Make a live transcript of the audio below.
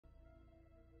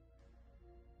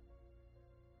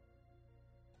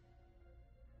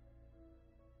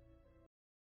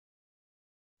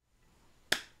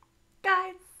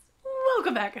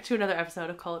Welcome back to another episode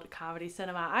of Cold Comedy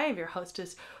Cinema. I am your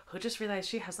hostess who just realized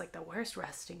she has like the worst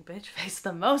resting bitch face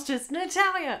the mostest,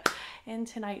 Natalia. And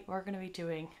tonight we're going to be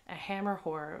doing a Hammer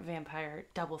horror vampire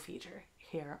double feature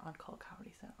here on Cold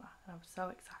Comedy Cinema. And I'm so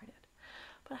excited.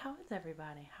 But how is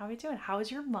everybody? How are you doing? How was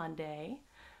your Monday?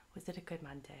 Was it a good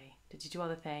Monday? Did you do all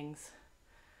the things?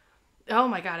 Oh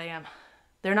my god, I am.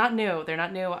 They're not new. They're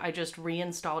not new. I just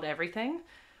reinstalled everything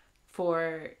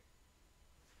for...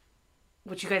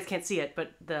 which you guys can't see it,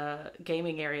 but the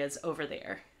gaming area is over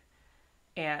there.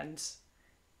 And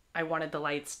I wanted the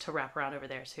lights to wrap around over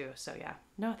there too. So yeah.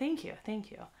 No, thank you.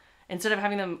 Thank you. Instead of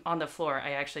having them on the floor,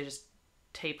 I actually just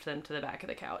taped them to the back of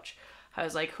the couch. I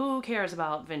was like, who cares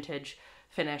about vintage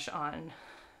finish on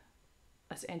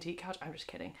this antique couch? I'm just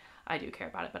kidding. I do care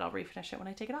about it, but I'll refinish it when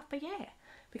I take it off. But yeah,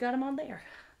 we got them on there.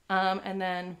 And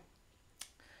then,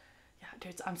 yeah,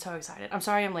 dude, I'm so excited. I'm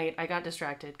sorry I'm late. I got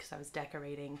distracted because I was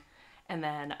decorating. And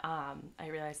then I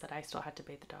realized that I still had to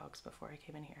bathe the dogs before I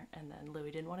came in here. And then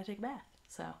Louie didn't want to take a bath.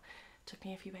 So it took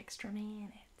me a few extra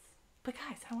minutes. But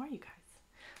guys, how are you guys?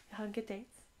 You having good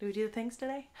dates? Did we do the things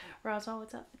today? Roswell,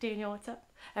 what's up? Daniel, what's up?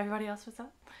 Everybody else, what's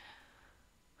up?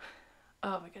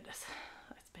 Oh my goodness.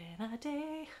 It's been a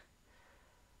day.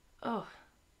 Oh.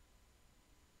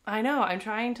 I know. I'm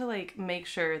trying to like make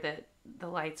sure that the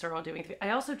lights are all doing... I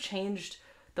also changed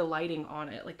the lighting on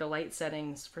it. Like the light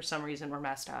settings for some reason were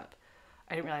messed up.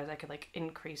 I didn't realize I could like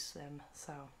increase them.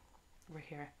 So we're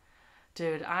here.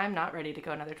 Dude, I'm not ready to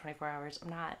go another 24 hours. I'm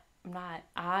not.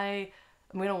 I'm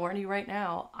going to warn you right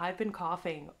now. I've been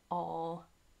coughing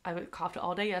I've coughed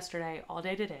all day yesterday, all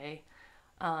day today.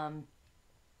 I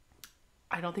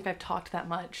don't think I've talked that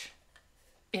much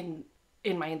in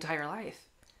my entire life.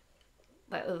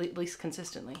 At least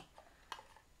consistently.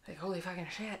 Like, holy fucking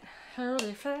shit.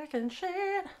 Holy fucking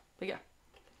shit. But yeah.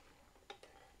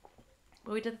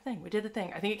 But we did the thing. We did the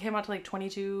thing. I think it came out to like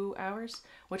 22 hours,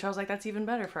 which I was like, that's even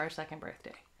better for our second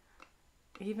birthday.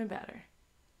 Even better.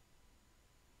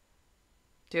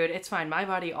 Dude, it's fine. My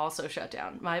body also shut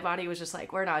down. My body was just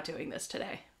like, we're not doing this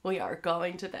today. We are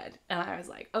going to bed. And I was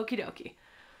like, okie dokie.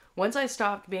 Once I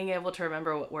stopped being able to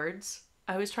remember what words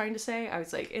I was trying to say, I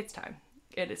was like, it's time.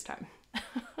 It is time.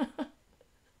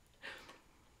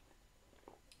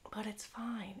 But it's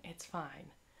fine. It's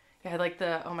fine. Yeah, like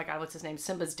the, oh my god, what's his name?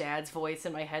 Simba's dad's voice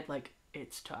in my head, like,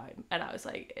 it's time. And I was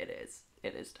like, it is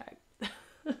time.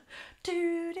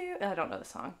 I don't know the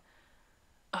song.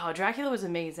 Oh, Dracula was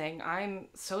amazing. I'm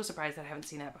so surprised that I haven't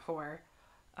seen that before.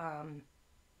 I'm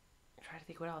trying to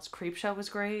think what else. Creepshow was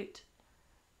great.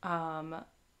 The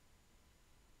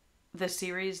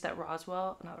series that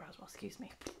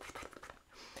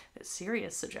that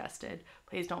Sirius suggested.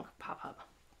 Please don't pop up.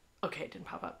 Okay, it didn't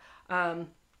pop up.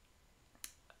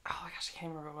 Oh my gosh, I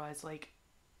can't remember what it was. Like,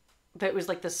 that was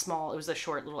like it was a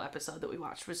short little episode that we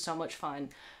watched. It was so much fun.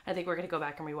 I think we're going to go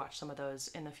back and rewatch some of those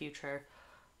in the future.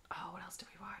 Oh, what else did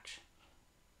we watch?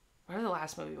 Whatever the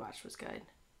last movie we watched was good.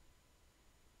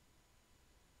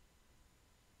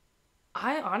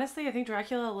 I think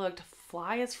Dracula looked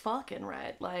fly as fuck in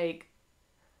red. Like,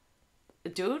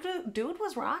 dude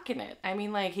was rocking it. I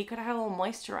mean, like, he could have had a little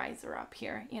moisturizer up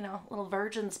here, you know, a little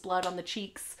virgin's blood on the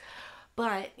cheeks.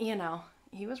 But, you know,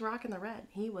 he was rocking the red.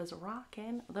 He was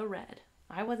rocking the red.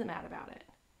 I wasn't mad about it.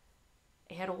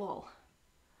 It all.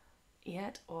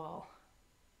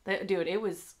 Dude, it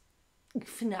was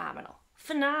phenomenal.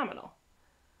 Phenomenal.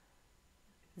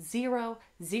 Zero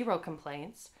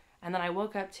complaints. And then I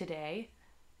woke up today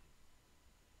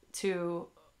to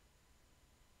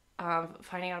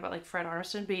finding out about like Fred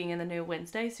Armisen being in the new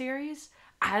Wednesday series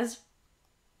I was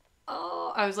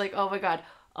like, oh my god,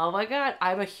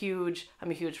 I'm a huge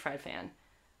Fred fan.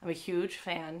 I'm a huge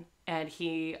fan, and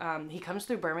he comes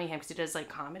through Birmingham because he does like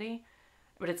comedy,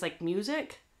 but it's like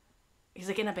music. He's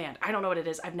like in a band. I don't know what it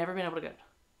is. I've never been able to go.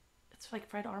 It's like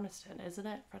Fred Armisen, isn't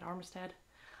it? Fred Armistead.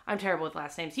 I'm terrible with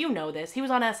last names. You know this. He was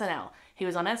on SNL. He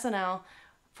was on SNL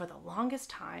for the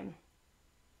longest time,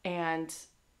 and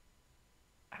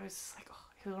I was like, oh,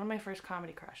 he was one of my first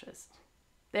comedy crushes.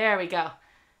 There we go.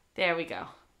 Fred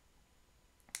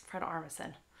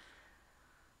Armisen.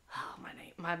 Oh,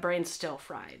 my brain's still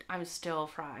fried. I'm still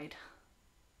fried.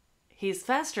 He's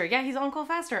Fester. Yeah, he's Uncle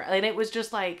Fester. And it was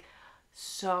just like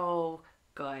so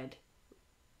good.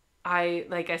 I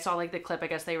saw like the clip, I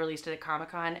guess they released it at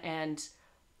Comic-Con, and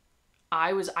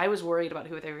I was worried about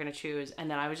who they were going to choose, and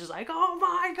then I was just like, oh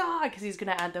my god, because he's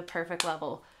going to add the perfect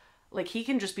level. Like, he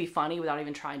can just be funny without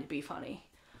even trying to be funny.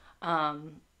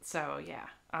 So yeah,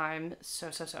 I'm so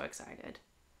excited.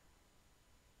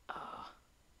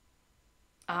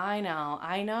 I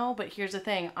know, but here's the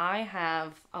thing. I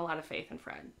have a lot of faith in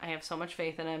Fred. I have so much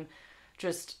faith in him.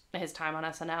 just his time on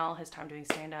SNL, his time doing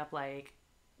stand-up, like,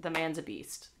 the man's a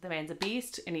beast. The man's a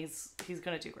beast, and he's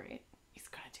gonna do great. He's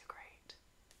gonna do great.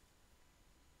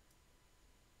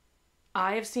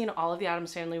 I have seen all of the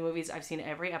Addams Family movies. I've seen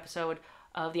every episode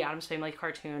of the Addams Family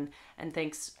cartoon, and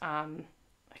thanks, I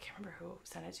can't remember who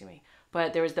sent it to me,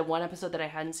 but there was the one episode that I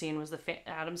hadn't seen was the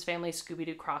Addams Family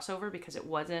Scooby-Doo crossover, because it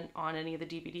wasn't on any of the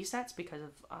DVD sets because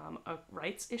of a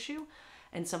rights issue,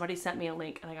 and somebody sent me a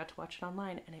link, and I got to watch it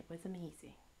online, and it was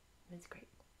amazing. It was great.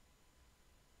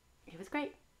 It was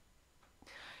great.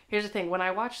 Here's the thing, when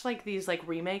I watch, like, these, like,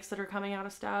 remakes that are coming out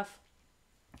of stuff,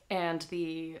 and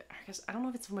I guess, I don't know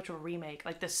if it's so much of a remake,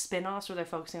 like, the spin-offs where they're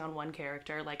focusing on one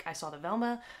character, like, I saw the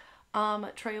Velma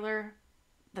trailer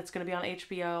that's going to be on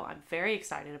HBO. I'm very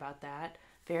excited about that.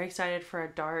 Very excited for a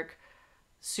dark,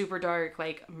 super dark,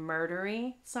 like,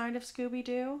 murdery side of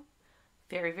Scooby-Doo.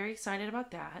 Very, very excited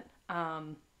about that.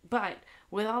 But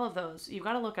with all of those, you've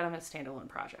got to look at them as standalone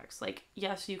projects. Like,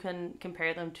 yes, you can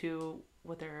compare them to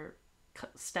what they're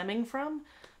stemming from,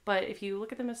 but if you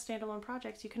look at them as standalone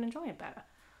projects, you can enjoy them better.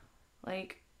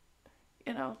 Like,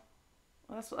 you know,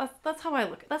 that's how I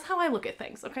look. That's how I look at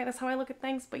things. Okay, that's how I look at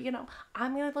things. But you know,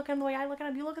 I'm gonna look at them the way I look at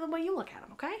them. You look at them the way you look at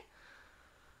them. Okay.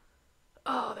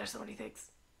 Oh, there's so many things.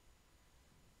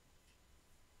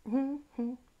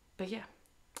 But yeah,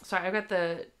 sorry, I got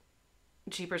the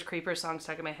Jeepers Creepers song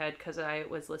stuck in my head because I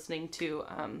was listening to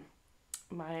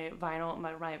my vinyl,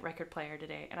 my record player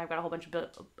today, and I've got a whole bunch of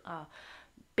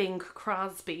Bing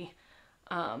Crosby,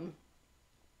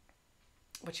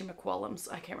 whatchamacallums,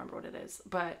 I can't remember what it is,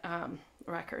 but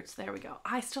records, there we go.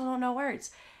 I still don't know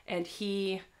words. And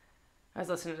I was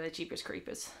listening to the Jeepers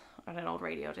Creepers on an old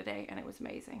radio today, and it was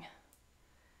amazing.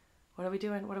 What are we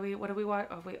doing? What do we watch?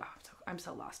 I'm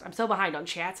so lost. I'm so behind on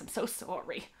chats. I'm so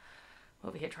sorry. I'm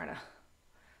over here trying to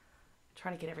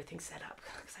get everything set up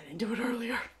because I didn't do it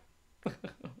earlier.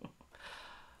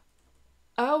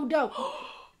 Oh no.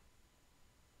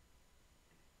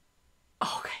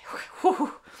 Okay.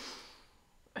 Whew.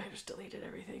 I just deleted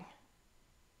everything.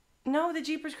 No, the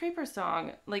Jeepers Creepers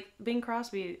song. Like, Bing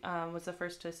Crosby was the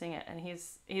first to sing it, and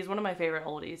he's one of my favorite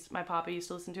oldies. My papa used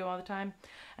to listen to him all the time,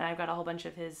 and I've got a whole bunch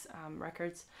of his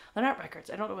records. They're not records.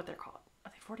 I don't know what they're called.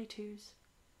 Are they 42s?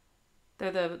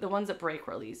 They're the ones that break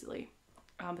real easily,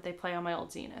 but they play on my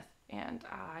old Zenith, and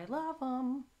I love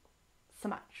them so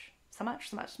much.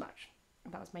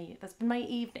 That's been my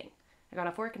evening. I got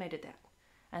off work and I did that.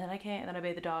 And then I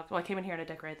bathed the dogs. Well, I came in here and I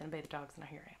decorated, then I bathed the dogs, and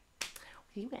here I am.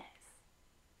 With you guys.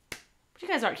 But you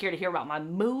guys aren't here to hear about my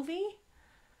movie.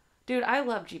 Dude, I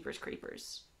love Jeepers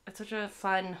Creepers. It's such a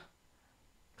fun,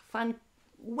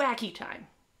 wacky time.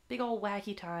 Big old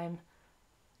wacky time.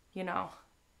 You know.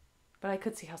 But I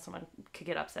could see how someone could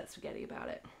get upsetty spaghetti about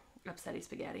it. Upsetty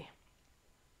spaghetti.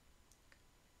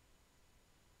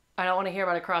 I don't want to hear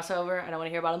about a crossover. I don't want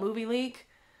to hear about a movie leak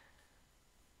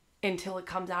until it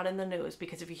comes out in the news.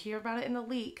 Because if you hear about it in the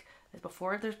leak, it's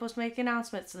before they're supposed to make the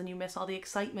announcement, so then you miss all the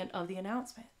excitement of the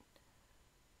announcement.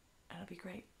 That'll be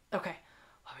great. Okay.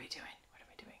 What are we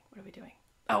doing?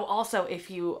 Oh, also, if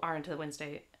you are into the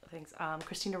Wednesday things,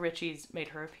 Christina Ricci's made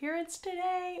her appearance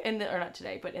today. Or not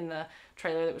today, but in the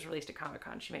trailer that was released at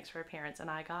Comic-Con. She makes her appearance, and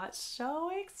I got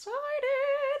so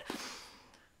excited.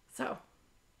 So,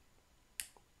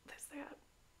 that.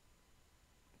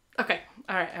 Okay,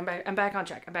 all right, I'm back on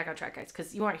track. Guys,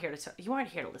 because you aren't here to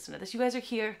listen to this. You guys are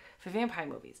here for vampire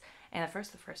movies, and the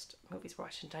first movies we're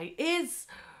watching tonight is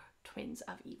Twins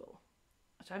of Evil,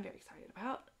 which I'm very excited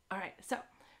about. All right, so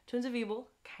Twins of Evil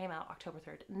came out October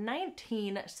 3rd,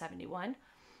 1971.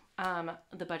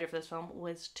 The budget for this film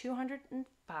was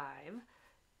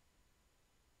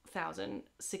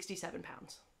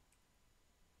 £205,067.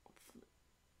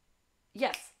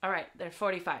 Yes. All right. They're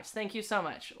 45s. Thank you so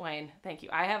much, Wayne. Thank you.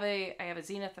 I have a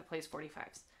Zenith that plays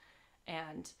 45s,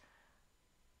 and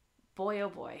boy, oh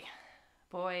boy.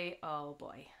 Wait,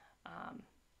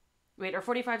 are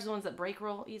 45s the ones that break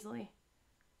real easily?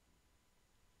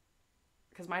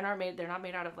 Because mine they're not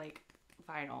made out of like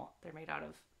vinyl. They're made out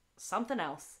of something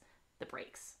else that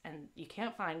breaks, and you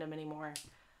can't find them anymore.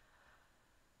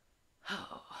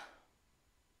 Oh.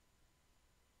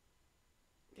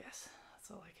 Yes.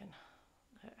 That's all I can.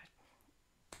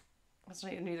 That's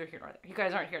neither here nor there. You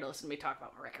guys aren't here to listen to me talk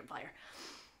about my record player.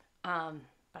 But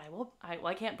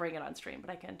I can't bring it on stream, but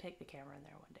I can take the camera in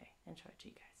there one day and show it to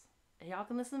you guys. And y'all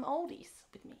can listen to them oldies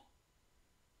with me.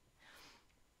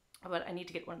 But I need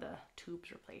to get one of the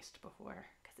tubes replaced before,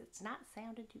 because it's not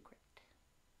sounding too great.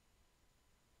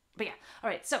 But yeah, all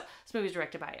right, so this movie is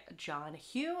directed by John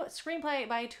Hough, screenplay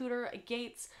by Tudor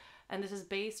Gates, and this is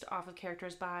based off of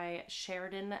characters by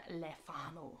Sheridan Le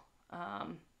Fanu.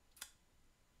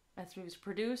 This movie was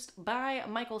produced by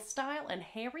Michael Style and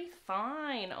Harry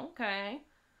Fine. Okay.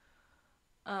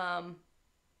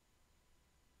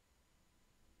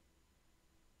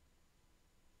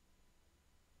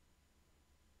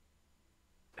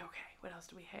 Okay, what else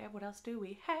do we have? What else do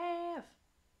we have?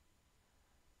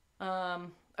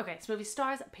 Okay, this movie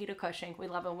stars Peter Cushing. We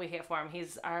love him. We're here for him.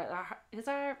 He's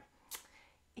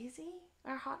is he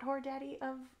our hot horror daddy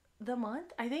of the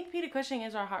month? I think Peter Cushing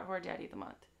is our hot horror daddy of the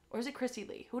month. Or is it Chrissy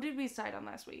Lee? Who did we decide on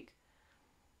last week?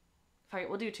 Fuck it,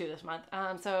 we'll do 2 this month.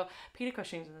 So Peter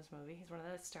Cushing's in this movie. He's one of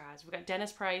the stars. We've got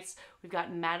Dennis Price. We've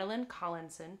got Madeleine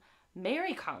Collinson.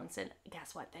 Mary Collinson.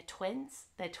 Guess what? They're twins.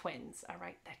 They're twins. All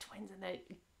right, they're twins, and they,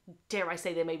 dare I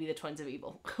say, they may be the twins of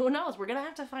evil. Who knows? We're gonna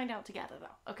have to find out together,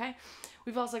 though. Okay.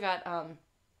 We've also got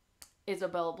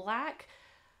Isabel Black,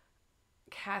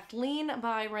 Kathleen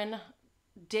Byron,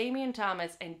 Damien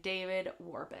Thomas, and David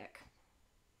Warbeck.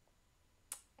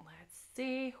 Let's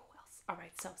see who else. All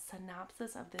right, so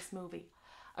synopsis of this movie.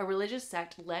 A religious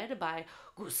sect led by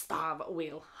Gustav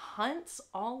Weil hunts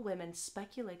all women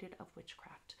speculated of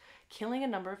witchcraft, killing a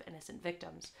number of innocent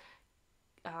victims.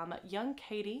 Young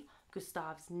Katie,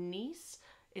 Gustav's niece,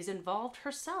 is involved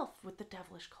herself with a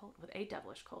devilish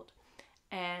cult,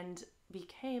 and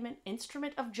became an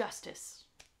instrument of justice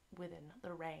within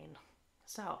the reign.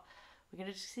 So we're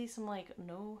gonna see some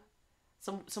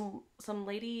some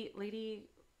lady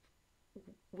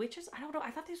witches. I don't know.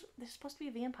 I thought this is supposed to be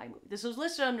a vampire movie. This was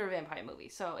listed under a vampire movie.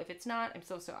 So if it's not, I'm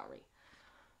so sorry.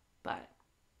 But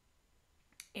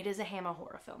it is a Hammer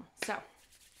horror film. So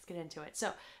let's get into it.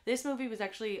 So this movie was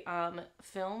actually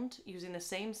filmed using the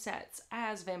same sets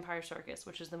as Vampire Circus,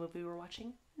 which is the movie we're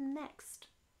watching next.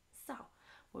 So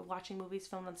we're watching movies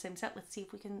filmed on the same set. Let's see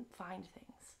if we can find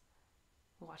things.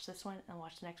 We'll watch this one and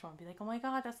watch the next one and be like, oh my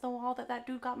god, that's the wall that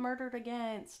dude got murdered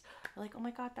against. Or like, oh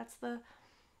my god, that's the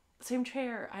same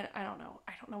chair. I don't know.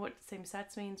 I don't know what same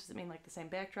sets means. Does it mean like the same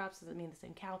backdrops? Does it mean the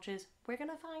same couches? We're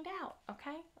gonna find out.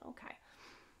 Okay? Okay.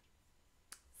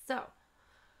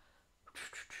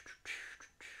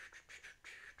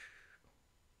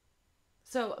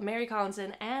 So Mary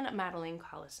Collinson and Madeleine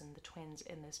Collinson, the twins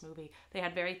in this movie, they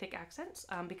had very thick accents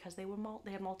because they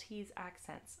had Maltese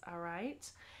accents. All right,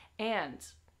 and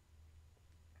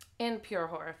in pure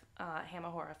horror, Hammer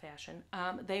horror fashion,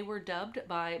 they were dubbed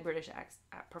by British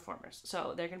performers.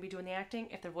 So they're going to be doing the acting.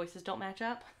 If their voices don't match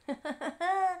up,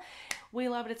 we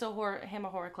love it. It's a Hammer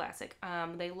horror classic.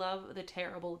 They love the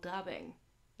terrible dubbing.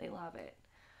 They love it.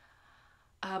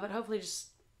 But hopefully just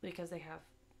because they're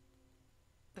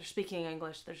speaking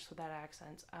English, they're just with that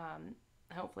accent.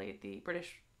 Hopefully the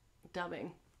British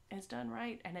dubbing is done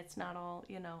right and it's not all,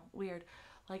 weird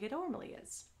like it normally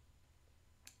is.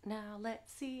 Now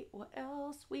let's see what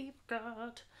else we've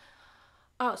got.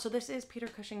 Oh, so this is Peter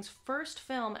Cushing's first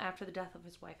film after the death of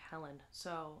his wife Helen.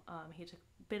 So he took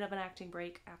a bit of an acting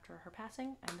break after her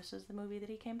passing, and this is the movie that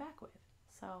he came back with.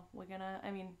 So we're gonna,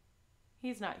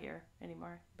 he's not here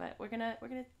anymore, but we're gonna,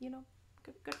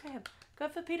 good for him.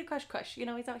 Good for Peter Cush.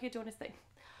 He's out here doing his thing.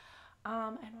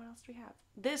 And what else do we have?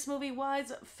 This movie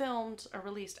was filmed or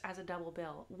released as a double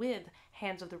bill with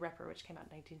Hands of the Ripper, which came out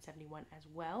in 1971 as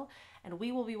well. And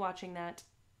we will be watching that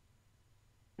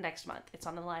next month. It's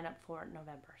on the lineup for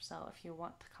November. So if you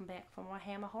want to come back for more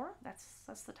Hammer horror,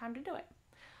 that's the time to do it.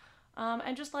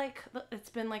 And just like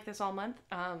it's been like this all month,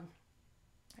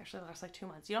 actually the last 2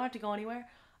 months, you don't have to go anywhere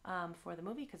for the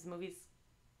movie because the movie's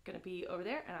gonna be over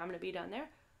there and I'm gonna be down there.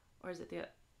 Or is it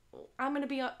I'm gonna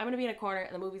be in a corner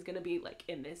and the movie's gonna be like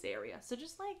in this area. So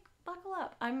just buckle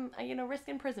up. I'm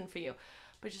risking prison for you,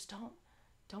 but just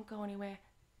don't go anywhere.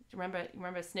 Remember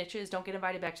snitches don't get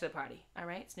invited back to the party. All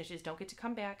right, snitches don't get to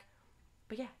come back.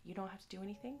 But yeah, you don't have to do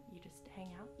anything. You just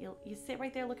hang out. You sit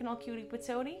right there looking all cutie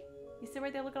patootie. You sit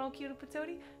right there looking all cutie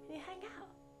patootie, and you hang out.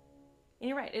 And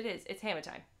you're right, it's Hammer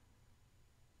time.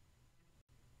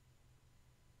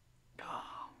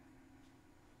 Oh,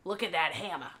 look at that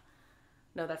hammer.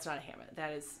 No, that's not a hammer.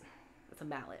 That's a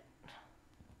mallet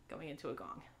going into a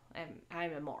gong.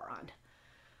 I'm a moron.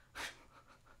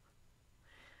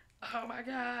 Oh my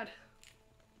god.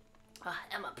 A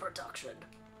hammer production.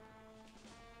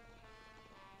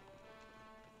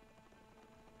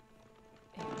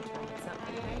 And I'll turn this up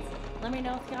for you guys. Let me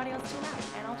know if the audio's too loud,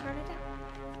 and I'll turn it down.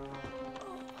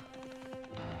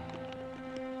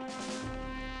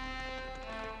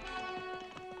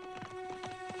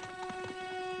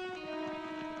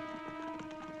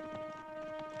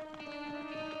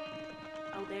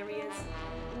 There he is.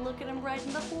 Look at him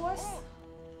riding the horse.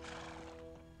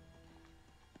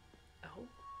 Oh.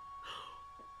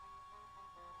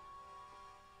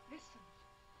 Listen.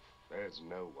 There's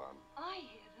no one. I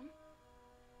hear them.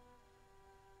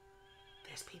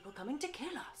 There's people coming to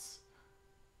kill us.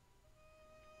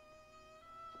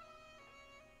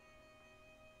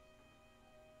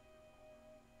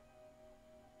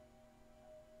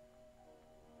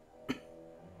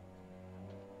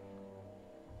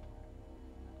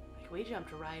 Like, we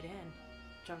jumped right in.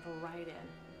 Jumped right in.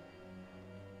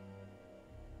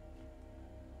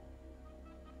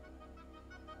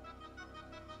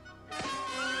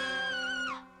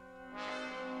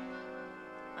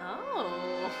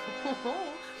 Oh.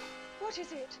 What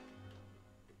is it?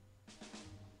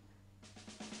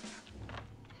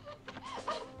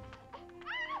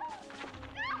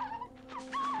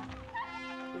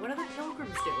 What are the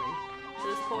pilgrims doing?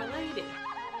 This poor lady.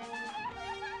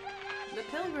 The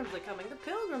pilgrims are coming. The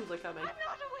pilgrims are coming. I'm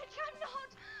not a witch. I'm not.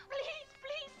 Please,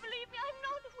 please believe me. I'm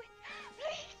not a witch.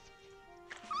 Please.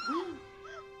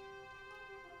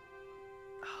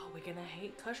 Oh, we're gonna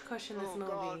hate Cush in this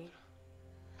movie. God.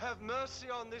 Have mercy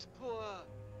on this poor,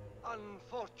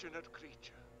 unfortunate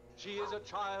creature. She is a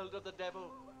child of the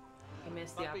devil. He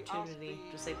missed the opportunity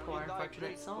to say poor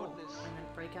unfortunate soul and then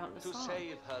break out into song. To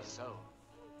save her soul.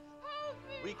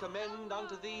 We commend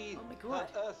unto thee her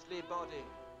earthly body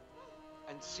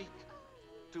and seek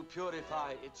to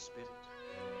purify its spirit.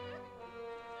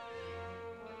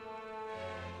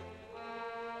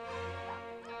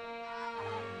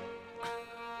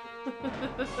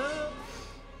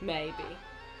 Maybe.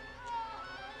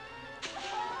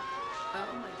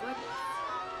 Oh my goodness.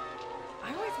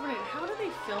 I always wondered, how do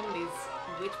they film these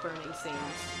witch burning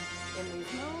scenes in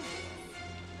these movies?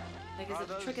 Like, is it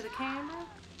a trick of the camera?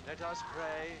 Let us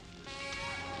pray.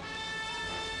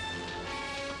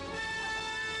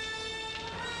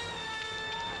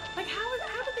 Like, how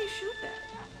did they shoot that?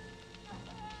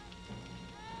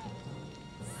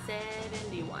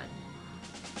 71.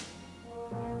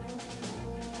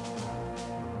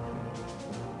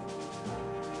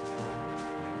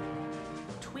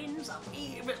 Twins of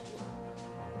Evil.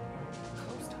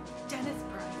 Co-star Dennis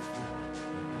Price.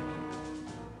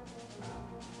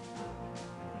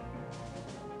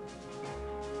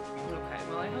 Okay,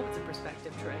 well I hope it's a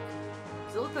perspective trick.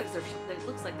 Because it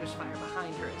looks like there's fire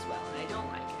behind her as well, and I don't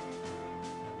like it.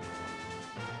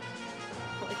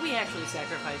 Like, we actually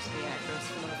sacrificed the actress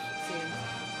for those scenes.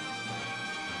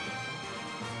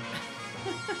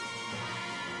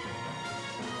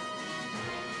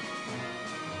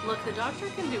 Look, the doctor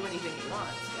can do anything he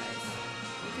wants, guys.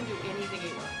 He can do anything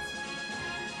he wants.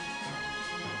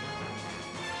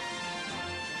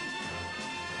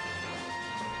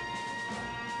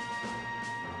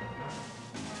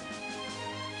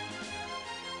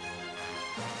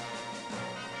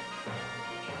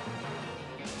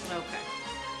 Okay.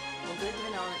 Well, good to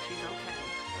know that she's okay.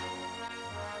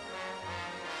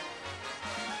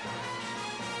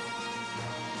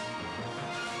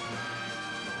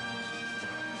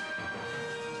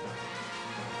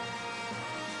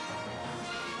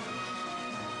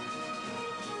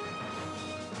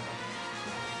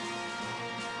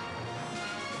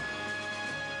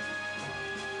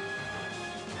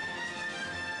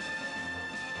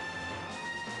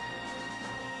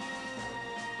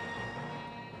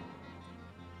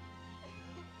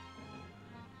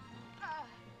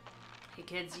 Hey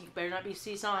kids, you better not be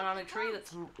seesawing on a tree. That's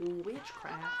some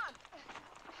witchcraft.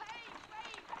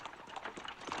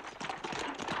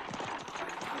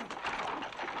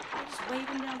 They're just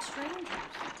waving down strangers.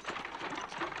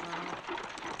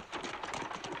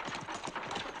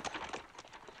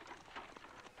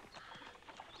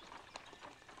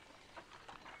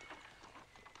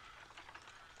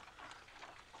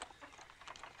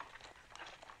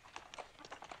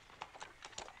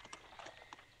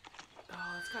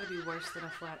 It's gotta be worse than a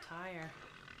flat tire.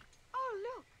 Oh,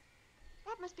 look.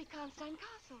 That must be Karnstein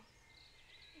Castle.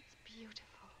 It's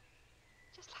beautiful.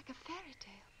 Just like a fairy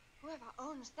tale. Whoever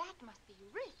owns that must be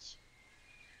rich.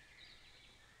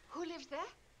 Who lives there?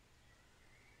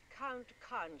 Count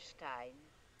Karnstein.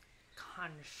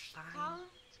 Karnstein. Count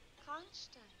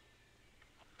Karnstein.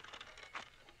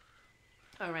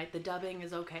 Alright, the dubbing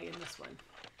is okay in this one.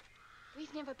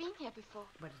 We've never been here before.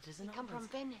 But it isn't We come from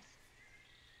Venice.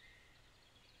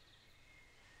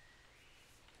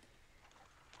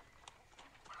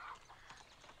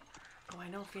 Oh, I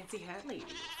know, fancy hat ladies.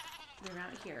 They're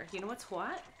not here. You know what's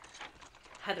what?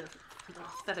 Heather.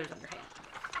 Feathers on your hat.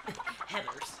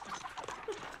 Heathers.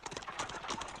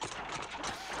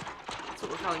 That's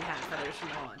what we're calling hat feathers from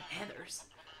now on. Heathers.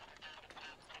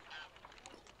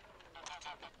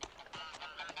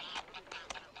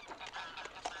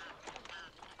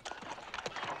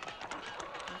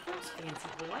 Oh, those fancy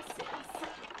horses.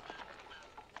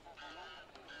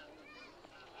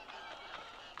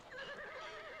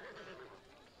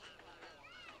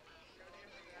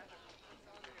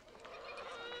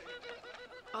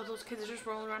 Oh, those kids are just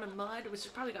rolling around in mud. It was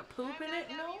just probably got poop in it.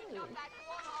 No.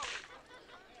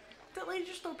 That lady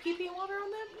just throw pee-pee and water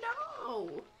on them?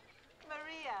 No.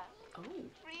 Maria. Oh.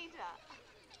 Frieda.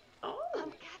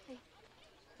 Oh. Kathy.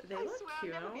 They I look swear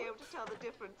cute. I'll never be able to tell the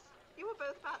difference. You were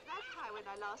both about that high when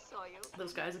I last saw you.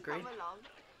 Those guys agree. Come along.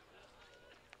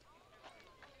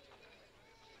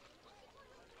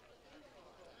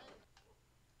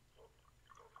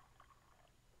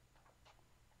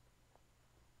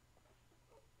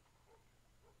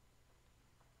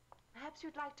 Perhaps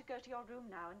you'd like to go to your room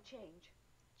now and change.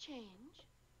 Change?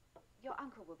 Your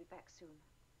uncle will be back soon.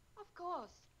 Of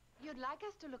course. You'd like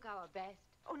us to look our best.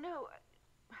 Oh, no.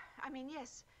 I mean,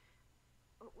 yes.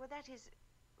 Well, that is,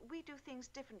 we do things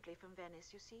differently from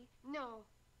Venice, you see. No,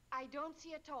 I don't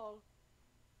see at all.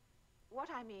 What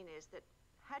I mean is that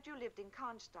had you lived in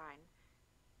Karnstein,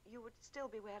 you would still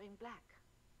be wearing black.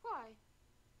 Why?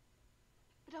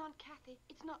 But Aunt Kathy,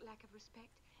 it's not lack of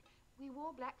respect. We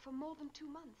wore black for more than 2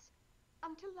 months.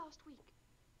 Until last week.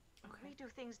 Okay. We do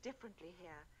things differently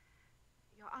here.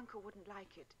 Your uncle wouldn't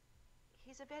like it.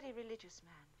 He's a very religious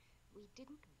man. We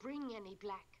didn't bring any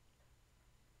black.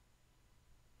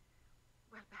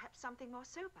 Well, perhaps something more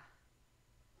sober.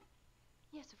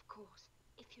 Yes, of course,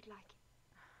 if you'd like it.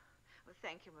 Well,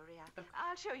 thank you, Maria. Okay.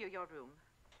 I'll show you your room.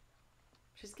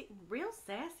 She's getting real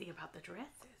sassy about the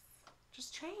dresses.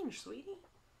 Just change, sweetie.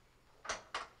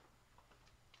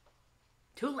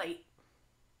 Too late.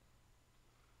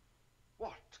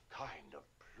 What kind of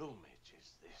plumage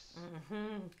is this?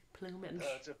 Plumage.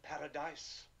 Birds of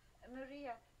paradise.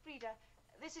 Maria, Frieda,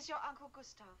 this is your Uncle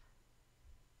Gustav.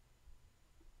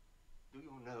 Do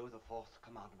you know the fourth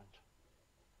commandment?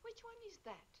 Which one is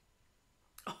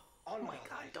that? Oh my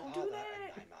God, don't do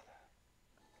that. And thy mother,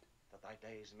 that thy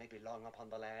days may be long upon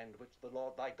the land which the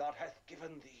Lord thy God hath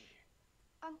given thee.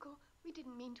 Uncle, we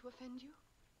didn't mean to offend you.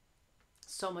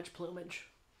 So much plumage.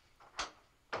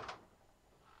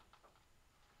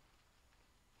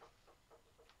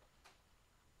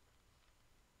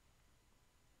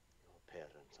 Your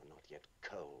parents are not yet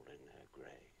cold in their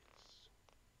graves.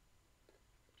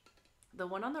 The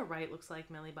one on the right looks like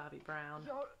Millie Bobby Brown.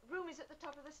 Your room is at the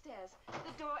top of the stairs.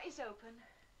 The door is open.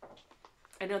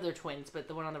 I know they're twins, but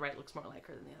the one on the right looks more like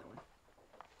her than the other one.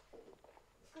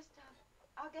 Gustav,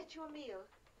 I'll get you a meal.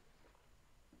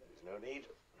 There is no need.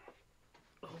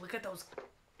 Oh, look at those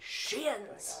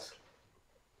shins.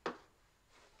 It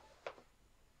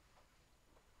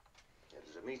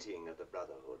is a meeting of the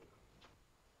Brotherhood.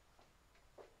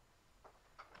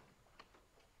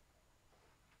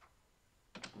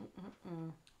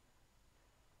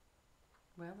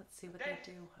 Well, let's see what they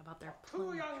do about their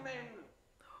plumage. 2 young men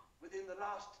within the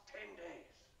last 10 days,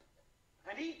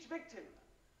 and each victim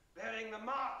bearing the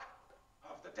mark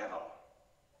of the devil.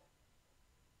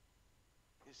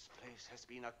 This place has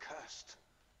been accursed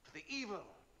to the evil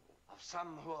of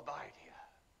some who abide here.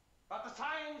 But the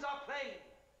signs are plain.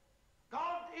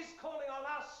 God is calling on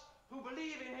us who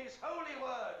believe in his holy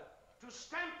word to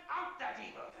stamp out that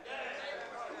evil.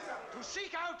 To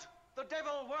seek out the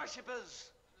devil worshippers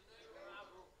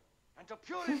and to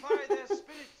purify their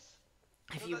spirits.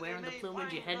 If you wearing the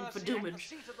plumage, you're heading for doomage.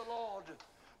 Seat of the Lord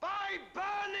by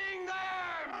burning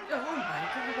them. Oh my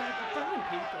God, they're burning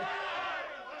people.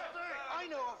 I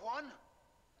know of one.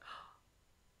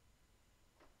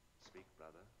 Speak,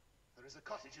 brother. There is a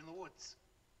cottage in the woods.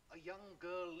 A young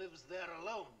girl lives there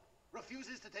alone,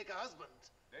 refuses to take a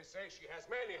husband. They say she has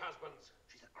many husbands.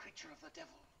 She's a creature of the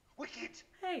devil. Wicked.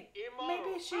 Hey, Immoral.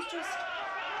 maybe she's just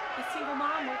a single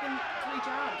mom working 3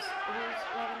 jobs who's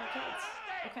loving her kids.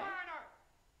 Okay.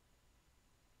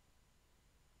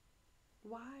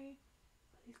 Why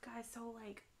are these guys so,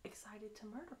 like, excited to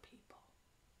murder people?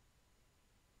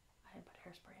 I had put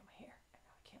hairspray in my hair, and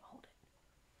now I can't hold it.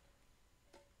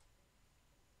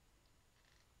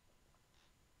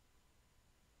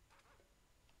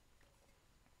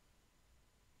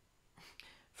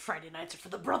 Friday nights are for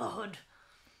the Brotherhood.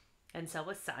 And so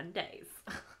was Sundays.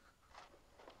 Put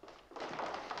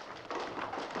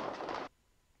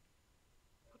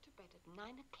to bed at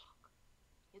 9 o'clock.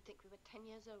 You'd think we were 10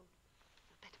 years old.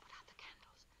 We'd better put out the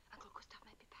candles. Uncle Gustav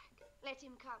may be back. Let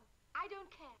him come. I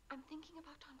don't care. I'm thinking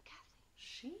about Aunt Kathy.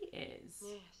 She is.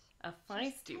 Yes. A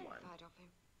feisty She's one. terrified of him.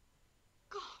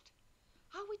 God,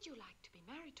 how would you like to be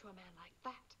married to a man like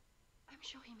that? I'm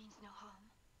sure he means no harm.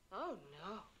 Oh,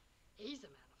 no. He's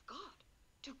a man of God.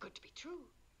 Too good to be true.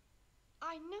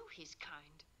 I know he's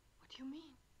kind. What do you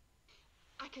mean?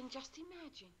 I can just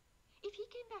imagine. If he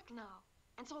came back now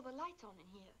and saw the lights on in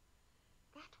here,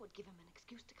 that would give him an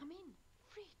excuse to come in.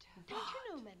 Frieda, don't you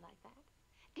know men like that?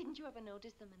 Didn't you ever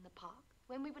notice them in the park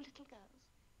when we were little girls?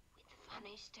 With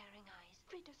funny staring eyes.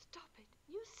 Frieda, stop it.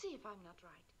 You see if I'm not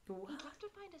right. What? He'd love to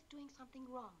find us doing something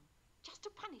wrong, just to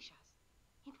punish us.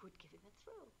 It would give him a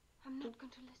thrill. I'm not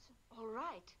going to listen. All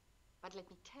right, but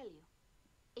let me tell you,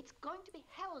 it's going to be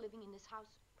hell living in this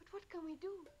house. But what can we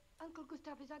do? Uncle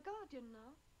Gustav is our guardian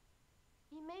now.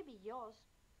 He may be yours.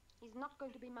 He's not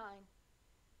going to be mine.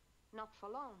 Not for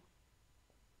long.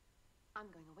 I'm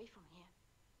going away from here.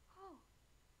 Oh.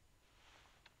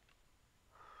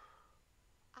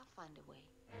 I'll find a way.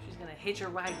 She's gonna hitch her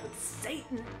ride with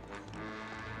Satan.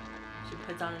 She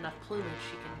puts on enough plumage,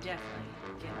 she can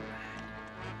definitely get a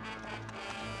ride.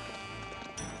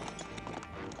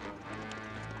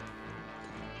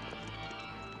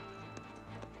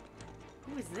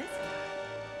 Who is this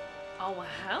guy? Oh,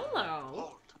 hello.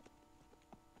 Hold.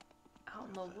 Out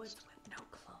in the woods with no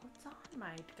clothes on,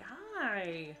 my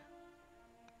guy.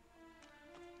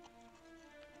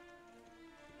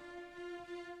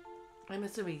 I'm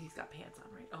assuming he's got pants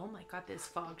on, right? Oh my god, this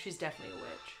fog. She's definitely a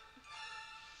witch.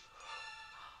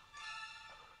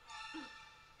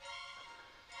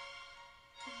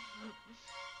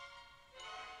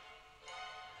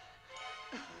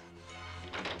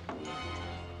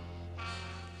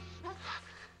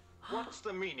 What's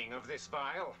the meaning of this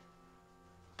vial?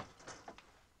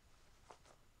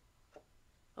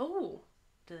 Oh,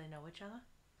 do they know each other?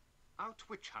 Out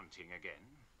witch hunting again?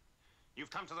 You've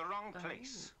come to the wrong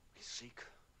place. We seek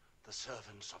the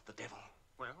servants of the devil.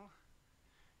 Well,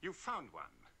 you found one.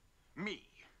 Me.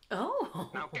 Oh.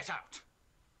 Now get out.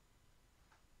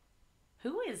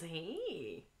 Who is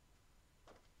he?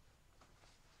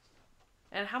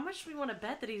 And how much do we want to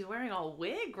bet that he's wearing a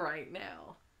wig right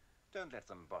now? Don't let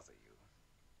them bother you.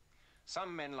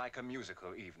 Some men like a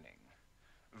musical evening.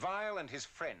 Vile and his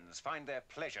friends find their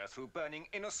pleasure through burning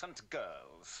innocent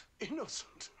girls.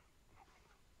 Innocent?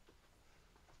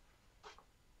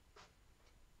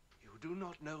 You do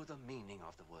not know the meaning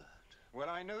of the word. Well,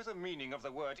 I know the meaning of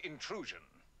the word intrusion.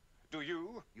 Do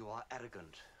you? You are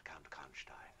arrogant, Count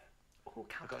Karnstein. Oh,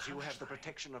 Count Because you have the Karnstein.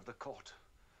 protection of the court,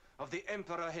 of the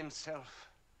Emperor himself.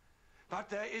 But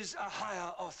there is a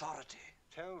higher authority.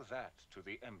 Tell that to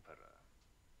the Emperor.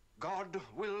 God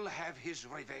will have his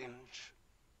revenge.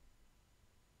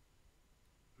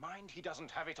 Mind he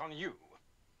doesn't have it on you.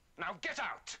 Now get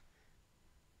out!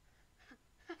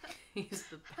 He's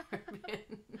the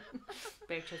barbarian.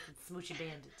 Bare-chested, smoochy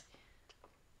bandit.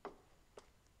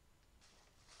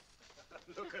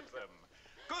 Look at them.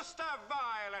 Gustav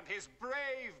Vile and his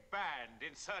brave band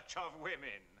in search of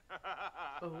women.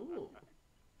 Oh.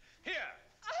 Here.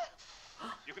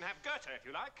 You can have Goethe if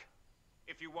you like.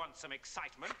 If you want some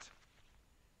excitement.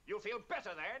 You'll feel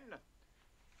better then.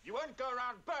 You won't go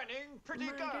around burning pretty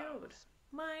My girls. dude.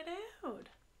 My dude.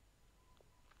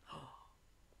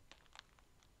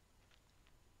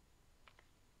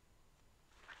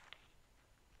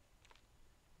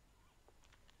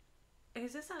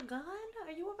 Is this a gun?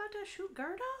 Are you about to shoot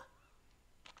Gerda?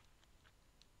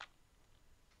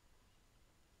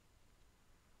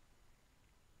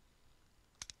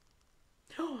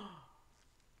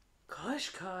 Kush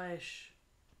kush.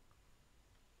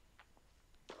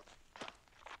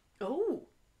 Oh.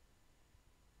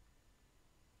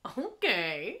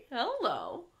 Okay.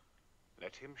 Hello.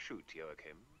 Let him shoot,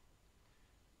 Joachim.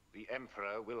 The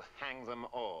Emperor will hang them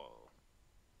all.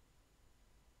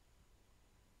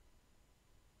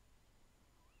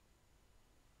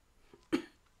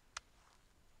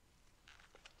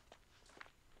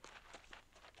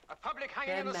 A public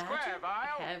hanging in the square,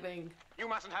 Vile. Having You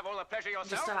mustn't have all the pleasure yourself.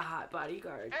 just a hot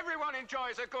bodyguard. Everyone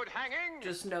enjoys a good hanging.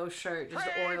 Just no shirt, just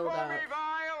Pray oiled for up, me,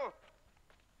 Vile.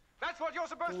 That's what you're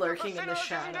supposed lurking to do in for the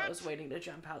sinners, isn't shadows, it? waiting to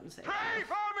jump out and say, Pray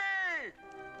for me!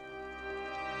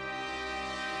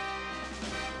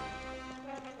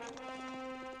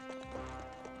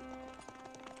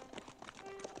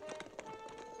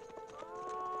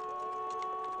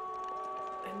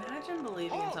 Imagine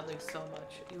believing in something so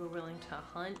much you were willing to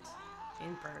hunt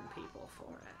and burn people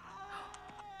for it.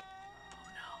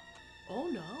 Oh no. Oh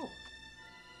no.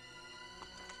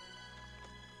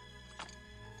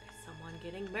 Is someone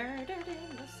getting murdered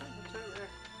in the cemetery?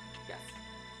 Yes.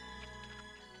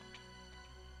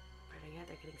 Better yet,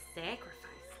 they're getting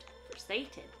sacrificed for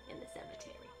Satan in the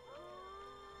cemetery.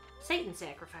 Satan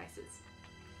sacrifices.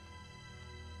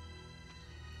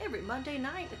 Every Monday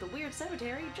night at the weird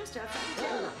cemetery just outside of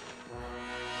town.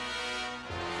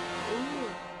 Ooh.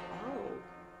 Oh.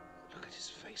 Look at his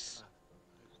face.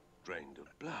 Drained of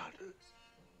blood.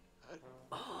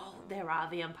 Oh, there are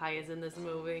vampires in this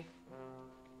movie.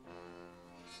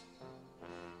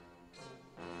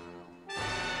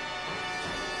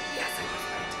 Yes, I was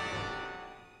right.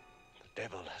 The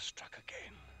devil has struck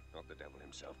again. Not the devil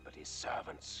himself, but his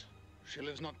servants. She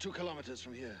lives not 2 kilometers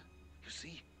from here. You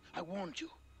see, I warned you.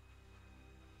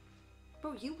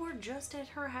 Bro, you were just at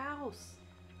her house.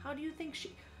 How do you think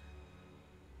she...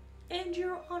 And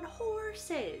you're on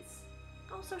horses.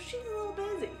 Also, she's a little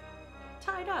busy.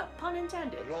 Tied up, pun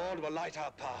intended. The Lord will light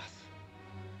our path.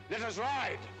 Let us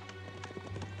ride!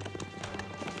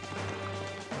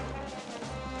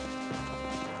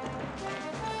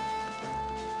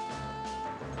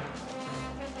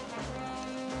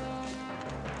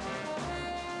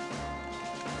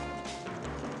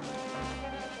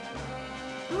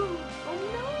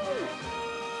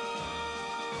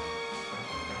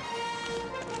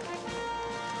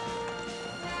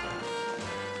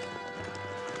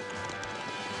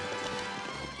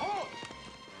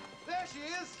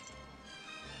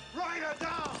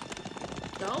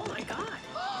 Oh my god!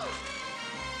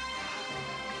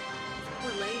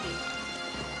 Poor lady.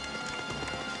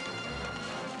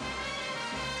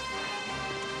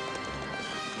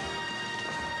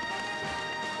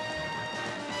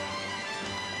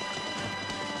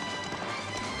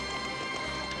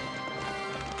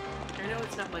 I know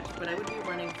it's not much, but I would be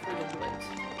running through the woods.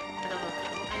 I don't know.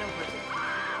 I know horses.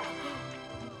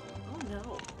 Oh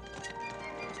no.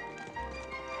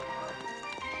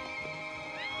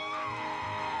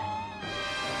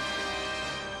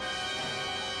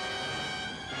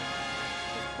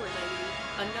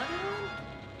 Another one?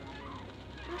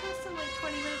 We're less than like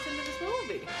 20 minutes into this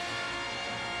movie.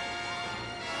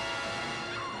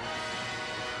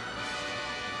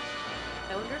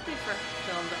 I wonder if they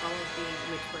filmed all of the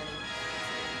witch burning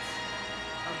scenes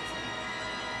of the scene.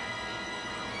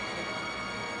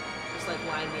 Just like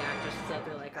line the actresses up,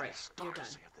 they're like, alright, you're done.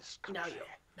 Now you.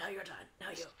 Now you're done.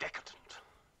 Now you. Decadent.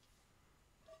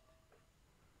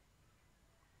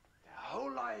 Their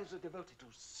whole lives are devoted to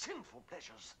sinful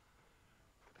pleasures.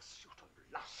 Pursuit of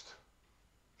lust.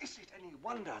 Is it any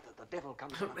wonder that the devil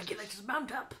comes amongst us? Regulators,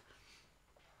 mount up.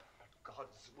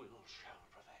 God's will shall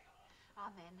prevail.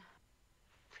 Amen.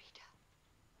 Frieda.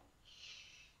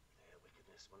 Their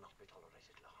wickedness will not be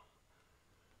tolerated long.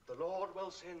 The Lord will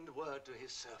send word to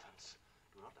his servants.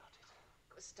 Do not doubt it.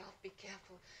 Gustav, be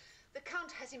careful. The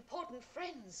Count has important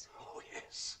friends. Oh,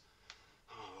 yes.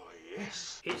 Oh,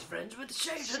 yes. He's friends with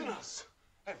Satan. Sinners,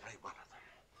 every one of them.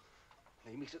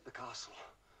 They meet at the castle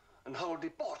and hold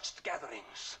debauched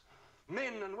gatherings.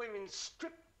 Men and women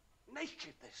stripped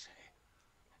naked, they say.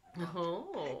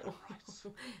 Oh,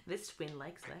 this twin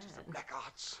likes that. The black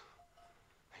arts.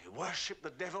 They worship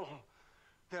the devil.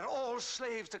 They're all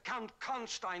slaves to Count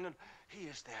Karnstein, and he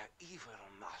is their evil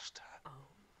master.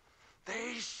 Oh.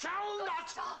 They shall not...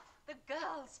 Stop! The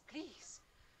girls, please.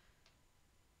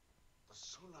 The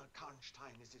sooner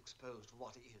Karnstein is exposed for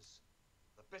what he is,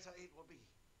 the better it will be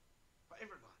for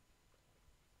everyone.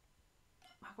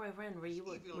 My friend, were you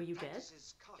dead?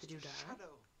 Did you die?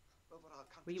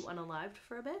 Were you unalived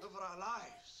for a bit? Over our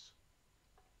lives.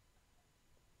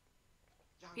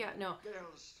 Yeah, no.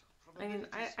 I mean,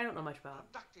 I don't know much about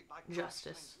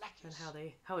justice and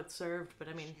how it's served, but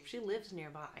I mean, if she lives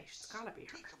nearby, she's gotta be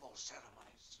her.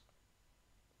 Ceremonies.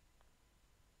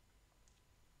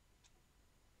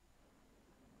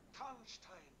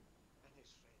 Karnstein and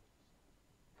his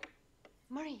friends.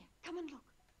 Maria, come and look.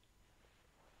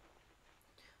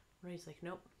 Ray's like,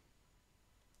 nope.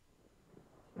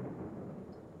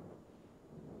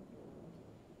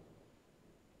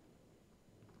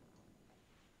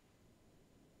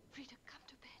 Frieda, come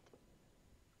to bed.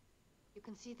 You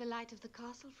can see the light of the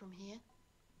castle from here.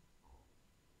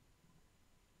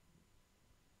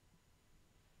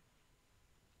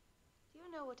 Do you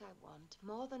know what I want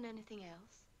more than anything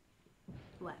else?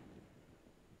 What?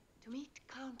 To meet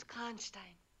Count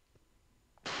Karnstein.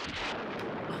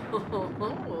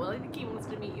 Well, I think he wants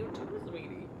to meet you too,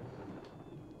 sweetie.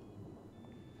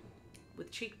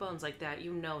 With cheekbones like that,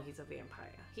 you know he's a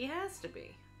vampire. He has to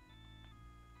be.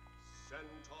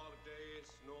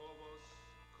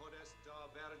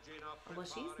 Oh, well,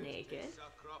 she's naked.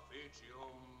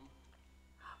 Oh,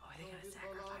 they gotta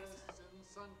sacrifice her.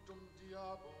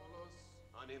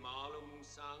 Animalum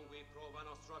sangue prova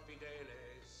nostra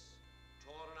fideles.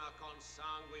 Torna con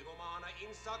sangue humana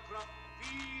in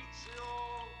sacrificio.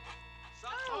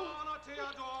 Satana te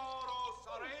adoro,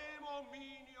 saremo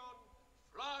minion,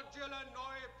 flagella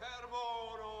noi per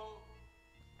bono.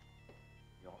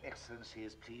 Your Excellency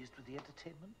is pleased with the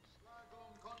entertainment?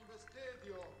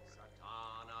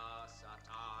 Satana,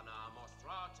 Satana,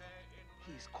 mostrate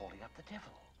in... He's calling up the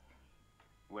devil.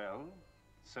 Well,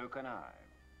 so can I.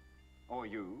 Or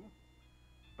you.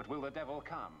 But will the devil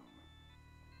come?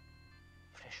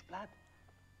 Fresh blood?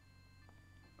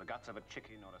 The guts of a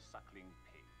chicken or a suckling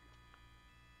pig?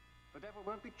 The devil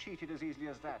won't be cheated as easily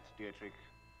as that, Dietrich.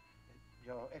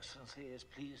 Your Excellency is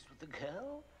pleased with the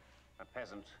girl? A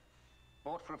peasant,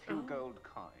 bought for a few gold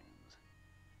coins.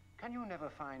 Can you never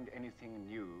find anything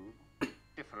new,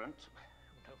 different?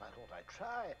 No, my lord, I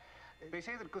try. They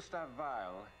say that Gustav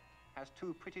Weil has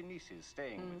 2 pretty nieces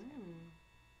staying with him.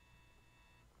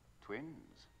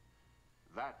 Twins.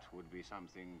 That would be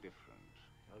something different.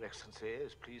 Your Excellency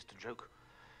is pleased to joke.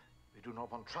 We do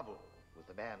not want trouble with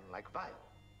a man like Weil.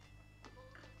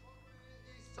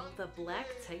 Oh, the black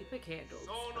taper candles.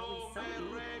 Oh, so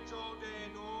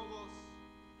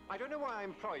I don't know why I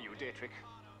employ you, Dietrich.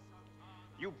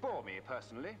 You bore me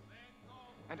personally,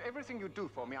 and everything you do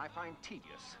for me I find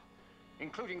tedious,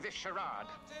 including this charade.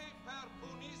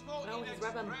 Oh, he's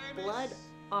rubbing blood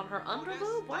on her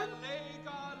underboob? What?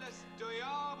 I guess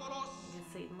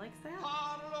Satan likes that.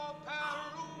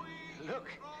 Look,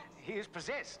 he is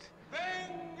possessed.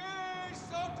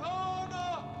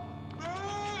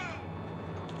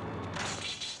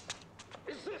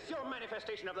 Is this your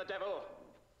manifestation of the devil?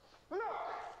 Look,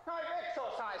 I've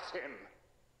exorcised him.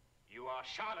 You are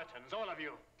charlatans, all of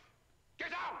you.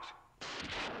 Get out!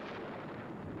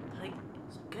 Like,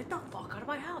 get the fuck out of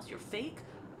my house. You're fake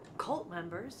cult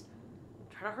members.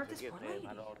 Try to hurt this poor lady.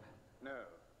 My lord. No.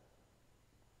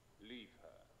 Leave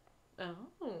her. Oh.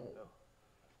 No,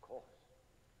 of course.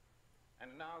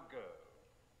 And now go.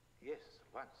 Yes,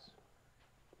 once.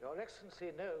 Your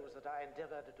Excellency knows that I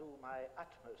endeavor to do my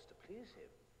utmost to please him.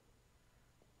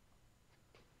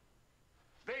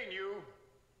 They knew.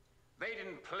 They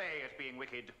didn't play at being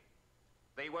wicked.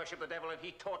 They worship the devil, and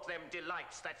he taught them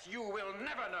delights that you will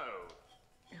never know.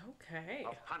 Okay.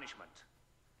 Of punishment,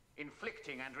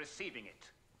 inflicting and receiving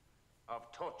it,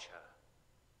 of torture,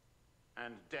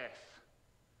 and death.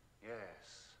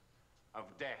 Yes,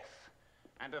 of death,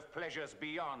 and of pleasures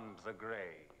beyond the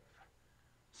grave.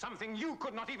 Something you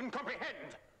could not even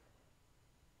comprehend.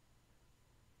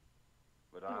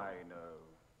 But I know.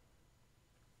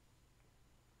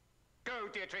 Go,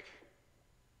 Dietrich.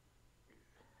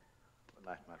 Good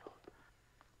night, my lord.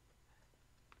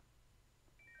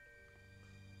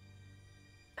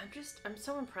 I'm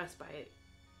so impressed by it.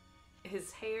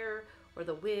 His hair, or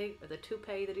the wig, or the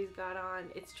toupee that he's got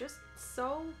on, it's just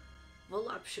so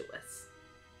voluptuous.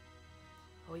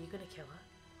 Oh, are you gonna kill her?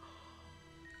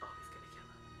 Oh, he's gonna kill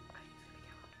her. Oh, he's gonna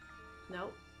kill her.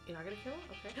 No, you're not gonna kill her?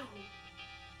 Okay.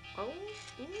 Oh,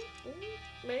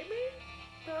 maybe?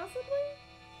 Possibly?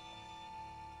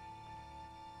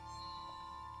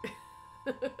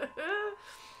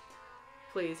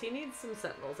 Please, he needs some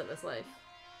sentinels in his life.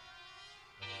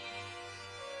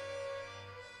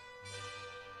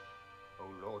 O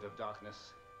Lord of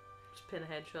Darkness, Just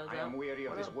Pinhead shows up. I am weary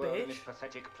of What this a world and bitch. its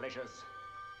pathetic pleasures.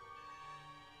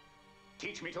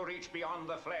 Teach me to reach beyond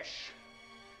the flesh.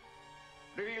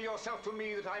 Reveal yourself to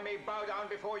me that I may bow down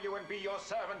before you and be your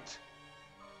servant.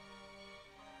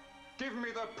 Give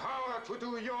me the power to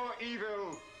do your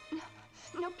evil.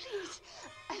 No, please.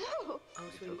 No. Oh,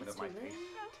 so Token he's of my too faith. late.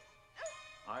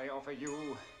 I offer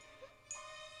you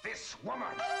this woman.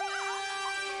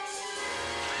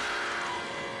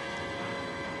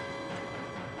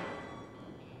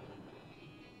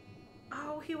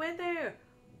 Oh, he went there.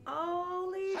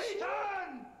 Holy shit.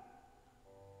 Satan!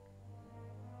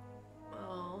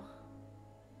 Oh.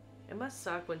 It must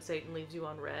suck when Satan leaves you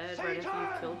on red right after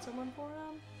you've killed someone for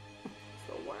him. It's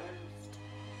the worst.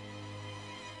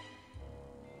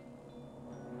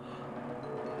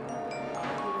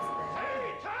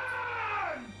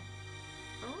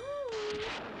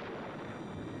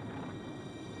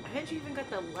 And you even got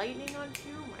the lightning on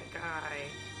cue? My guy.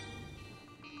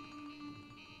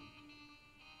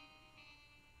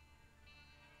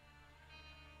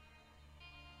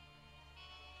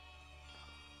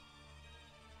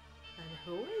 And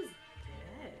who is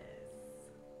this?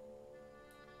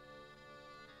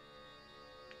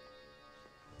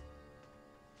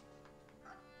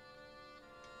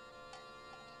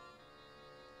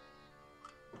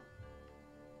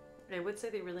 I would say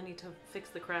they really need to fix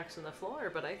the cracks in the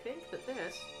floor, but I think that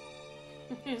this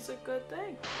is a good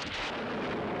thing.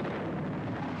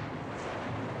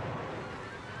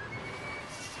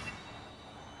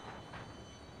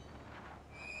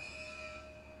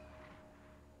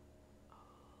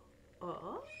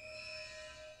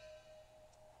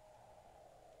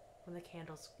 When the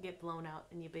candles get blown out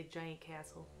in your big giant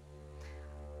castle.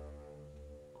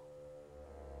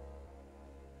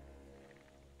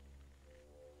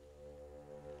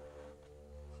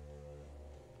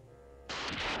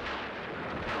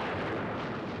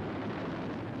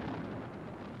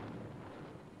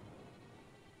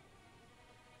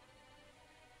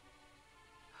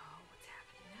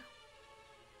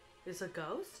 Is a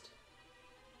ghost?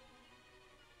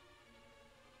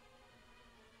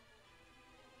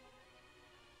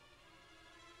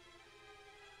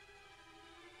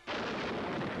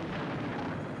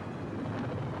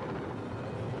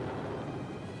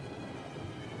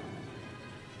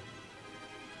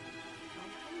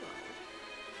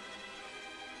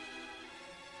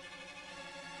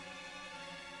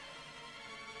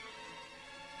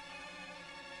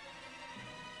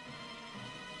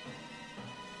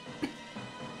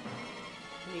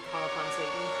 You call upon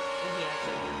Satan, and he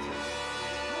actually answers.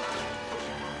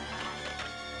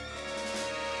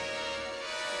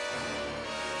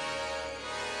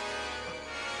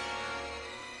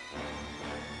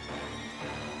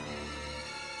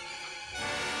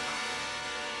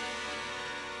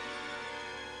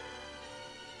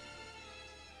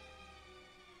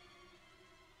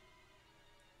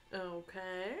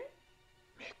 Okay.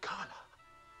 Mikala.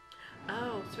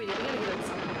 Oh, sweetie, we gotta get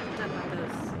something done by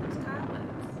those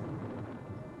carpets.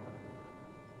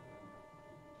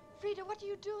 Frieda, what are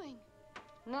you doing?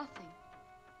 Nothing.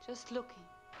 Just looking.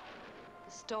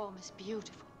 The storm is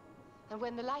beautiful. And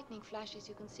when the lightning flashes,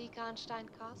 you can see Karnstein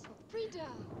Castle. Frieda!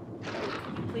 Can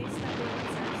you please stop being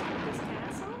obsessed with this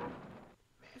castle?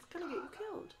 It's gonna get you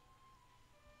killed.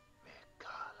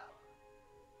 Mikala.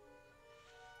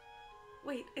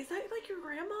 Wait, is that like your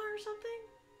grandma or something?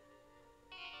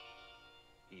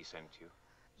 He sent you.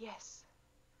 Yes,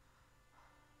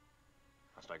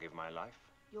 Must I give my life?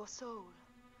 your soul.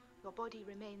 Your body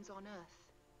remains on Earth.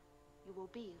 You will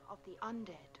be of the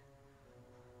undead.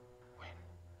 When?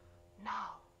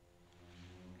 Now.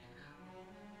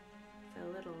 It's a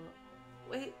little...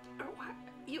 Wait, or what?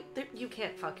 You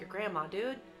can't fuck your grandma,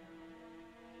 dude.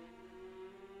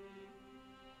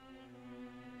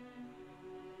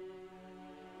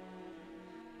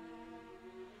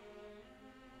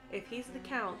 If he's the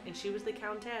count and she was the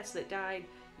countess that died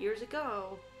years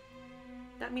ago,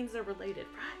 that means they're related,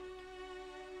 right?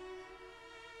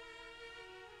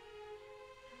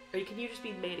 Or can you just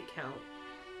be made a count?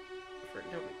 For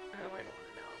no, I don't want to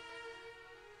know.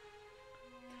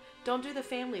 Don't do the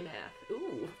family math.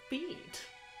 Ooh, feet.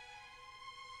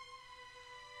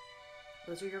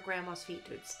 Those are your grandma's feet,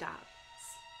 dude. Stop.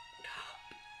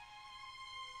 Stop.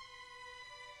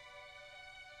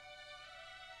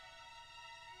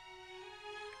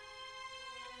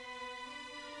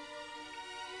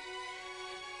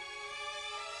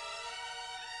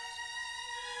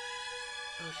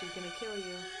 Oh, she's gonna kill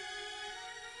you.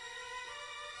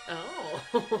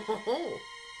 Oh.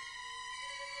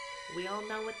 We all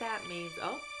know what that means.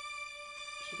 Oh. Is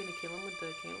she gonna kill him with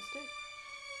the candlestick?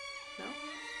 No?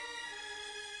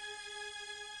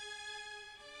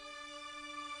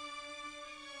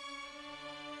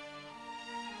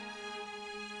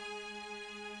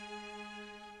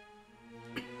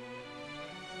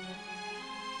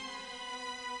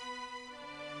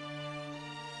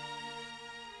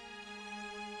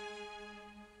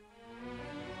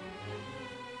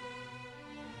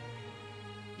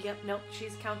 Yep, nope,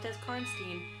 she's Countess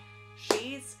Karnstein.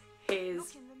 She's his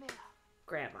Look in the mirror.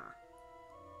 grandma.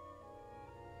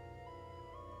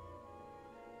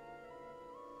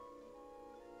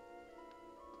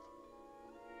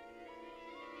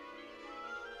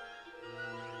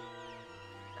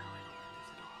 Oh, I don't like this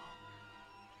at all.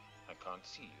 I can't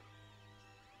see you.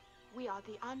 We are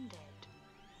the undead,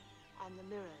 and the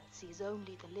mirror sees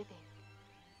only the living.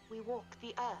 We walk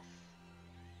the earth,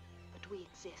 but we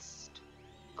exist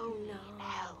only in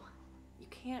hell. You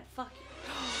can't fuck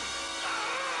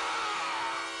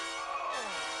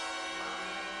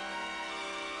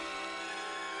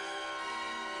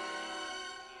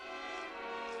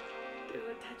Dude,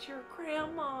 that's your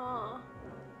grandma.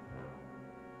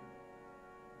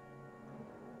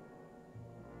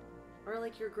 Or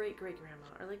like your great-great-grandma.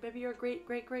 Or like maybe your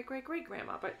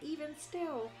great-great-great-great-great-grandma. But even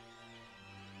still,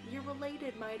 you're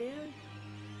related, my dude.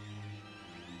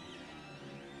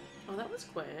 Oh, that was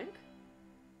quick.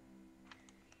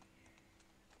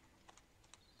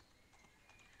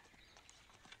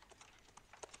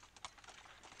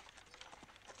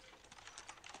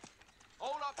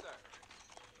 Hold up there.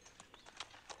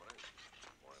 Morning.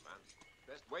 Morning, man.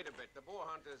 Just wait a bit. The boar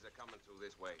hunters are coming through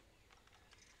this way.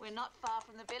 We're not far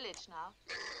from the village now.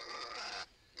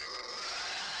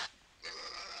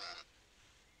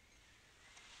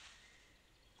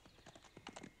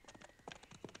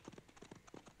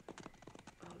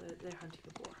 Oh, they're hunting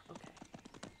the boar. Okay.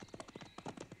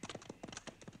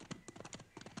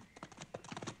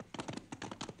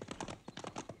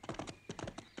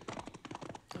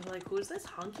 I'm like, who's this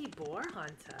hunky boar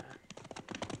hunter?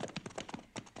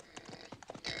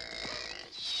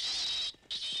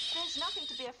 There's nothing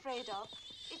to be afraid afraid of.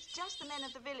 It's just the men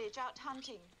of the village out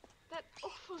hunting. That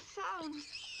awful sound.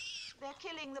 They're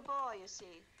killing the boar, you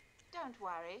see. Don't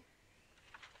worry.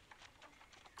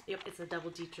 Yep, it's a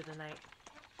double feature tonight.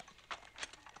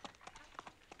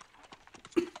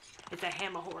 It's a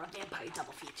hammer horror vampire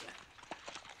double feature.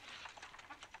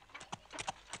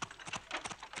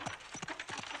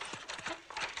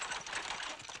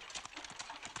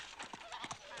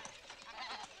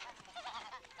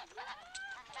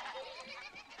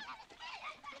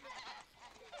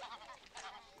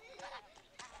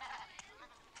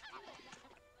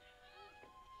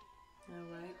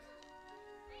 Alright.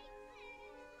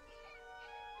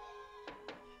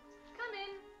 Come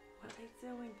in. What are they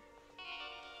doing?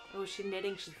 Oh, she's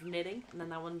knitting. She's knitting. And then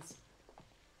that one's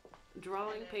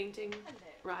drawing, painting,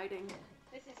 writing,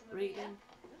 This is Maria reading,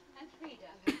 and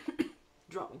Frieda.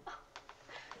 drawing.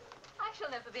 I shall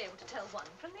never be able to tell one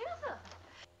from the other.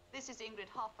 This is Ingrid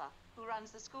Hopper, who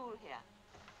runs the school here.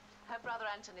 Her brother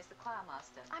Anton is the choir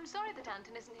master. I'm sorry that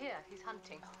Anton isn't here. He's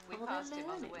hunting. We Oh, passed they're him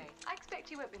on the learning. way. I expect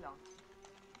he won't be long.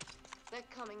 They're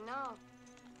coming now.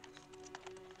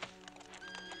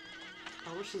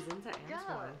 Oh, she's into Antoine.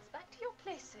 Girls, back to your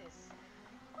places.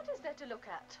 What is there to look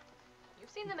at? You've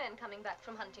seen the men coming back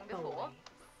from hunting before. Oh,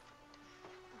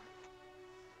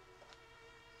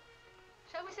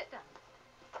 Shall we sit down?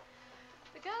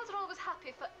 The girls are always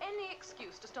happy for any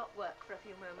excuse to stop work for a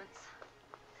few moments.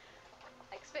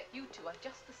 I expect you two are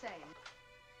just the same.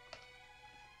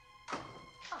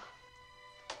 Ah,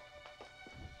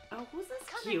 oh, who's this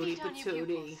come and cutie meet our new patootie?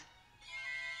 pupils.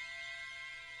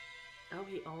 Oh,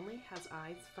 he only has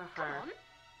eyes for Come her. on.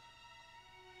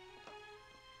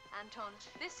 Anton,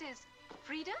 this is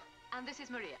Frieda, and this is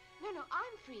Maria. No,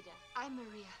 I'm Frieda. I'm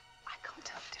Maria. I can't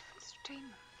tell the difference between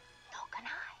them. Nor can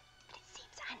I, but it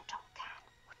seems Anton can.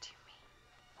 What do you mean?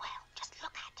 Well, just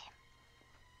look at him.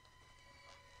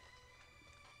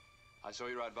 I saw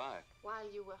you ride by. While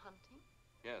you were hunting,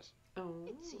 Yes. Oh.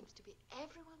 it seems to be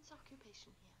everyone's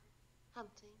occupation here.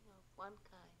 Hunting of one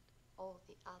kind or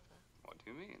the other. What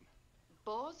do you mean?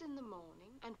 Boars in the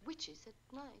morning and witches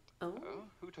at night. Oh. Oh,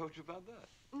 who told you about that?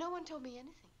 No one told me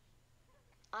anything.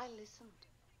 I listened.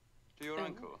 To your Oh.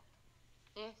 uncle?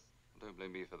 Yes, Don't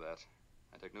blame me for that.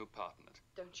 I take no part in it.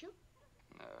 don't you?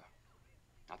 No.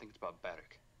 I think it's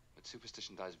barbaric. But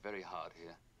superstition dies very hard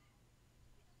here.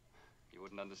 You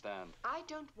wouldn't understand. I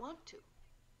don't want to.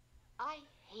 I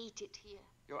hate it here.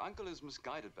 Your uncle is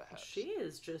misguided, perhaps. She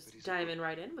is But just he's a diving good-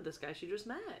 right in with this guy she just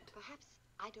met. Perhaps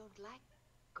I don't like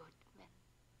good men.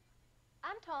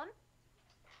 Anton?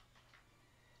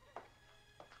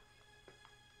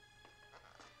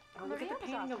 Oh, look at Maria the was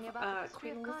painting asking of about the history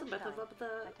Queen of Elizabeth Karnstein. above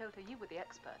the I told her you were the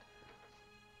expert.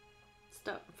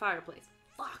 fireplace.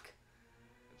 Fuck!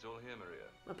 It's all here, Maria.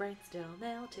 My brain's still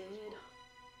melted.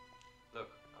 Look,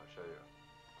 I'll show you.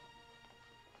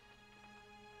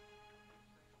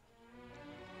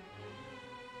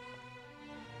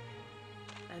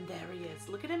 And there he is.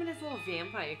 Look at him in his little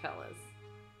vampire colors.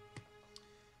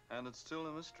 And it's still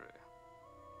a mystery.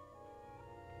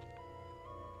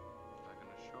 I can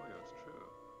assure you it's true.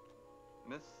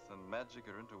 Myth and magic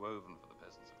are interwoven for the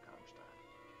peasants of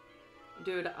Karnstein.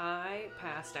 Dude, I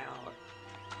passed out.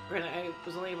 Granted, I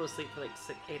was only able to sleep for like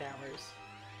 8 hours.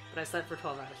 But I slept for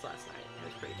 12 hours last night. It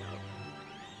was pretty dope.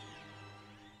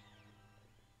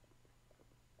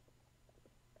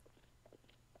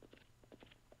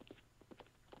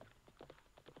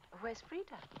 Where's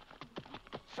Frieda?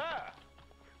 Sir!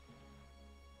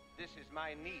 This is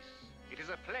my niece. It is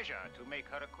a pleasure to make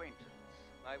her acquaintance.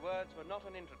 My words were not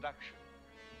an introduction,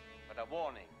 but a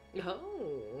warning.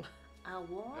 Oh, a Go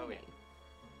warning. in.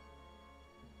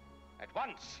 At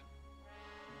once!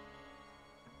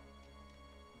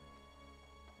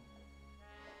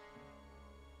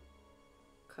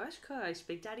 Cush cush.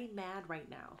 Big Daddy mad right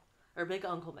now. Or Big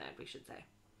Uncle mad, we should say.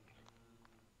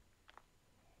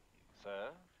 Sir,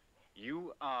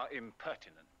 you are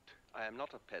impertinent. I am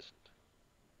not a peasant,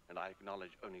 and I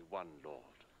acknowledge only one lord.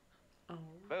 Oh.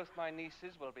 Both my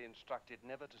nieces will be instructed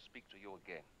never to speak to you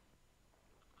again.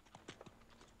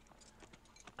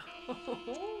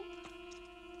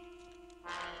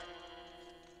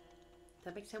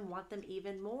 That makes him want them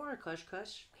even more, Cush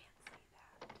cush.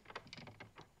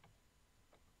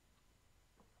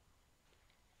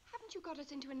 Haven't you got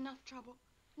us into enough trouble?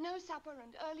 No supper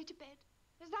and early to bed.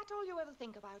 Is that all you ever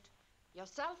think about?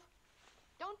 Yourself?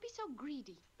 Don't be so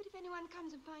greedy. But if anyone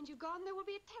comes and finds you gone, there will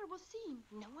be a terrible scene.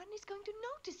 No one is going to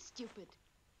notice, stupid.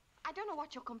 I don't know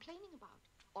what you're complaining about.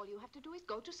 All you have to do is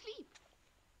go to sleep.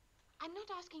 I'm not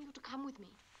asking you to come with me.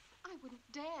 I wouldn't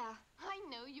dare. I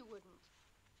know you wouldn't.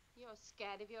 You're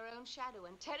scared of your own shadow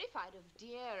and terrified of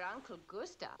dear Uncle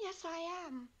Gustav. Yes, I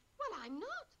am. Well, I'm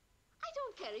not. I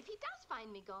don't care if he does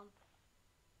find me gone.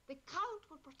 The Count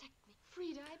will protect me.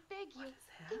 Frieda, I beg you,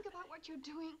 think about what you're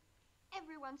doing.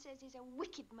 Everyone says he's a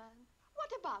wicked man.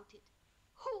 What about it?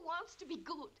 Who wants to be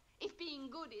good if being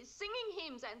good is singing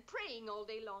hymns and praying all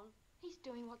day long? He's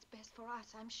doing what's best for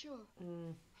us, I'm sure.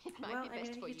 It might be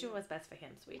best for you. He's doing what's best for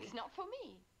him, sweetie. It's not for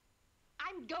me.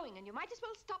 I'm going, and you might as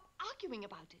well stop arguing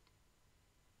about it.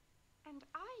 And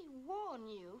I warn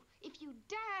you, if you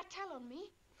dare tell on me,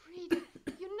 Frieda,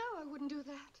 you know I wouldn't do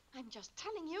that. I'm just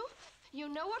telling you. You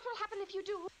know what will happen if you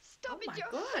do. Stop it,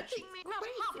 you're hurting me. Not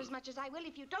half as much as I will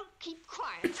if you don't keep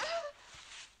quiet.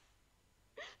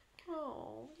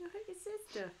 Oh, you hurt your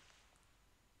sister.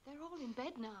 They're all in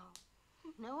bed now.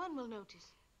 No one will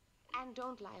notice. And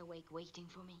don't lie awake waiting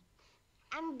for me.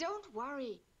 And don't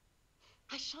worry.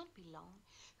 I shan't be long.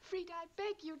 Frieda, I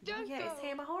beg you, don't go. It's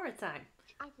Hammer Horror time.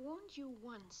 I've warned you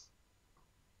once.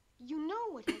 You know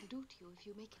what he'll do to you if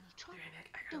you make any trouble.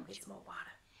 I gotta get some more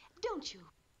water. Don't you?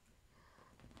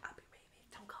 I'll be right back.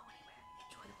 Don't go anywhere.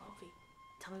 Enjoy the movie.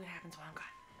 Tell me what happens while I'm gone.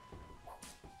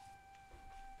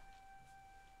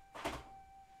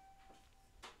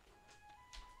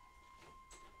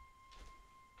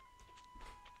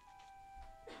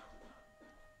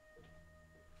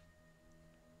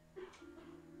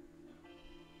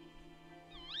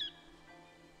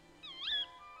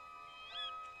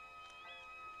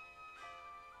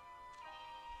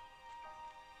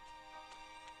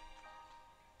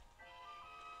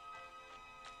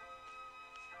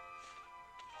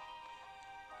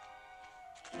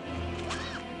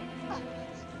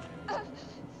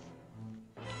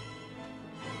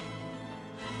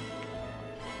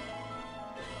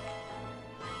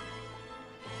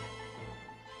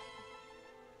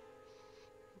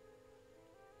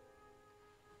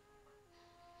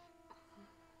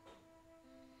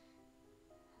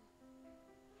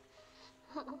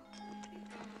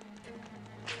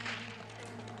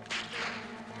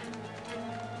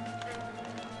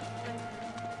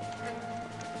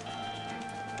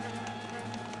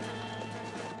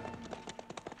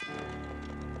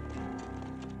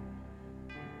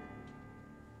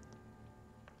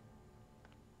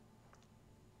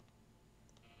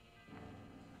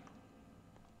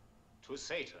 To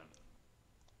Satan.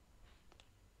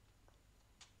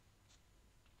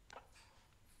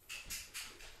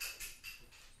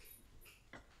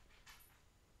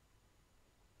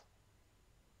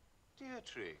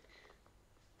 Dietrich,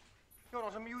 you're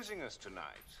not amusing us tonight.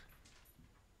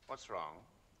 What's wrong?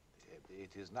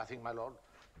 It is nothing, my lord.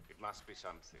 It must be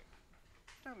something.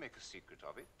 Don't make a secret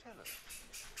of it. Tell us.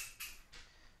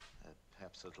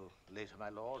 Perhaps a little later, my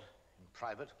lord, in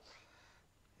private.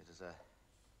 It is a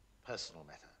personal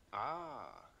matter. Ah.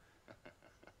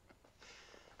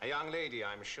 A young lady,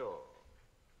 I'm sure.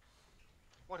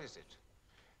 What is it?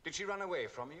 Did she run away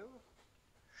from you?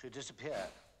 She disappeared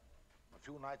a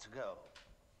few nights ago.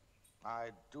 I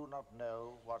do not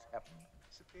know what happened.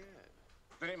 Disappeared?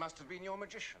 Then it must have been your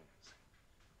magicians.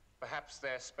 Perhaps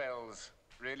their spells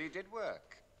really did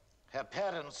work. Her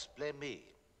parents blame me.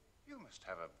 You must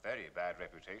have a very bad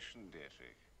reputation,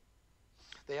 Dietrich.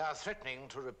 They are threatening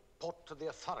to report to the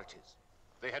authorities.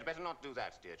 They had better not do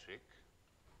that, Dietrich.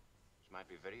 It might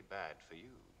be very bad for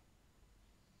you.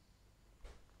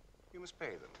 You must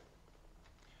pay them.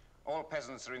 All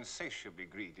peasants are insatiably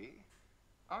greedy,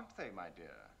 aren't they, my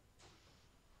dear?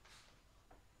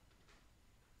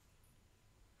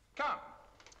 Come.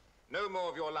 No more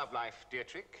of your love life,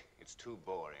 Dietrich. It's too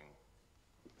boring.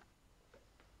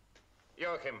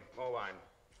 Joachim, more wine.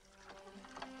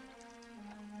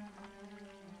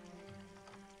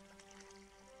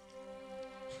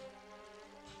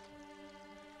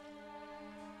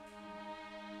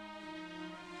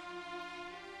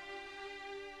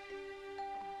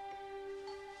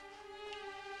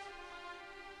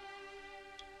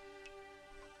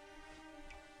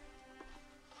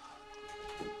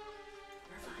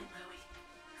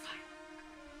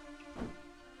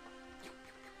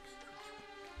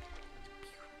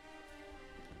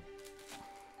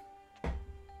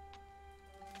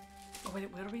 Wait,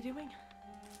 what are we doing?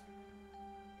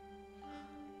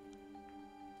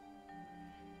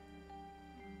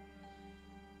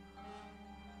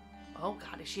 Oh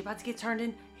God, is she about to get turned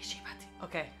in? Is she about to?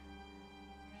 Okay.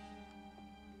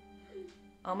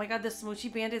 Oh my God, the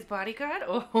Smoochy Bandit's bodyguard?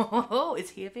 Oh, is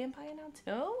he a vampire now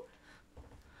too?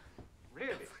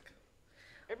 Really?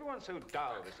 Everyone's so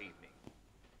dull this evening.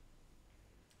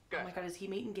 Oh my God, is he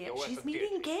meeting Gam? You're She's worth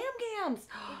meeting it. Gam-Gams.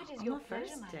 If it is On your the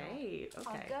first pleasure, my lord, date. Okay.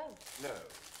 I'll go. No,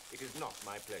 it is not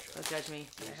my pleasure. Don't judge me.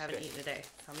 I haven't Stay. eaten today.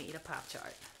 So I'm gonna eat a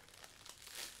Pop-Tart.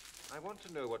 I want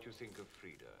to know what you think of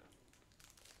Frieda.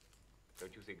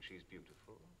 Don't you think she's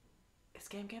beautiful? Is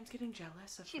Gam's getting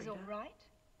jealous of She's Frieda? all right.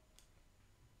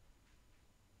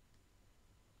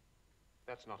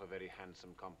 That's not a very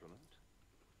handsome compliment.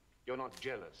 You're not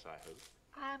jealous, I hope.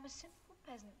 I am a simple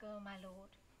peasant girl, my lord.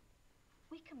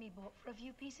 We can be bought for a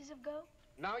few pieces of gold.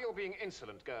 Now you're being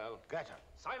insolent, girl. Greta.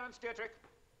 Silence, Dietrich.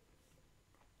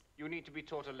 You need to be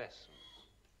taught a lesson.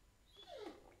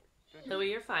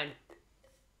 Louis, you're fine.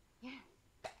 Yeah.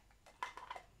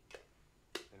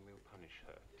 Then we'll punish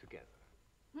her together.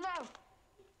 No!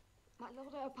 My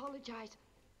lord, I apologize.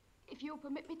 If you'll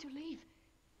permit me to leave.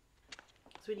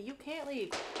 Sweetie, you can't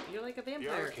leave. You're like a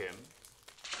vampire. Kim.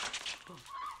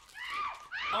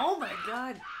 Oh my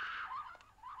god.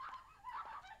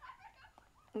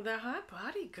 The hot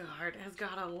bodyguard has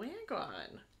got a wig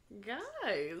on.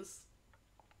 Guys.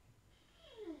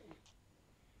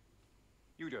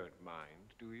 You don't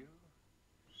mind, do you?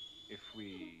 If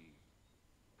we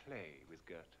play with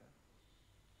Goethe?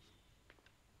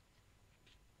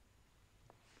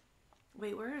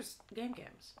 Wait, where's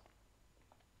Games?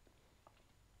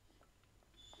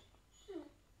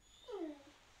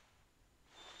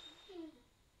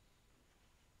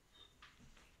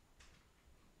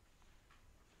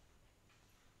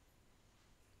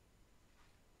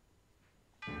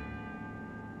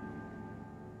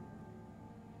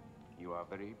 You are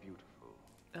very beautiful.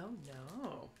 Oh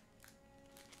no.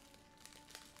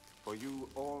 For you,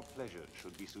 all pleasure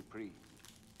should be supreme.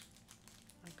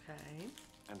 Okay.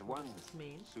 And What one does this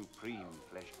mean? supreme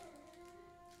pleasure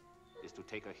is to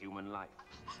take a human life.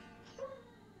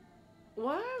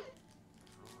 What?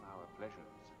 For all our pleasures,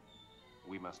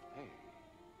 we must pay.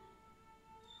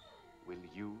 Will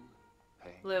you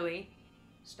pay? Louis,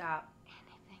 stop.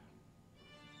 Anything.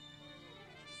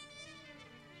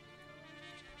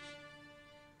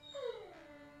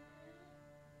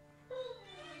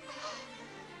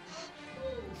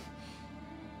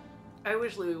 I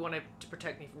wish Louis wanted to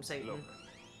protect me from Satan. Look,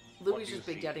 Louis what is you just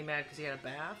Big see. Daddy mad because he had a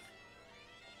bath.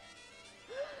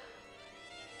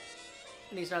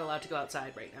 And he's not allowed to go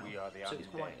outside right now. We are the so he's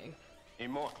undead. whining.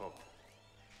 Immortal.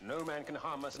 No man can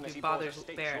harm us unless he he bothers bores a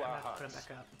stake Barrett through our enough to put him hearts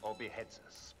back up. or beheads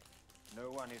us. No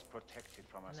one is protected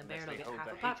from us And then unless Barrett will they get hold half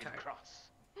the a hated Pop-Tart. cross.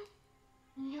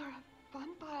 You're a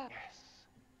vampire. Yes.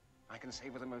 I can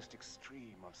savor the most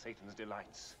extreme of Satan's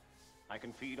delights. I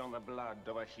can feed on the blood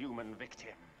of a human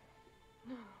victim.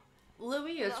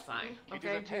 Louis is Nothing. fine. It Okay,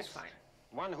 is a he's test. fine.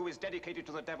 One who is dedicated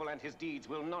to the devil and his deeds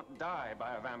will not die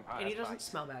by a vampire. And he doesn't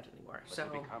smell bad anymore, But so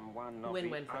will become one of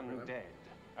win-win the for everyone. undead.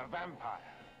 A vampire.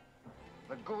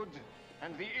 The good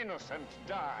and the innocent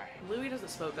die. Louis doesn't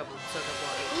soak up water.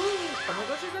 Oh my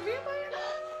gosh, she's a vampire now!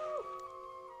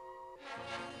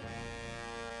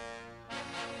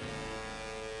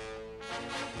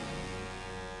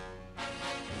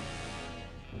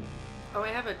 Oh, I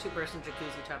have a two-person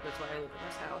jacuzzi tub. That's why I live in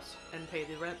this house and pay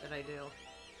the rent that I do.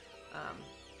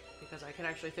 Because I can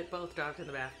actually fit both dogs in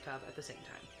the bathtub at the same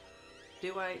time.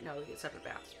 Do I? No, we get separate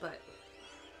baths. But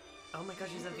oh my gosh,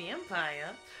 she's a vampire.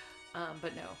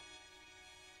 But no.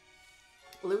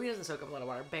 Louis doesn't soak up a lot of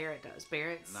water. Barrett does.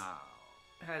 Barrett's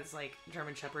has like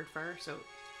German Shepherd fur, so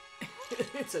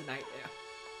it's a nightmare.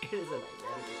 It is a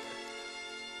nightmare to do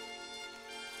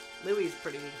with. Louis is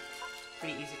pretty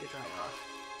easy to dry off.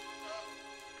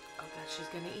 Oh god, she's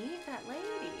gonna eat that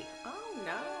lady. Oh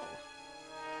no.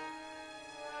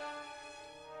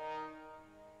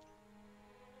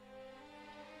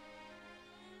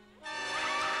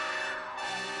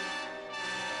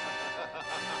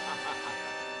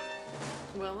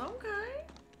 Well, okay.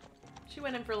 She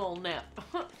went in for a little nip.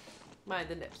 Mind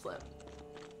the nip slip.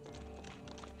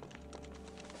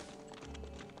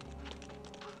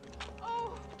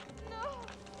 Oh, no,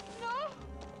 no.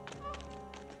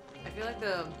 I feel like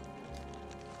the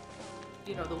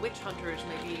witch hunters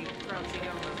may be crouching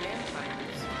over the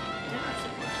vampires. Dinner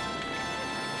supply.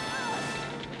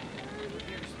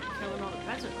 You're just killing all the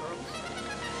peasant girls.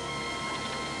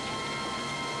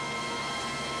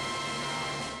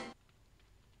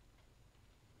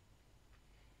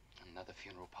 Another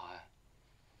funeral pyre.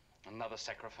 Another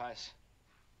sacrifice.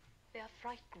 They are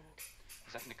frightened.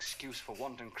 Is that an excuse for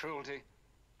wanton cruelty?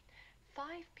 5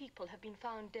 people have been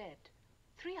found dead.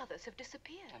 3 others have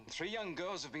disappeared. And 3 young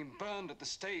girls have been burned at the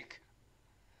stake.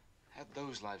 Add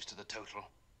those lives to the total.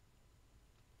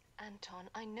 Anton,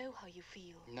 I know how you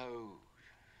feel. No,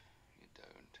 you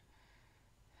don't.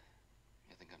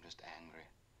 You think I'm just angry.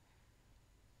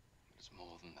 But it's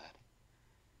more than that.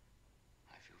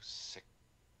 I feel sick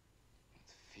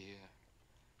with fear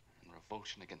and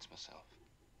revulsion against myself.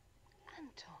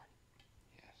 Anton.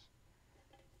 Yes.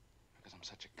 Because I'm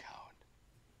such a coward.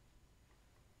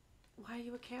 Why are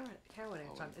you a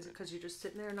Carreras son? Is it because you're just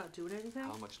sitting there not doing anything?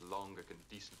 How much longer can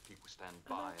decent people stand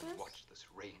by and watch this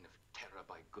reign of terror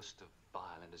by Gustav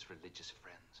Vile and his religious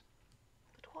friends?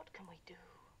 But what can we do?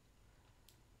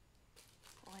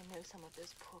 Oh, I know some of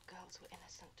those poor girls were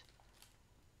innocent.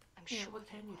 I'm sure. What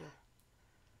can you do?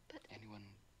 But anyone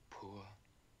poor,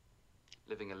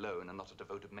 living alone and not a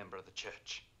devoted member of the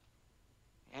church.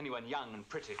 Anyone young and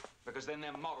pretty, because then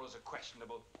their morals are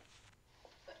questionable.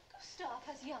 But Gustav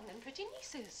has young and pretty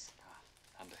nieces.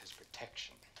 Under his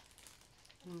protection.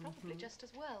 Probably just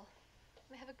as well.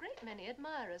 We have a great many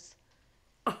admirers.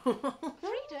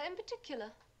 Frieda in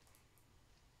particular.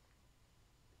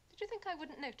 Did you think I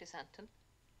wouldn't notice, Anton?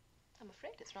 I'm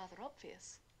afraid it's rather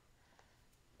obvious.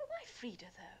 But why Frieda,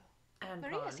 though?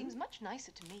 Maria seems much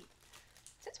nicer to me,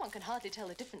 since one can hardly tell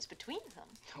the difference between them.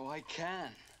 Oh, I can.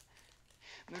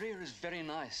 Maria is very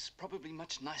nice, probably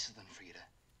much nicer than Frieda.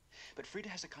 But Frieda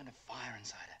has a kind of fire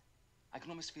inside her. I can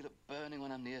almost feel it burning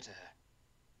when I'm near to her.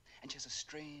 And she has a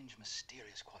strange,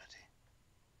 mysterious quality.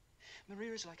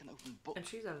 Maria is like an open book. And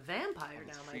she's a vampire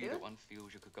now, my Frieda, dude. one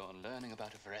feels you could go on learning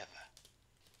about her forever.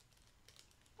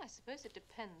 I suppose it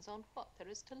depends on what there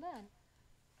is to learn.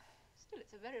 Still,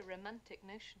 it's a very romantic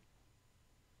notion.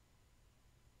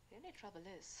 The only trouble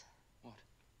is... What?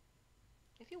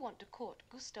 If you want to court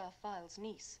Gustav Vile's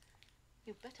niece,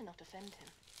 you'd better not offend him.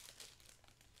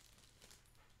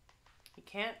 You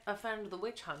can't offend the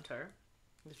witch hunter,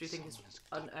 because you think he's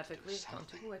unethically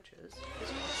hunting witches. Because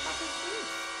you just have his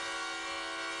niece.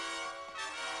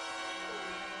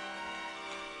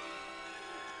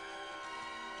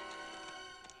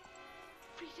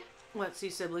 Frieda? What, see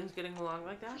siblings getting along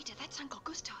like that? Frieda, that's Uncle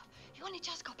Gustav. He only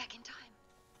just got back in time.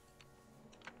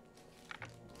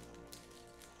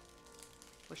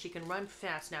 Well, she can run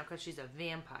fast now because she's a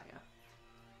vampire.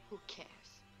 Who cares?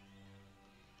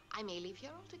 I may leave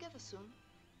here altogether soon.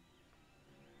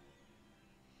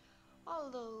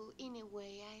 Although, in a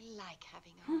way, I like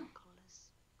having an uncle as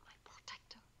my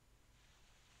protector.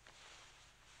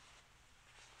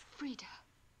 Frieda,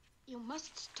 you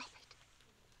must stop it.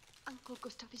 Uncle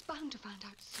Gustav is bound to find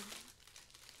out soon.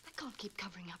 I can't keep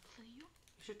covering up for you.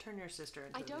 You should turn your sister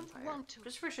into I a don't vampire. want to.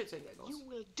 Just for shits and giggles. You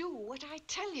will do what I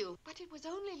tell you. But it was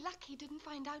only luck he didn't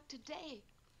find out today.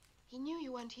 He knew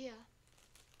you weren't here.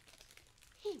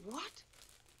 He what?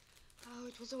 Oh,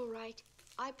 it was all right.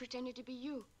 I pretended to be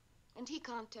you. And he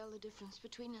can't tell the difference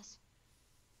between us.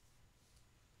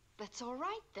 That's all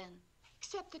right, then.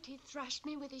 Except that he thrashed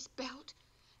me with his belt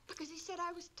because he said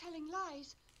I was telling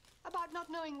lies about not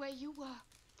knowing where you were.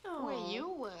 Aww. Where you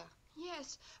were?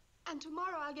 Yes. And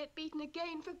tomorrow I'll get beaten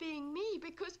again for being me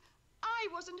because I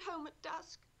wasn't home at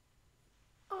dusk.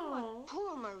 Oh,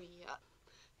 poor Maria.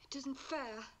 It isn't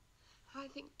fair. I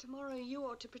think tomorrow you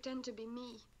ought to pretend to be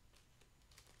me.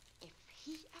 If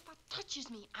he ever touches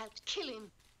me, I'll kill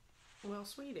him. Well,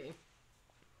 sweetie.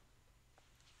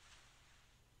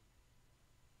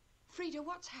 Frieda,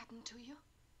 what's happened to you?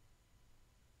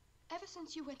 Ever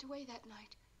since you went away that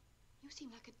night, you seem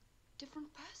like a different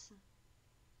person.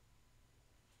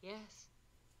 Yes.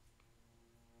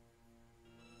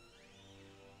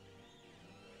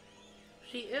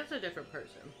 She is a different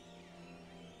person.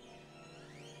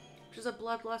 She's a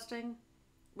bloodlusting,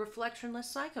 reflectionless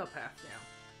psychopath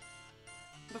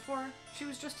now. Before, she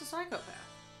was just a psychopath.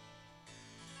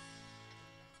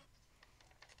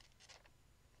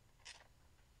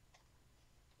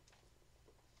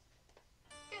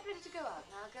 Get ready to go out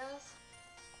now, girls.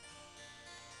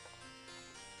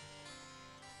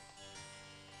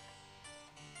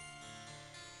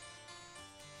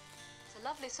 It's a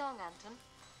lovely song, Anton.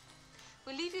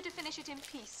 We'll leave you to finish it in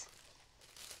peace.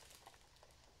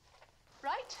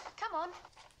 Right, come on.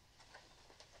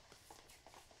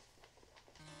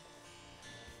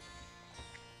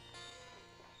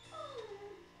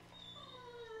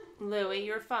 Louie,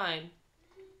 you're fine.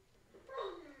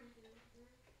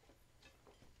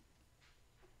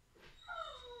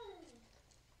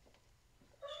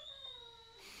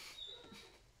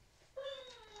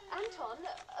 Anton,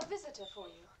 a visitor for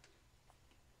you.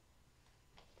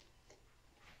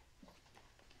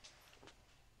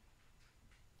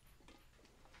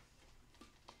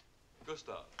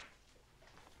 Gustav.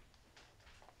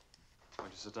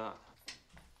 Won't you sit down?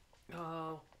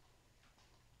 Oh.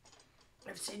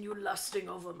 I've seen you lusting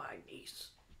over my niece.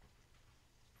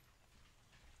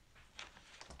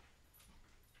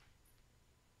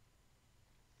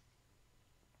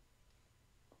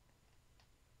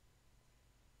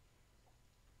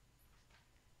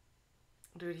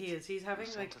 Dude, he is. He's having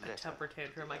like a temper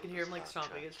tantrum. I can hear him like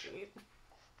stomping his feet.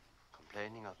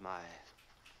 Complaining of my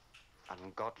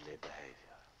ungodly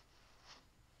behavior.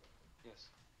 Yes.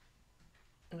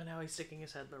 And now he's sticking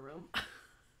his head in the room.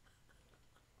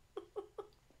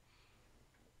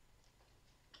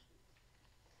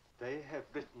 They have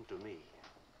written to me,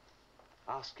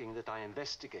 asking that I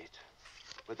investigate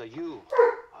whether you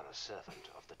are a servant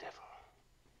of the devil.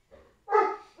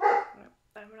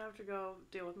 I'm gonna have to go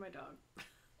deal with my dog.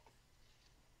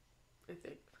 I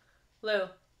think. Lou.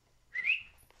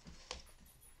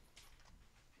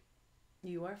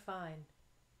 You are fine.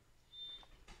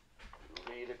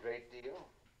 You read a great deal?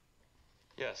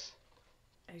 Yes.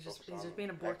 He's just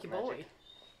being a borky boy.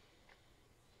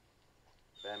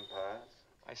 Vampires?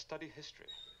 I study history.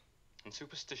 And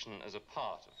superstition as a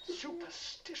part of...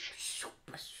 Superstition?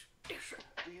 Superstition?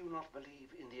 Do you not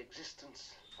believe in the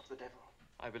existence of the devil?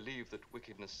 I believe that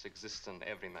wickedness exists in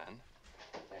every man.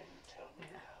 Then tell me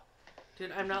now.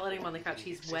 Dude, I'm not letting him on the couch.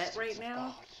 He's wet right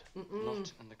now.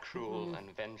 Not in the cruel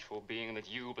and vengeful being that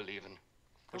you believe in.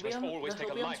 Which He'll must be on- always he'll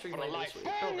take a be on life stream for a later life. this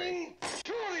week. Don't worry.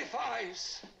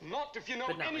 Purifies! Not if you know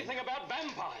But not anything right about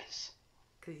vampires.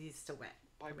 Because he's still wet.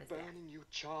 By burning, you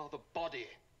char the body.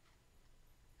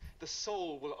 The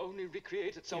soul will only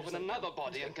recreate itself in another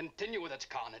body and continue with its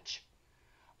carnage.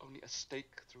 Only a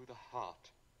stake through the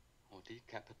heart or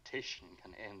decapitation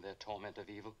can end their torment of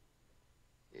evil.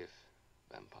 If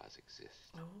vampires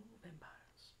exist. Oh,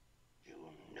 vampires. You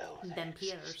know that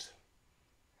Vampires. exists.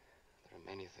 There are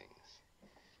many things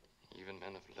even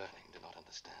men of learning do not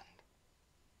understand.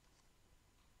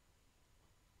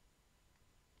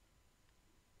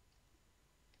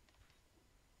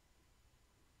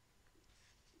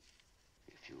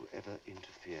 If you ever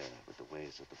interfere with the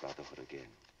ways of the Brotherhood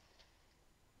again,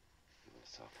 you will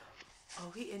suffer.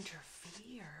 Oh, he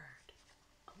interfered.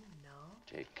 Oh, no.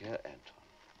 Take care, Anton.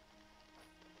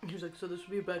 He's like, so this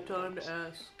would be a bad time to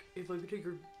ask if I could take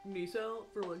your niece out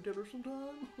for like dinner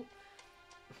sometime?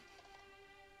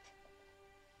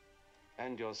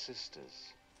 And your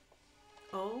sisters.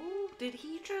 Oh, did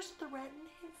he just threaten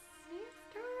his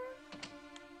sister?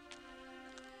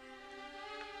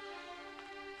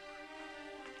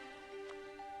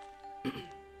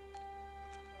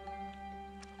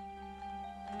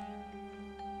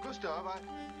 Gustav,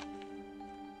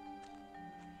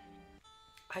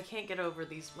 I can't get over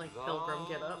these, like, pilgrim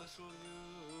get-ups.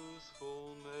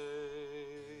 Youthful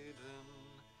maiden,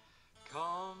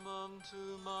 come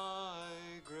unto my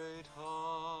great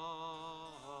heart,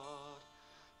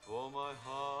 for my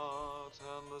heart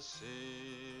and the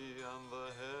sea and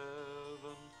the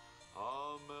heaven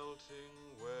are melting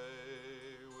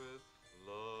away with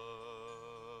love.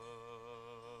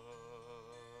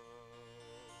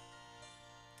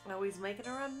 Oh, he's making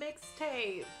her a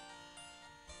mixtape.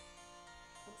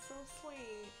 That's so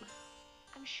sweet.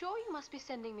 I'm sure you must be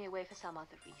sending me away for some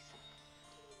other reason.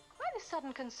 Quite a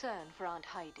sudden concern for Aunt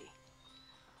Heidi.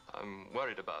 I'm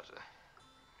worried about her.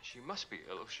 She must be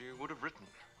ill, she would have written.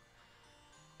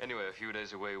 Anyway, a few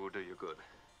days away will do you good.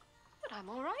 But I'm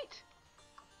all right.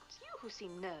 It's you who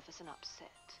seem nervous and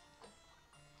upset.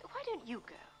 Why don't you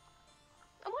go?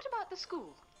 And what about the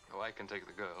school? Oh, I can take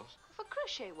the girls. For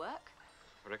crochet work?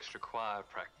 For extra choir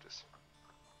practice.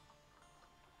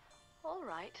 All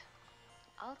right.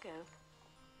 I'll go.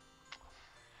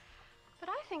 But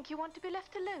I think you want to be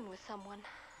left alone with someone.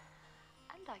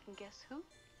 And I can guess who.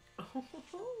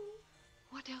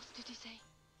 What else did he say?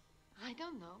 I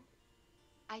don't know.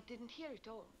 I didn't hear it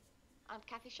all. Aunt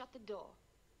Kathy shut the door.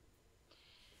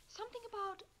 Something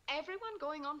about everyone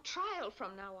going on trial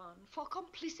from now on for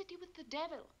complicity with the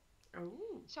devil.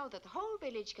 Oh. So that the whole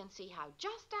village can see how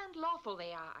just and lawful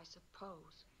they are, I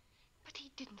suppose. But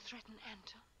he didn't threaten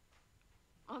Anton.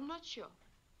 I'm not sure.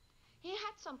 He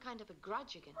had some kind of a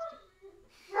grudge against him.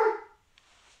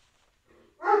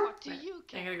 What do you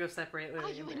care? I'm gonna go separate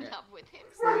Lily. Are you in love with him?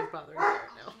 Lily's bothering her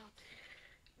right now.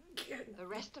 The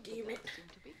rest of the village seem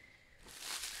to be.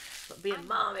 But being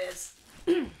mom is.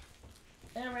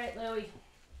 Alright, Louie.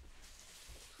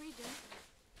 Frieda.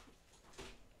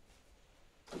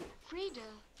 Frieda.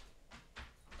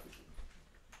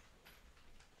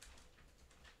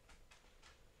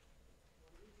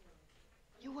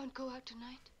 You won't go out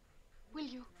tonight, will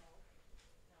you?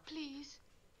 Please.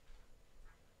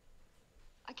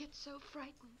 I get so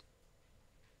frightened.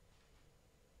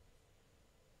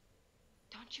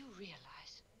 Don't you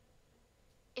realize,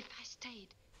 if I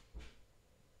stayed,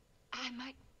 I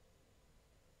might...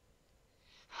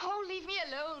 Oh, leave me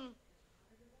alone.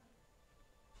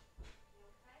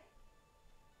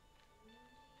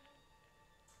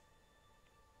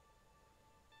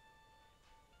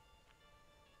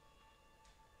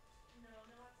 No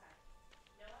outside.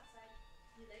 No outside.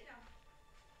 You lay down.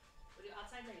 We'll do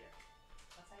outside later.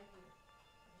 Outside later.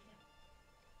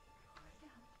 Lay down. Lay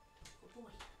down. Good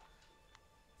boy.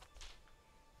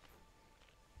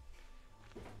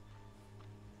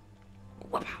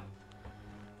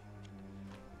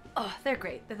 Oh, they're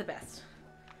great. They're the best.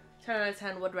 10 out of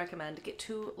 10 would recommend. Get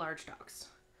 2 large dogs.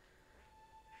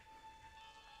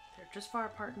 They're just far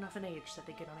apart enough in age that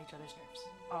they get on each other's nerves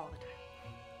all the time.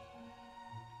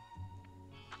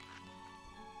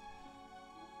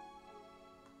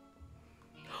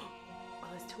 Oh,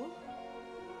 there's 2 of them?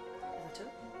 Is it 2?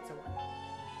 Is it 1?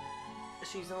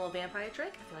 She's using a little vampire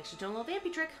trick. I feel like she's doing a little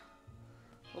vampy trick.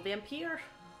 A little vampire.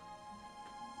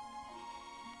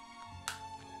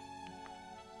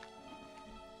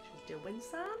 She's doing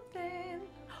something.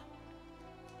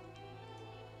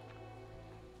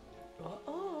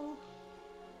 Uh-oh.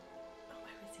 Oh,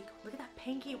 where is he going? Look at that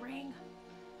pinky ring.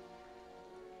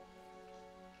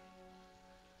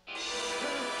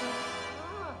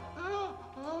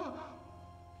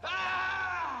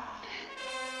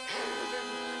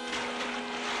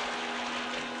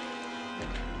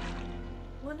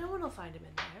 Well, no one will find him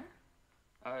in there.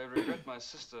 I regret my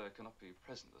sister cannot be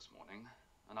present this morning.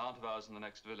 An aunt of ours in the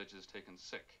next village is taken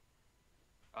sick.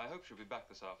 I hope she'll be back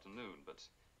this afternoon, but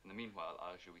in the meanwhile,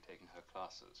 I shall be taking her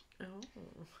classes. Oh.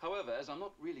 However, as I'm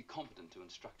not really competent to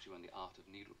instruct you in the art of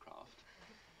needlecraft,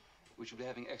 we shall be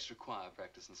having extra choir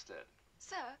practice instead.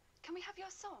 Sir, can we have your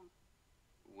song?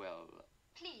 Well,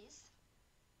 Please.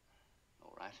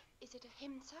 all right. Is it a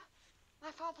hymn, sir?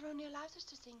 My father only allows us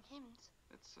to sing hymns.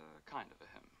 It's kind of a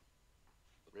hymn.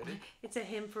 Ready? It's a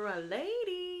hymn for a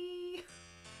lady.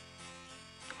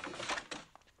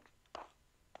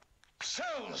 So,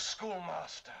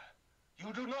 schoolmaster,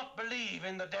 you do not believe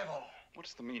in the devil.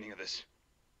 What's the meaning of this?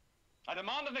 I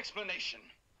demand an explanation.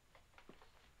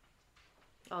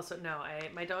 Also, no,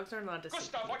 my dogs aren't allowed to sing.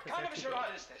 Gustav, what kind of a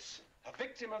charade is this? A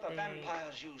victim of the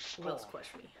vampires you will scorn.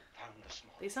 squash me. Found this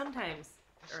morning. They sometimes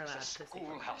are allowed to sing.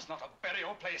 Schoolhouse, not a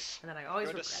burial place. And then I always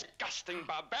You're regret it. disgusting,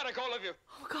 barbaric, all of you.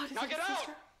 Oh, God, is now that get his out!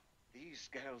 sister? These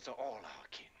girls are all our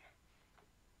kin.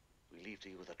 We leave to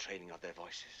you the training of their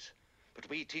voices, but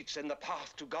we teach them the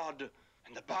path to God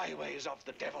and the byways of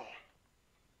the devil.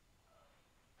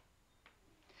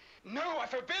 No, I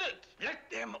forbid it!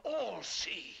 Let them all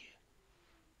see.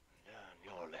 Learn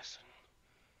your lesson,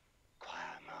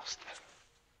 choir master.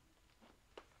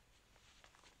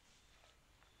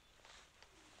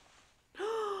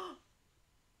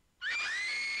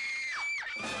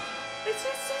 It's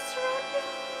his sister! Oh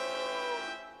no!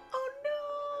 Oh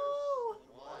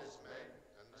no! Wise men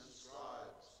and the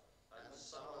scribes, and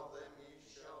some of them ye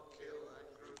shall kill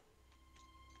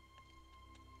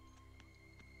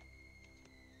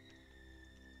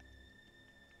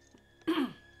and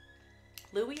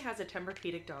Louis has a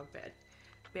Tempur-Pedic dog bed.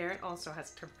 Barrett also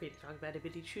has a Tempur-Pedic dog bed,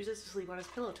 but he chooses to sleep on his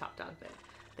pillow-top dog bed.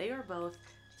 They are both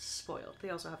spoiled. They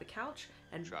also have a couch,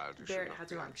 and Barrett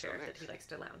has an armchair that he likes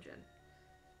to lounge in.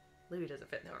 Louis doesn't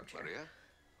fit in the armchair. Maria?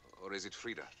 Or is it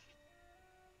Frieda?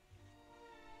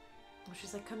 Well,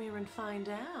 she's like, come here and find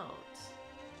out.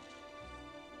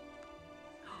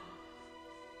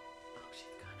 Oh, she's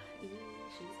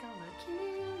gonna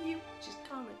kill you. She's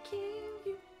gonna kill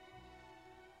you.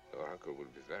 Your uncle will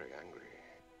be very angry.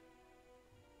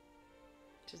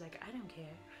 She's like, I don't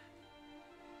care.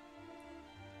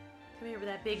 Come here with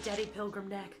that big Daddy Pilgrim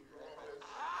neck.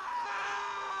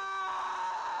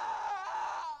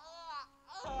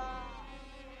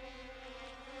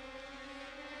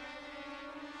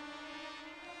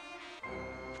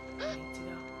 I need to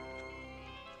go.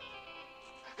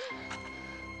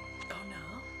 Oh no.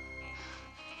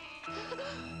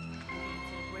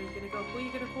 Where are you gonna go? Who are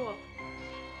you gonna call?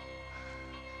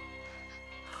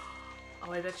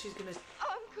 Oh, I bet she's gonna...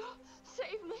 Uncle,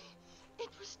 save me. It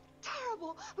was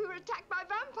terrible. We were attacked by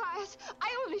vampires. I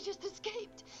only just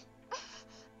escaped.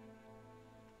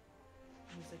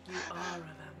 He's like, you are a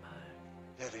vampire.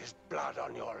 There is blood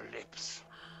on your lips.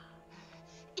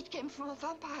 It came from a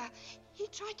vampire. He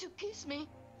tried to kiss me.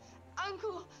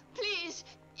 Uncle, please,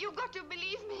 you've got to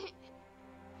believe me.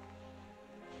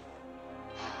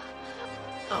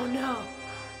 Oh no!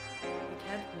 We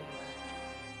can't believe her.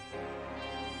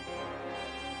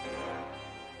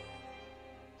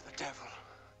 The devil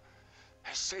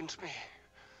has sent me.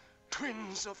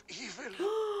 Twins of evil.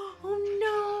 Oh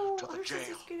no! To the Our jail.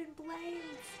 sister's getting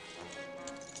blamed.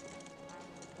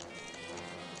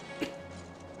 I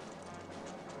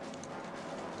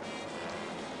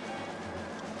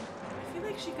feel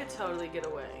like she could totally get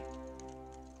away.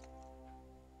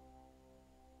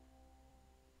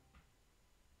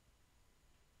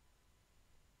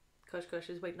 Kush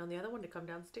is waiting on the other one to come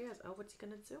downstairs. Oh, what's he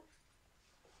gonna do?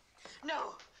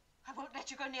 No, I won't let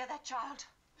you go near that child.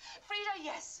 Frieda,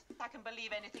 yes, I can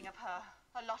believe anything of her.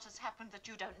 A lot has happened that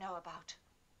you don't know about.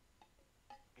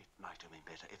 It might have been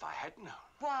better if I had known.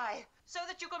 Why? So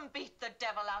that you can beat the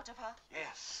devil out of her?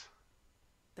 Yes.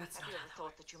 That's have not you how ever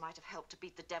thought that you might have helped to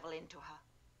beat the devil into her?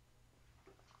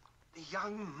 The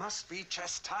young must be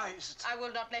chastised. I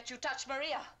will not let you touch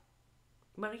Maria.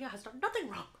 Maria has done nothing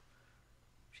wrong.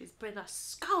 She's been a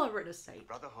scholar and a saint.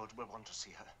 Brotherhood will want to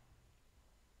see her.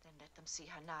 Then let them see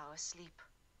her now, asleep.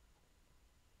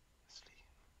 Asleep.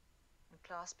 And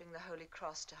clasping the Holy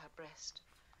Cross to her breast.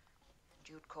 And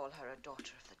you'd call her a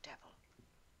daughter of the devil.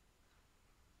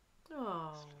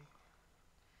 Oh.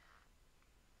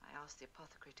 I asked the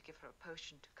apothecary to give her a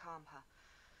potion to calm her.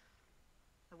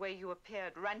 The way you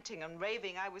appeared, ranting and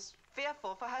raving, I was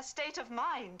fearful for her state of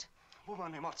mind.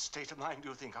 Woman, in what state of mind do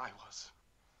you think I was?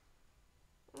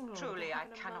 Oh, truly, I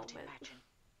cannot imagine.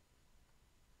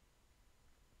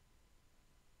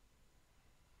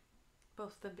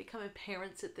 Both of them becoming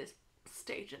parents at this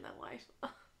stage in their life.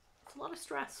 It's a lot of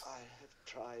stress. I have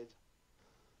tried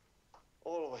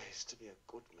always to be a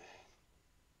good man.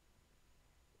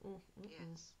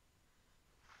 Yes.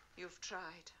 You've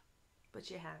tried. But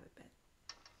you haven't been.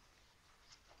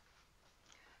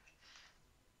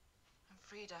 And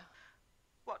Frieda,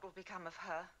 what will become of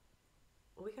her?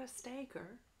 Well, we gotta stake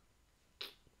her.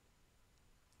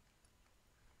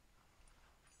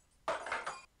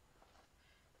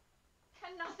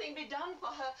 Can nothing be done for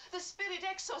her? The spirit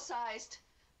exorcised.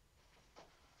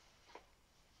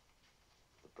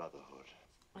 The Brotherhood.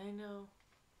 I know.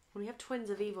 When you have twins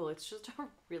of evil, it's just a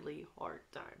really hard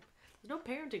time. There's no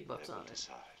parenting books on it.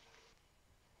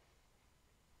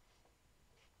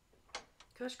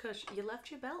 Cush, Cush, you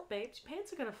left your belt, babes. Your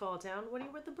pants are gonna fall down when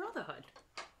you're with the Brotherhood.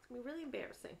 It's gonna be really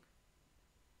embarrassing.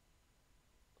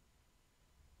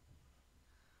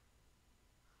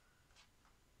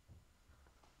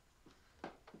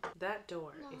 That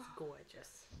door is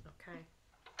gorgeous, okay?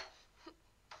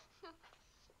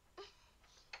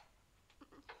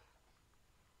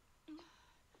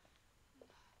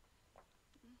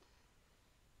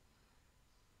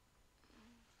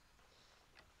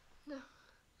 No.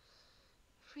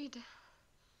 Frieda.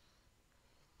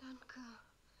 Don't go.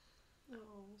 Oh,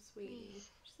 sweetie.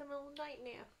 Please. Just have a little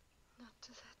nightmare. Not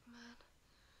to that man.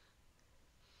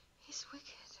 He's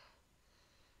wicked.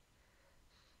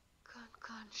 Count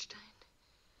Karnstein.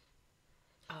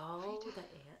 Oh, Frieda. the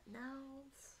aunt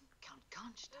knows. Count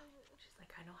Karnstein. She's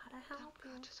like, I know how to help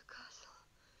Don't you. go to the castle.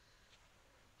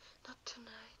 Not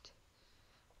tonight.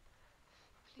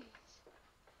 Please.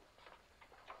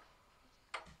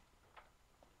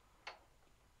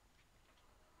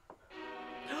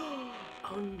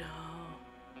 Oh no.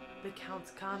 The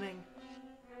Count's coming.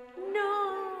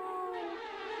 No!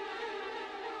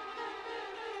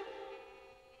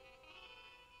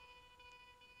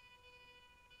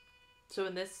 So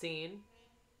in this scene,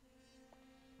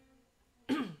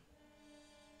 I think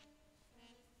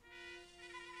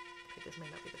this may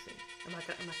not be the scene. I'm not.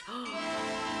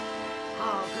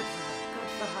 Oh, good for her. Good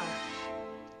for her.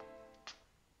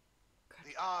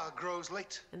 The hour grows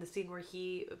late. In the scene where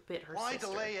he bit her Why sister,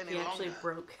 delay any he actually longer?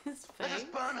 broke his Let us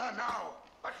fang. burn her now.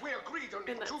 But we agreed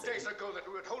only In that 2 scene. days ago that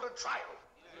we would hold a trial.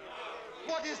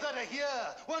 What is there to hear?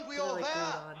 Weren't we all Really there?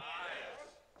 good on.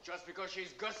 Just because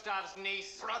she's Gustav's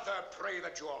niece. Brother, pray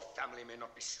that your family may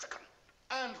not be stricken.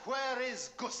 And where is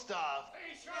Gustav?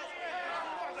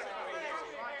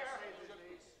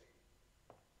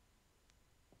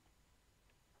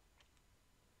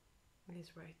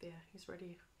 He's right there. He's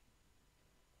ready.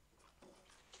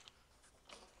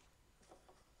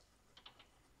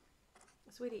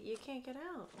 Sweetie, you can't get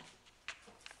out.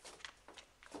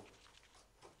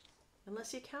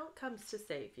 Unless your Count comes to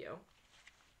save you.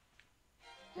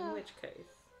 In which case.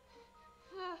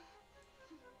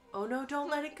 Oh no, don't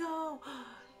let it go.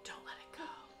 Don't let it go.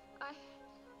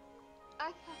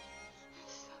 I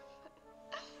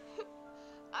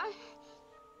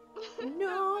suffer.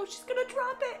 No, she's gonna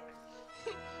drop it.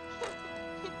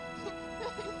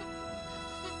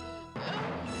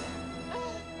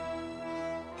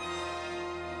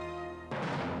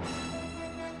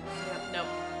 Yep, nope.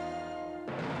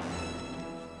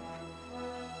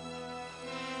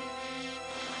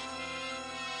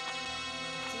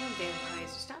 Damn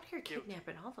vampires, just out here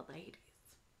kidnapping all the ladies.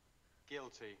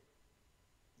 Guilty.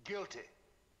 Guilty.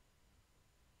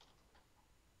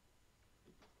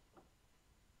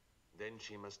 Then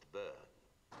she must burn.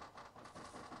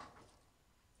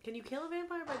 Can you kill a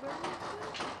vampire by burning it?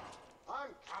 I'm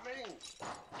coming.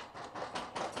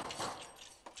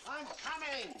 I'm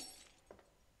coming.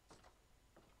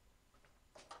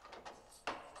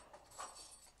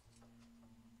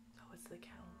 Oh, it's the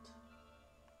Count.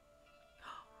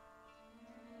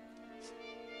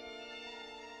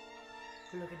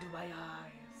 Look into my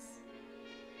eyes.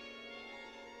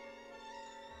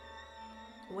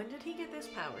 When did he get this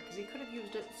power? Because he could have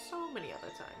used it so many other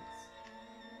times.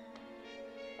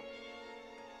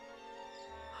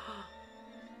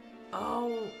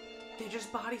 Oh, they're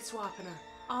just body swapping her.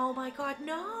 Oh my god,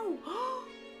 no!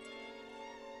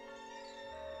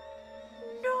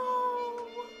 No!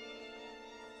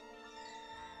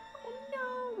 Oh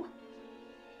no!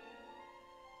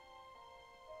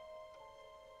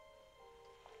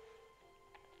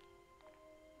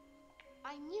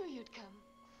 I knew you'd come.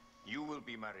 You will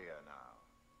be Maria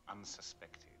now,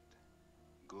 unsuspected,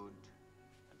 good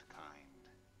and kind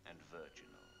and virginal.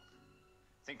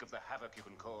 Think of the havoc you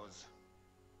can cause.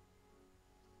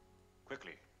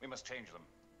 Quickly, we must change them.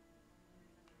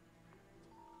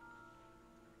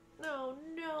 No,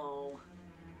 no.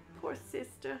 Poor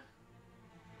sister.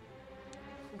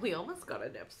 We almost got a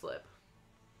nip slip.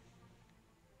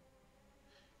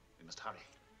 We must hurry.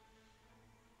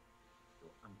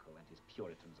 Your uncle and his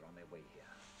Puritans are on their way here.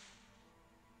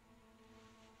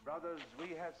 Brothers,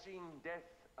 we have seen death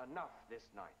enough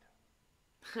this night.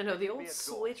 I know, the old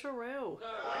switcheroo. No!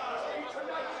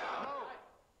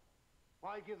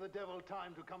 Why give the devil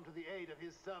time to come to the aid of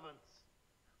his servants?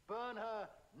 Burn her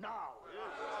now!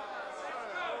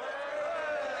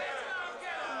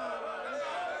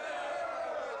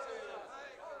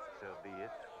 So be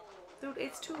it. Dude,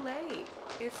 it's too late.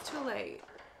 It's too late.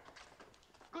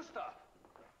 Gustav!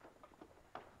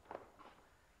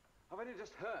 I've only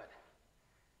just heard.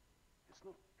 It's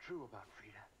not true about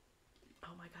Frieda.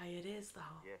 Oh my god, it is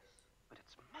though. Yes, but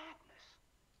it's madness.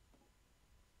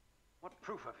 What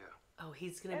proof have you? Oh,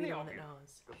 he's gonna be the one that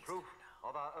knows. The proof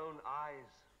of our own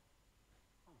eyes.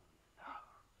 Oh no.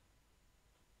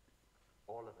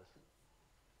 All of us.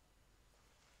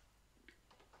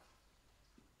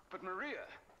 But Maria.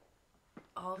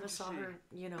 All of us saw her,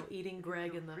 you know, eating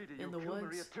Greg in the woods.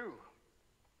 Maria too.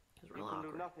 It was You real can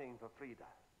awkward. do nothing for Frieda.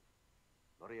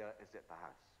 Maria is at the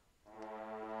house.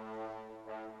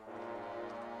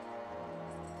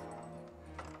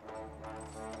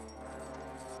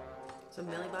 So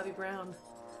Millie Bobby Brown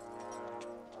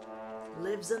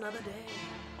lives another day.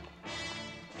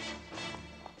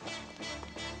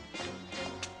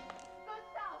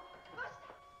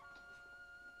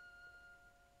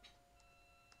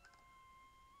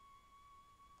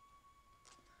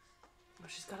 Well,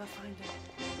 she's gotta find it.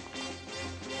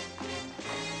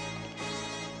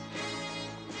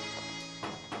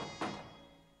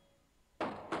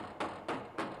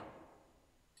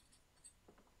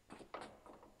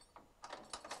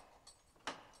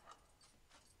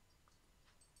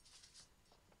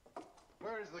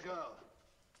 Where is the girl?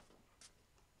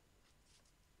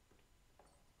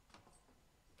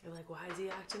 You're like, why is he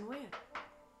acting weird?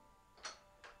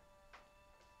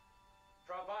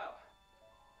 Frau Weil.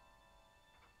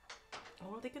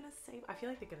 Oh, are they gonna save? I feel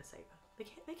like they're gonna save her. They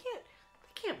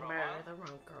can't murder the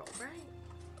wrong girl, right?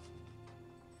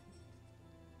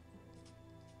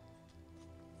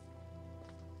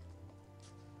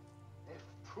 If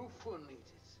proof were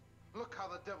needed, look how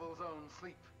the devil's own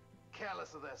sleep,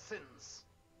 careless of their sins.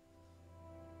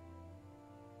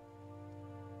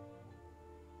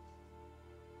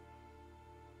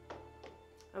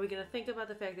 Are we gonna think about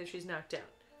the fact that she's knocked out?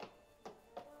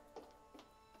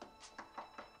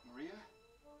 Maria?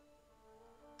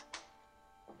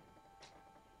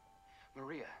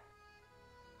 Maria.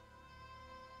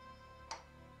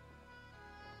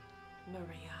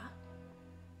 Maria?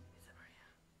 Is it Maria?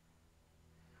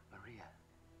 Maria.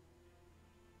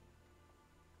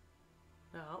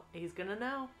 No, he's gonna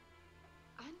know.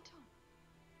 Anton.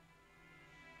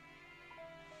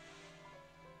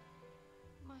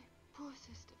 My poor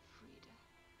sister Frieda.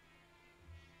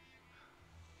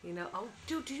 You know, oh,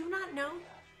 dude, do you not know? You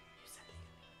said it.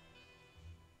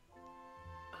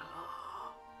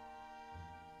 Oh.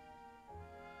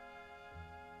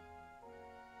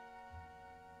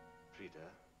 Frieda.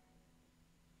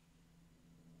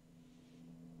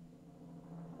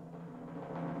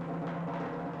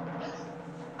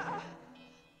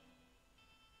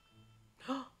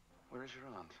 Where is your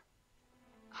aunt?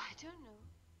 I don't know.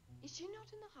 Is she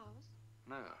not in the house?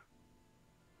 No.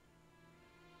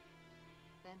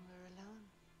 Then we're alone.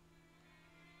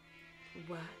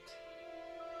 What?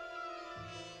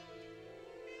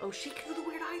 Oh, she can do the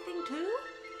weird eye thing too?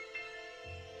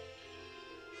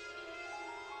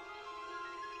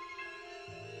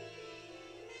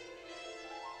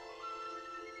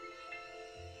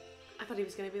 I thought he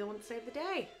was going to be the one to save the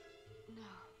day. No.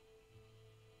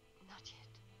 Not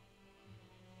yet.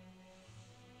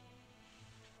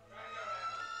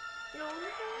 No.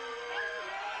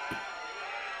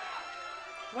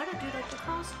 Why not do like the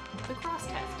cross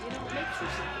test? You know, make sure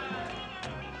she.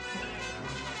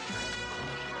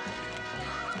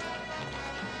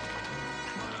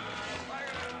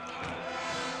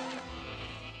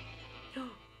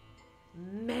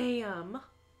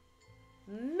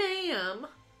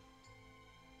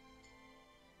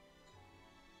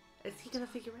 Is he gonna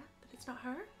figure out that it's not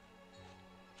her?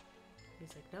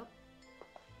 He's like, nope.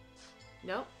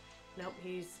 Nope. Nope,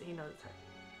 he knows it's her.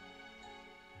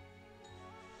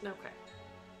 Okay.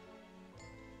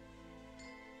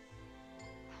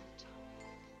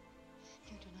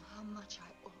 You don't know how much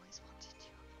I always wanted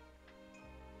you.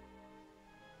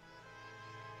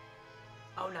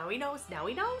 Oh, now he knows. Now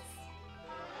he knows.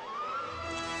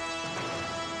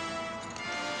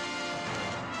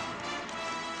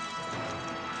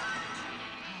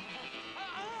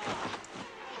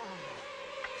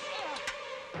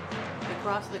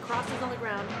 The cross is on the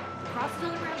ground. The cross is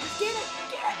on the ground. Just get it.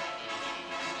 Get it.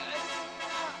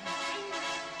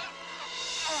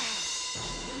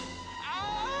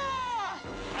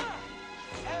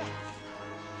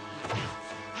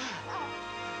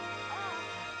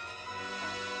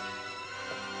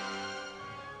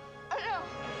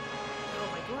 Oh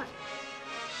my god.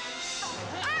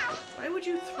 Why would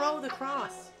you throw the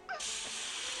cross?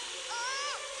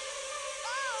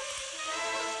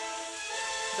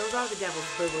 Those are the devil's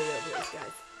Playboy boys,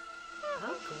 guys.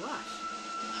 Oh gosh.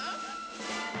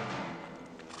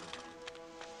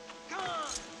 Come on!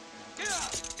 Get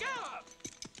up! Get up!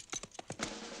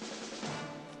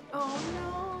 Oh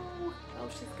no! Oh,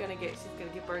 she's gonna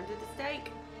get burned at the stake.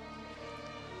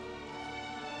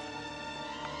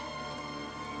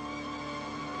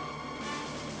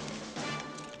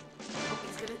 Oh,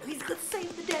 he's gonna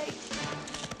save the day.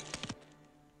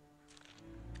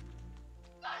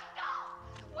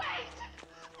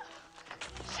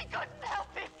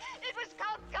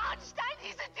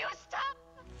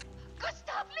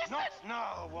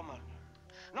 No, woman.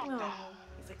 Not now.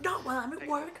 He's like, not while I'm at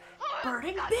work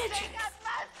burning bitches.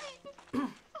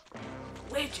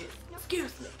 Witches.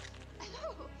 Excuse me.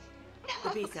 The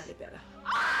bee sounded better.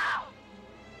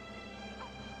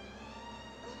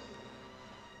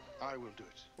 I will do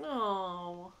it.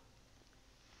 Oh.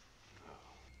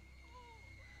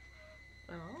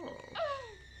 Oh.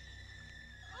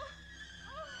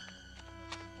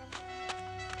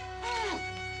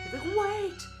 He's like,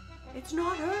 wait! It's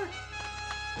not her!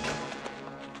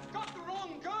 Got the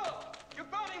wrong girl! You're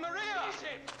burning Maria!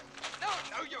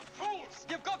 No, you fools!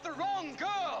 You've got the wrong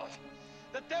girl!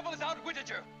 The devil has outwitted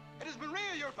you! It is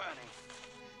Maria you're burning!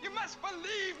 You must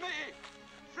believe me!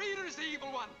 Frieda is the evil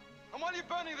one! And while you're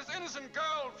burning this innocent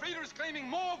girl, Frieda is claiming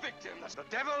more victims! The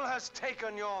devil has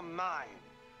taken your mind.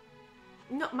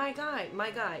 No, my guy.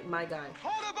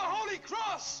 Hold up a holy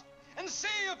cross! And see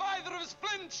if either of us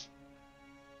flinch!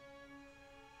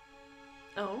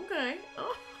 Oh, okay.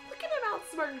 Oh, look at him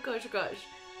outsmarting Kush.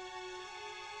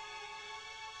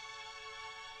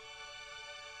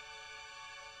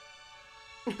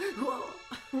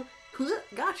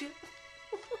 Gotcha.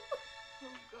 Oh,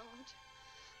 God.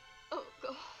 Oh,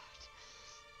 God.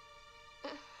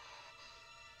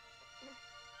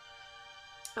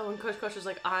 Oh, and Kush is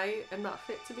like, I am not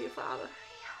fit to be a father.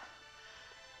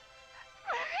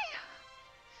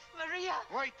 Maria!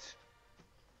 Wait!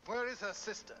 Where is her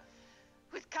sister?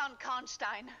 With Count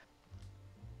Karnstein.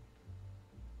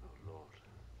 Oh, Lord.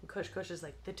 And Kush is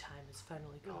like, the time has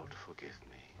finally come. Lord, forgive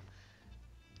me.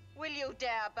 Will you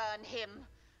dare burn him?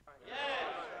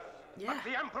 Yeah. But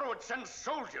the Emperor would send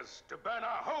soldiers to burn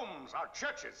our homes, our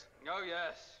churches. Oh,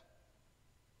 yes.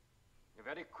 You're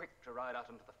very quick to ride out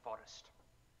into the forest,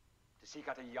 to seek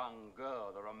out a young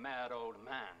girl or a mad old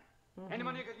man.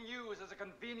 Anyone you can use as a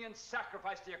convenient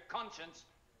sacrifice to your conscience.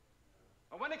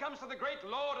 And when it comes to the great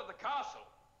lord of the castle,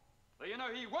 though you know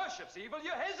he worships evil,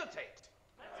 you hesitate.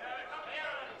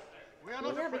 We are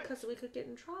not afraid. Because we could get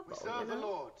in trouble. We serve the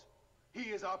Lord.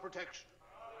 He is our protection.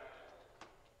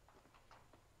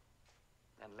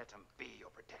 Then let him be your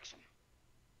protection.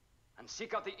 And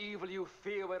seek out the evil you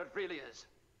fear where it really is.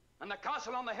 And the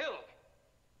castle on the hill,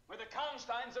 where the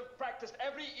Karnsteins have practiced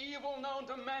every evil known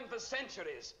to man for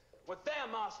centuries, with their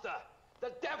master,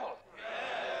 the devil.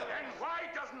 Then why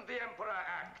doesn't the Emperor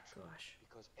act? Gosh.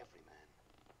 Because every man,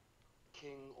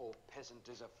 king or peasant,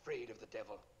 is afraid of the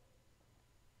devil.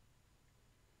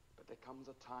 But there comes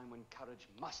a time when courage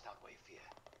must outweigh fear.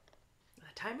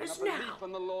 The time and is a now. Belief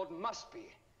in the Lord must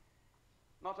be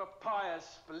not a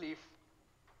pious belief,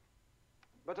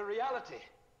 but a reality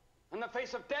in the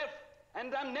face of death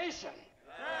and damnation.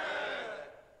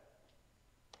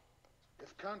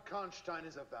 If Count Karnstein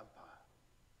is a vampire,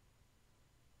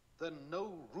 then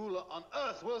no ruler on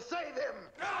earth will save him!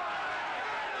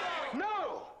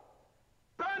 No!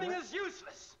 Burning is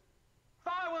useless.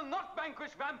 Fire will not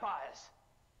vanquish vampires.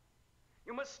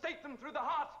 You must stake them through the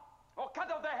heart, or cut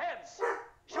off their heads.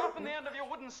 Sharpen the end of your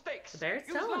wooden stakes. There's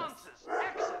Use lances,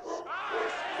 axes.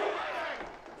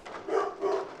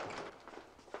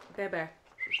 Bear.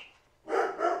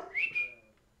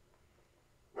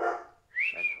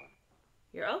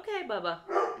 You're okay, Bubba.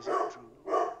 Is it true?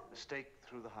 A stake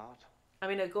through the heart? I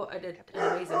mean, an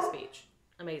amazing speech.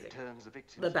 Amazing. Turns the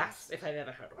victim. The best, if I've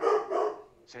ever heard one.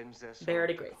 Sends their soul Barrett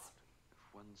to agrees. God.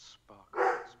 If one spark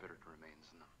of spirit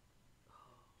remains in them.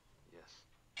 Yes.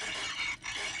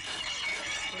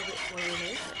 What are we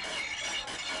making?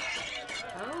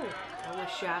 Oh, we're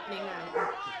sharpening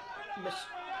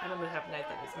I don't know how to knife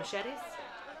that is. Machetes?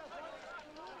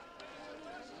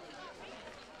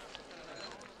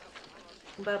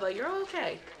 Bubba, you're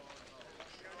okay.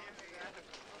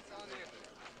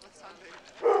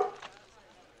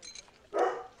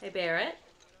 Hey, Barrett.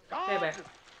 Hey, Barrett.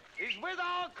 Is with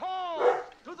our cause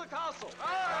to the castle.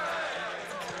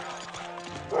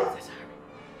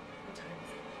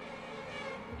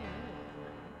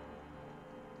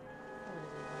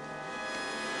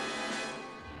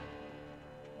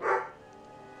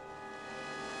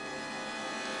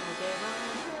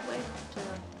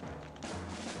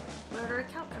 Murder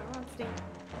Count Karnstein.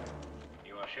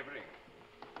 You are shivering.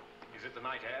 Is it the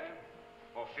night air,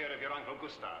 or fear of your Uncle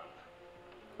Gustav?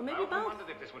 Or maybe I often both. wondered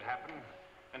if this would happen,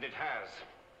 and it has.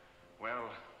 Well,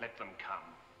 let them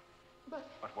come. But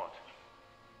what?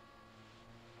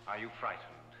 Are you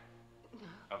frightened?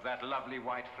 Of that lovely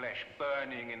white flesh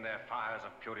burning in their fires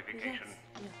of purification?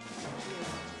 Yes.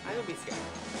 I would be scared.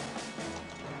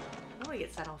 Oh, he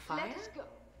gets set on fire? Let us go.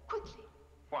 Quickly.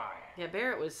 Why? Yeah,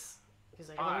 Barrett was... He's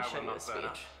like, Fire let me show will you a not burn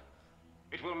us. speech.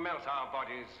 It will melt our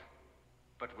bodies,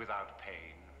 but without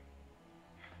pain.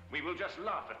 We will just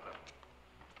laugh at them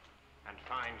and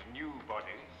find new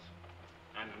bodies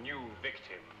and new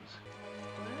victims.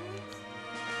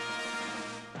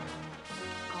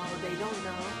 Oh, they don't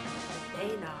know.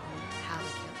 They know how to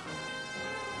kill her.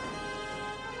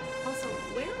 Also,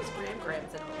 where was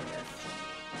Grams in all of this?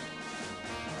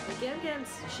 The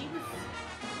Gams, she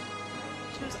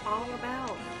was all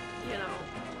about, you know,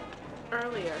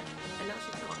 earlier, and now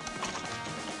she's gone.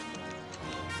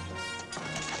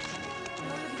 Oh,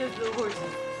 look at those little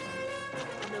horses.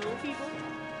 And the little people.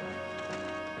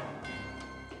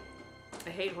 I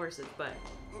hate horses, but...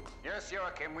 Yes,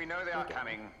 Joachim, we know they are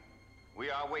coming.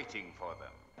 We are waiting for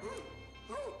them.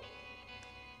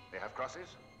 They have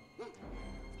crosses?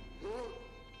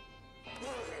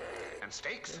 And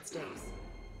stakes? And stakes.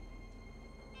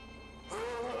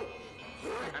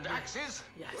 And axes?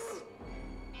 Yes.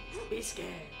 Be scared.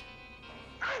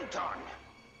 Anton!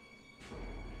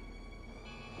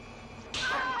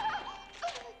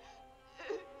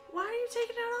 Why are you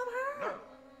taking it out on her? No.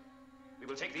 We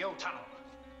will take the old tunnel.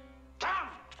 Come!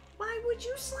 Why would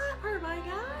you slap her, my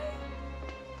guy?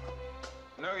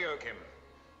 No, Joachim.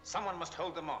 Someone must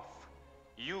hold them off.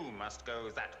 You must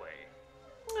go that way.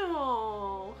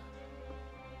 No.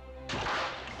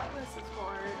 This is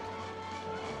hard.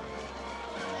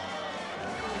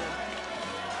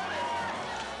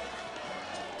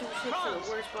 Franz,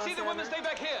 see the women ever. stay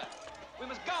back here. We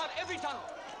must guard every tunnel.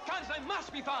 Karnstein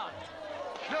must be found.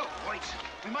 No, wait.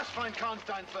 We must find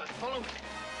Karnstein first. Follow me.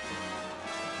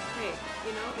 Hey,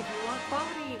 you know, if you want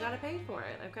quality, you gotta pay for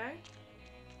it, okay?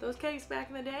 Those cakes back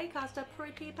in the day cost a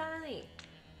pretty penny.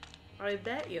 I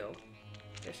bet you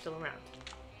they're still around.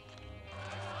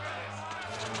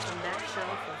 And that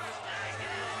shelf is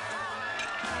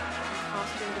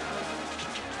costume department.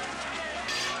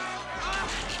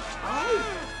 Oh!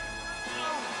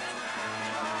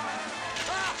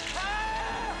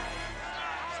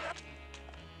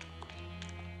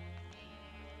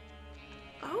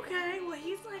 Okay, well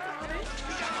he's like on it.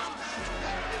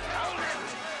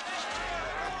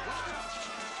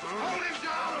 Hold him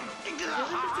down! I feel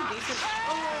like that's a decent.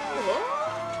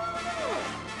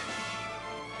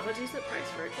 A decent price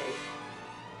for a cape.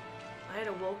 I had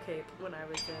a wool cape when I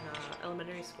was in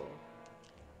elementary school,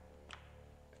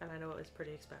 and I know it was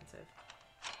pretty expensive.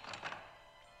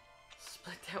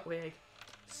 Split that wig.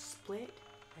 Split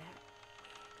that.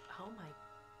 Oh my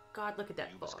God! Look at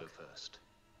that book. You must go first,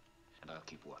 and I'll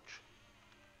keep watch.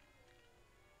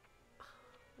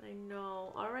 I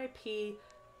know. R.I.P.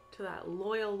 to that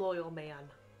loyal man.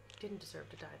 Didn't deserve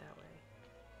to die that way.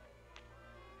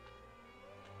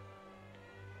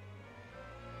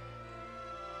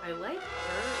 I like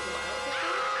her little outfit.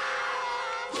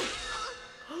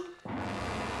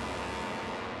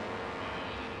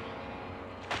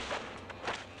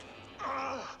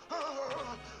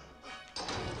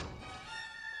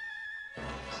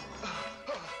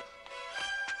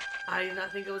 I did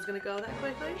not think it was going to go that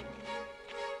quickly.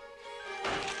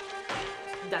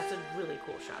 That's a really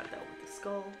cool shot though with the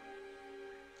skull.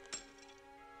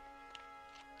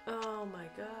 Oh my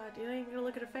God, you're not even gonna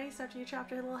look at her face after you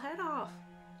chopped her little head off.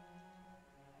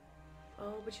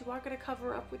 Oh, but you are gonna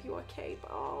cover up with your cape.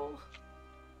 Oh.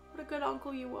 What a good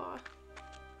uncle you are.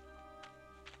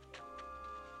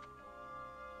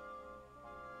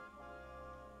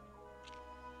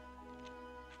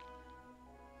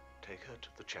 Take her to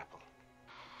the chapel.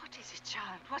 What is it,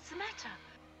 child? What's the matter?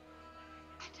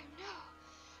 I don't know.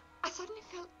 I suddenly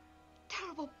felt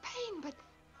terrible pain, but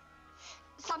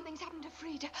something's happened to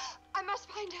Frieda. I must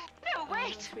find her. No,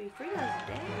 wait. Frieda's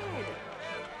dead.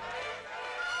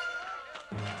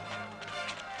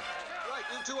 Right,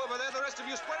 you two over there, the rest of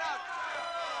you spread out.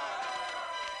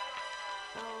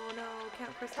 Oh no,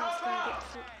 Count Kristoff's gonna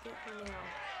get her now.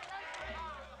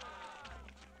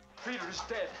 Frieda is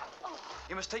dead.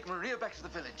 You must take Maria back to the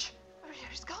village. Maria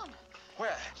is gone.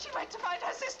 Where? She went to find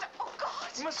her sister. Oh,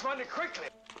 God. You must find her quickly.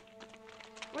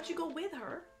 Why don't you go with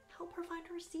her? Help her find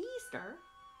her sister.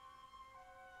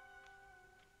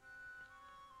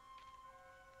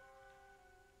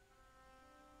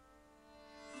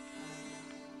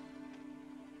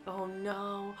 Oh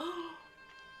no.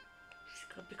 She's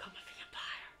gonna become a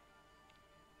vampire.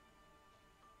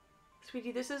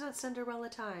 Sweetie, this isn't Cinderella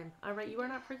time. Alright, you are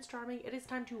not Prince Charming. It is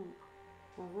time to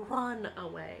run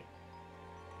away.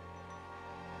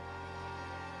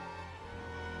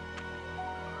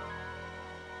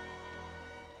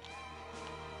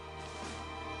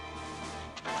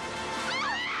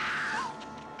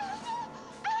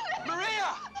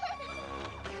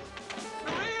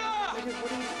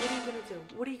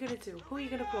 What are you gonna do? Who are you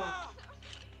gonna call?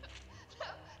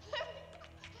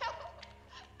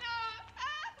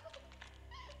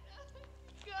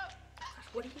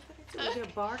 What are you gonna do? Are you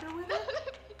gonna barter with her?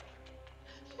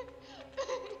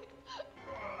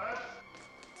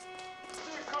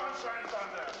 See Karnstein down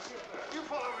there. You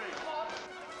follow me.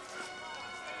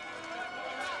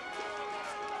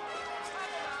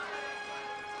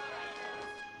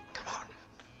 Come on.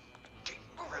 Keep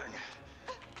moving.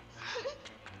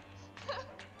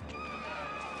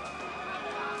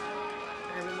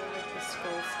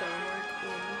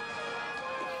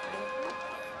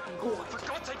 For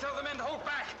God's sake, tell the men to hold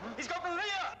back! He's got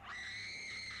Maria!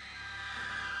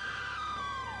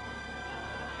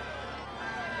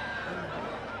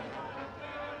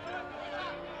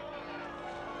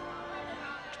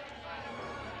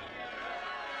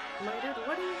 My dude,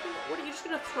 what are you just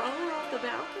gonna throw her off the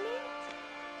balcony?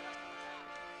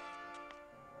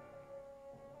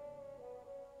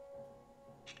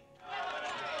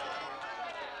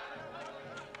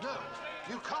 No,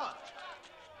 you can't.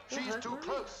 She's too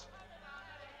close.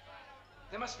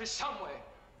 There must be some way.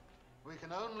 We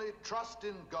can only trust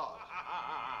in God.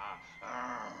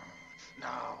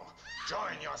 Now,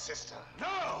 join your sister.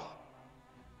 No!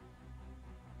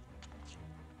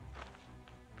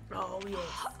 Oh,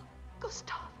 yes.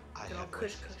 Gustav. I Good have old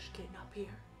Kush getting up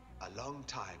here. a long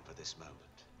time for this moment.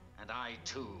 And I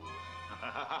too.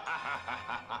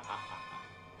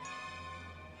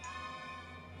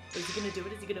 Is he gonna do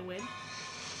it? Is he gonna win?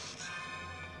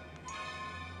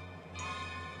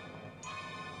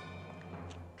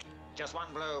 Just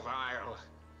one blow, Vile,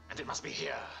 and it must be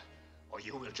here, or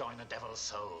you will join the devil's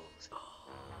souls.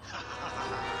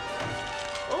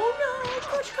 Oh no!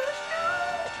 Kush, no!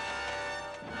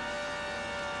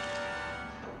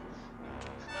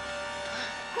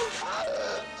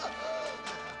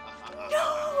 No!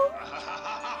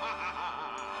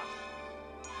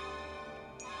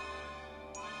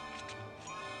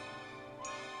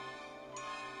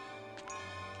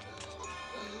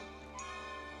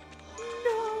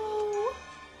 No!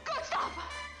 Gustav!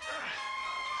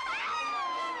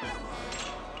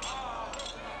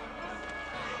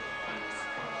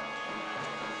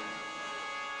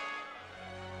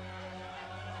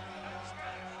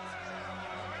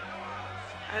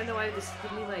 I don't know why this is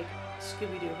giving me like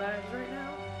Scooby-Doo vibes right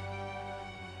now.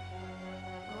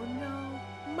 Oh no!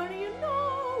 Maria,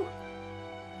 no!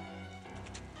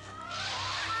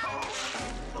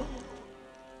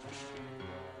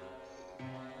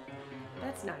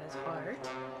 That's not his heart.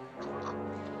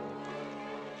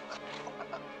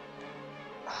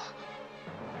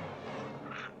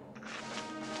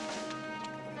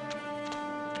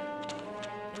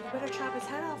 You better chop his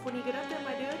head off when you get up there,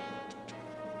 my dude.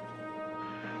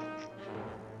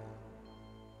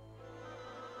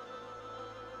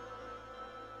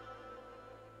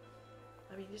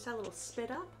 I mean, just had a little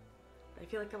spit up. I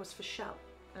feel like that was for show.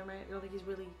 I don't think he's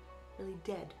really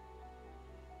dead.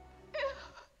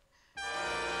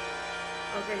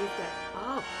 Okay, he's dead.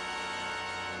 Oh.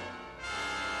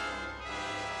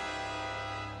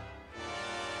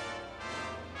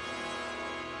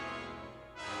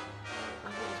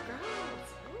 Oh, it's gross.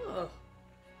 Oh.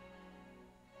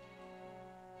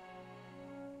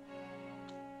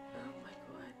 Oh my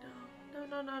god,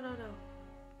 no. No.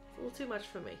 A little too much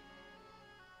for me.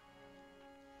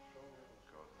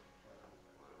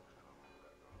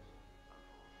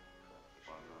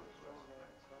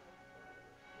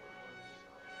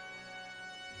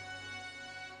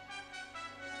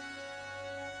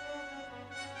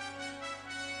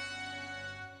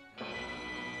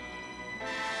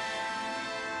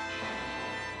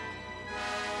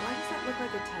 Why does that look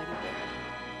like a teddy bear?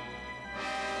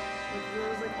 Like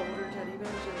those like older teddy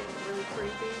bears are really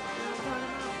creepy. You know what I'm talking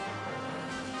about?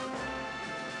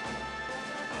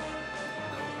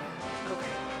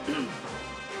 Okay.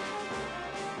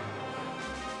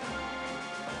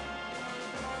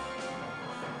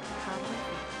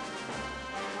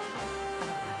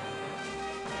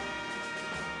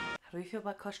 How do we feel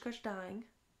about Kush Kush dying?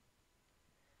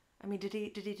 I mean, did he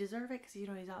deserve it? Because, you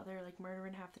know, he's out there, like,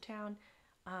 murdering half the town.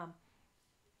 I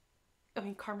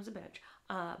mean, karma's a bitch.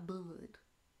 But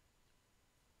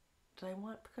did I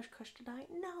want Kush Kush to die?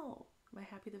 No. Am I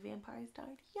happy the vampires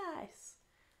died? Yes.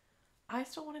 I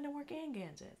still want to know where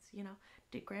Gangans is, you know?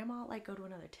 Did Grandma, like, go to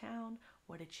another town?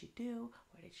 What did she do?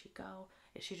 Where did she go?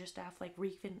 Is she just off, like,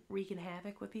 wreaking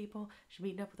havoc with people? She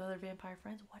meeting up with other vampire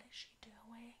friends? What is she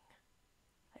doing?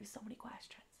 I have so many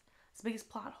questions. It's the biggest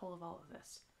plot hole of all of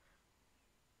this.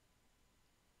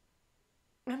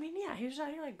 I mean, yeah, he was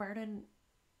out here, like, burning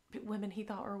women he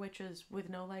thought were witches with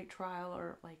no, like, trial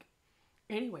or, like,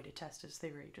 any way to test his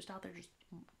theory. Just out there just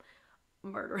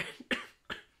murdering.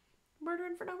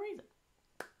 Murdering for no reason.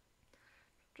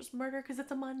 Just murder because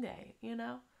it's a Monday, you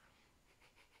know?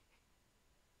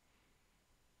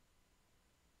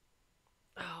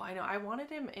 Oh, I know. I wanted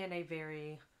him in a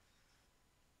very...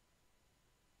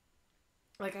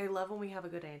 Like, I love when we have a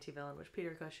good anti-villain, which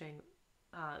Peter Cushing,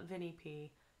 Vinnie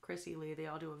P., Chrissy Lee, they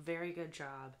all do a very good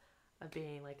job of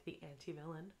being, like, the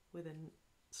anti-villain within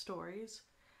stories.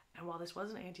 And while this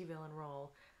was an anti-villain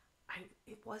role,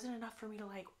 it wasn't enough for me to,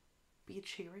 like, be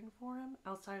cheering for him,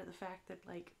 outside of the fact that,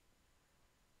 like,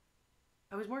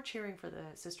 I was more cheering for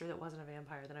the sister that wasn't a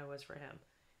vampire than I was for him.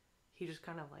 He just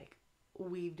kind of, like,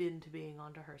 weaved into being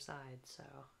onto her side, so,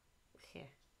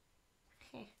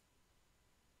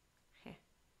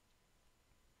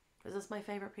 Is this my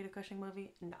favorite Peter Cushing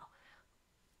movie? No.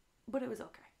 But it was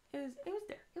okay. It was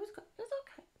there. It was good. It was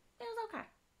okay. It was okay.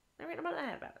 I mean, I'm not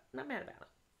mad about it. Not mad about it.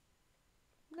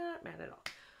 Not mad at all.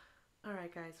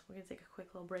 Alright, guys. We're going to take a quick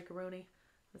little break-a-rooney.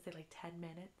 Let's say like 10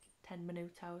 minutes. 10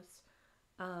 minutos.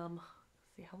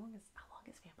 Let's see, how long is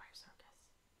Vampire Circus?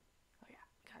 Oh yeah,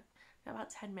 got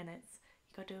about 10 minutes.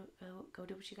 You go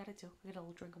do what you gotta do. Get a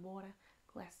little drink of water,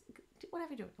 glass,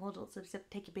 whatever you're doing. A little sip,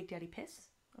 take your big daddy piss.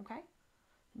 Okay.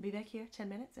 Be back here 10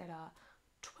 minutes at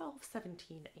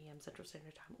 12:17 a.m. Central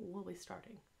Standard Time. We'll be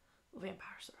starting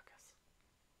Vampire Circus.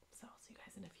 So I'll see you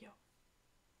guys in a few.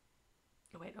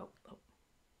 Oh wait, oh.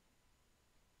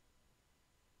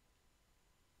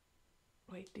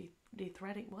 Wait,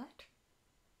 de-threading what?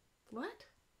 What?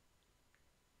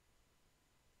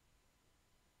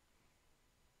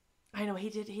 I know he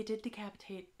did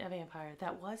decapitate a vampire.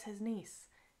 That was his niece.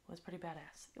 It was pretty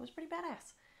badass.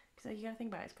 Because you gotta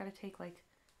think about it. It's gotta take, like,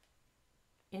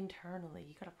 internally.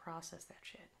 You gotta process that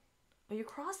shit. Are you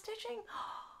cross-stitching?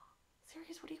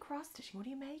 Serious, what are you cross-stitching? What are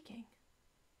you making?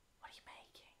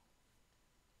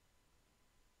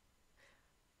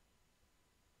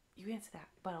 You answer that,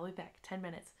 but I'll be back. 10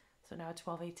 minutes. So now at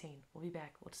 12:18, we'll be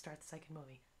back. We'll start the second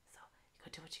movie. So you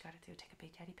go do what you gotta do. Take a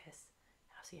big daddy piss.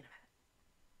 And I'll see you in a minute.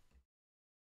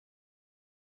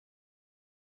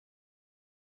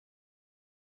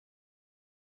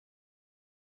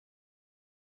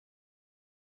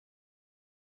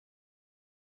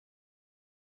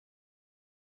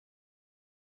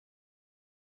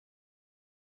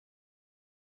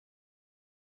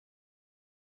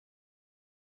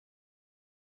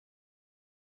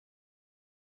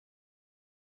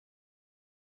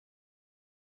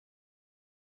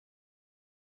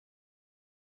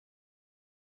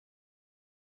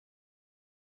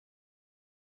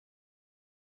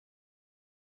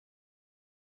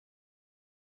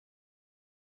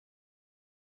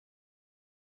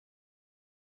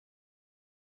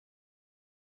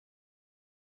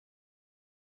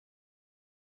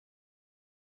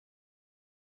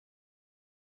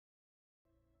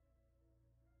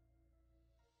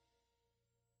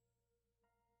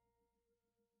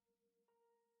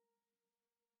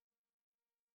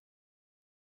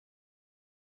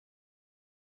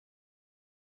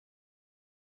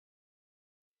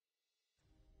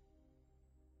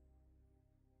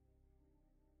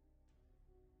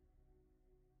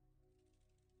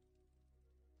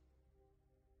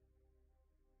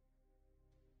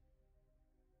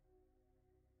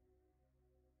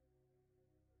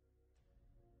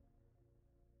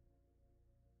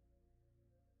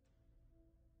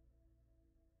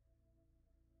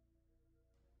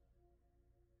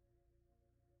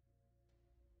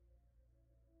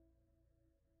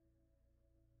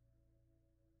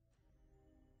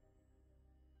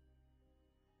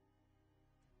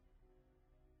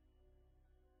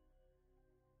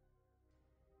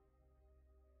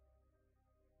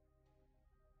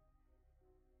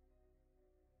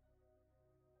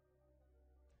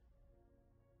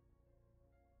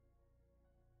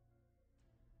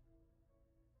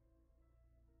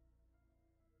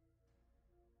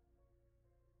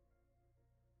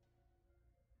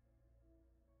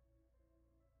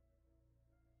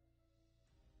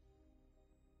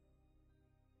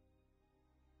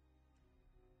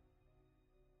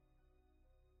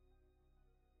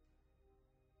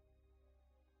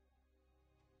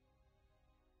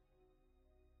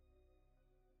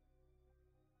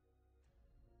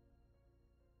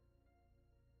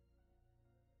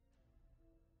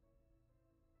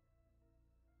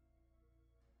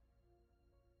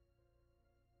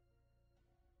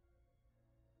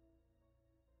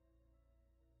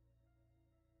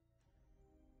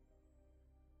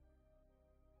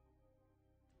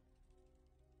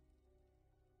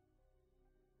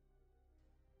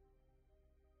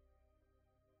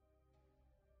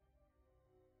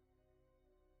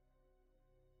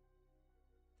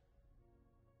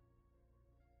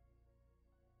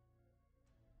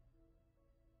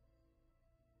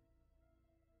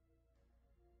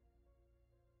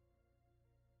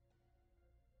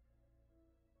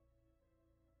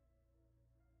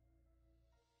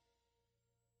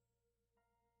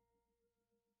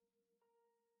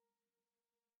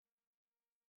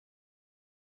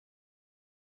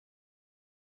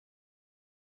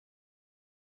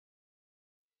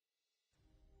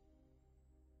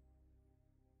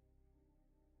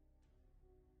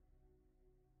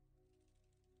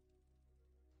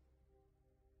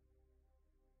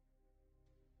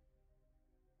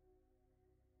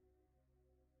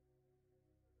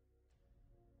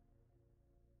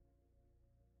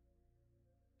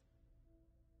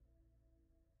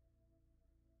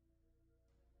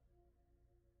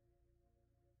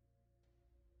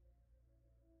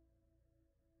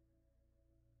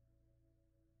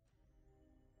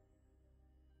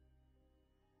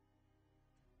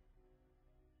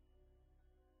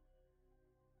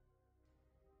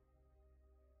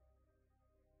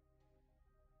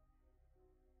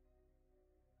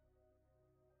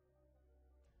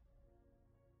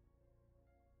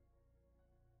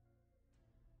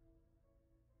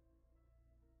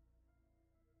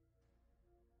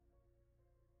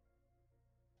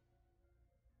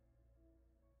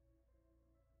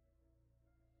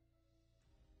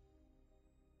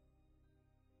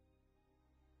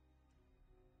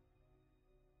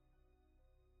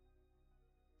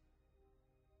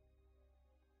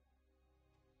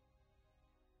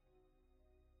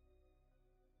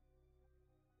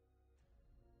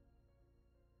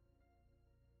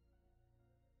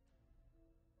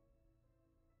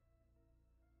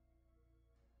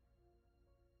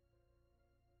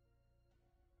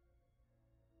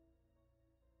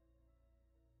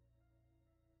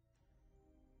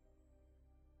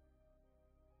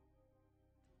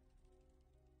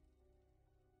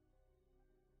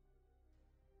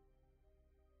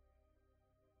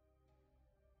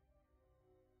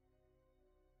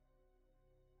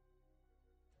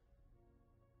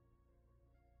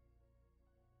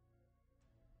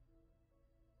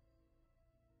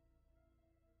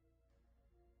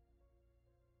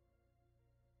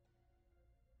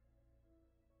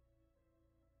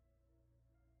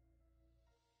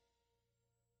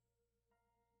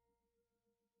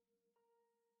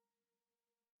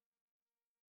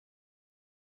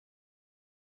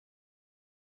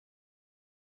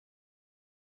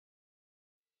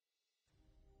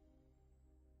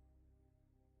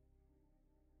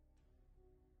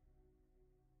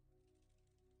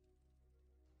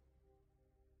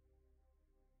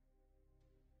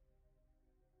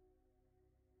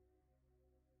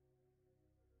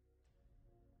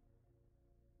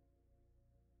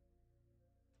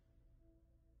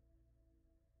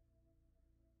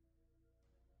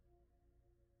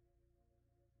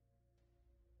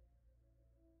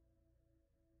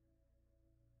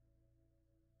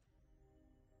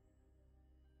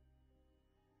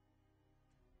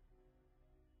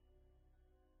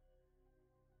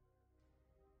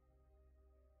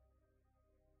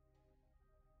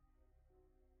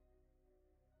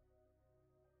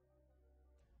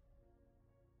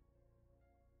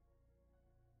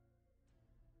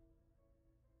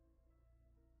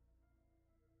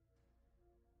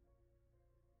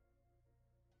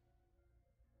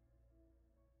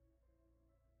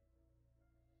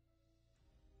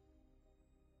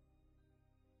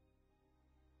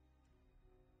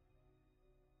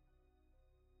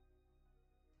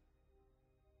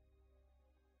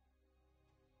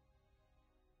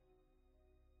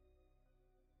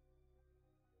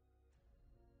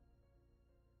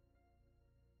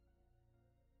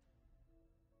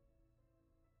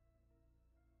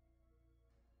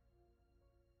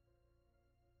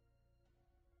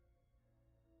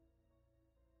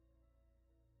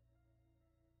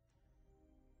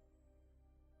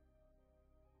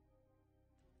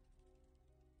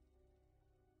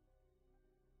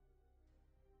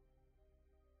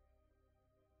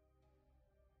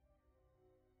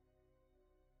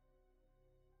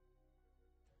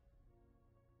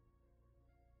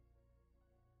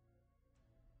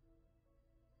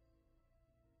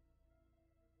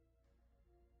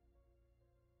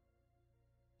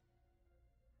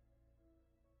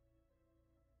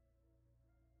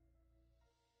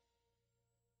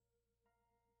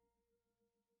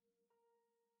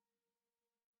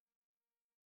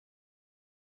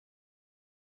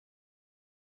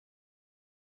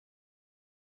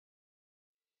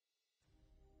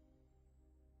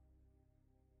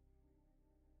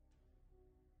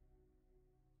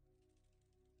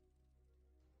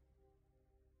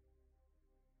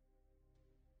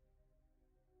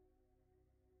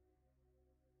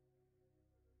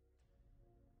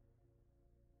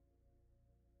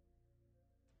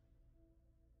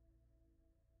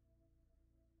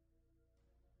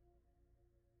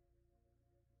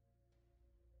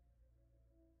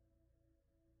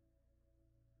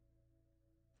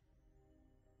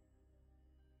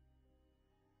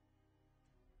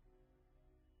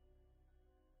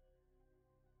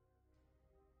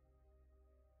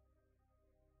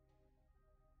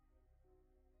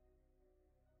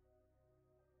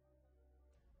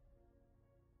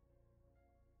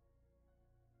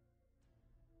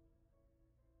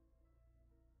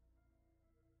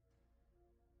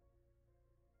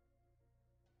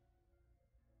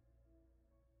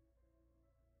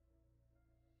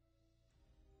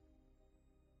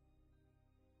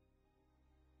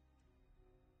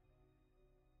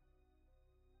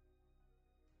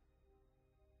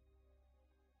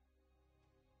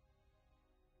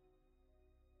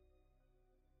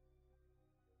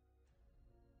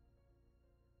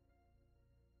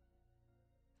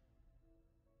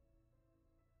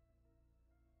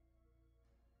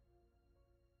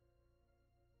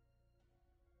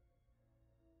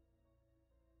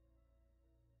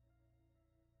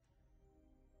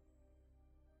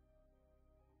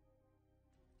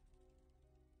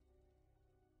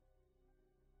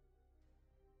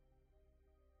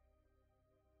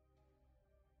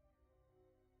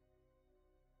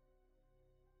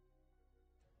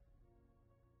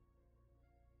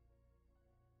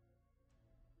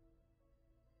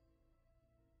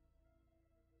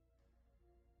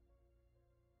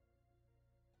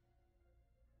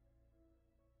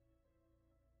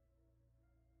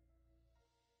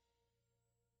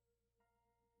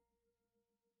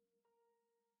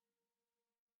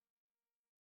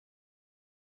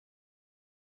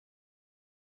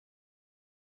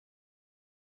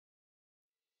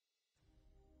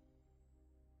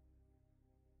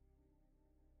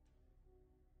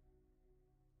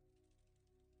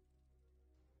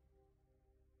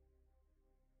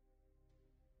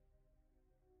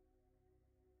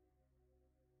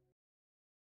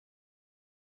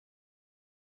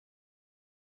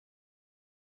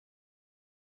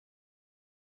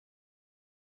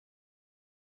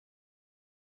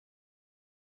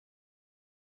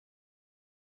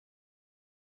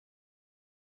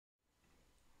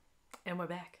 And we're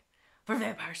back for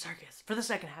Vampire Circus for the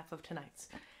second half of tonight's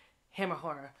Hammer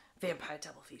Horror Vampire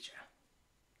Double Feature.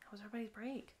 How was everybody's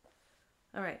break?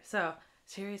 All right, so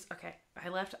serious. Okay, I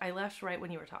left right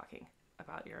when you were talking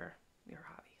about your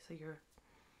hobby. So you're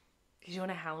doing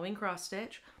a Halloween cross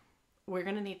stitch. We're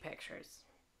gonna need pictures.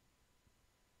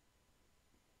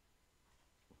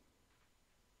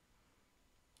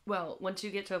 Well, once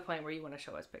you get to a point where you want to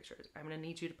show us pictures, I'm going to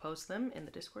need you to post them in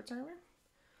the Discord server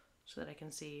so that I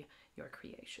can see your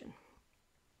creation.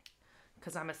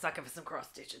 Because I'm a sucker for some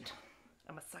cross-stitching.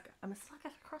 I'm a sucker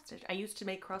for cross-stitch. I used to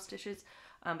make cross-stitches,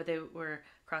 but they were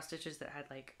cross-stitches that had,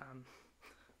 like,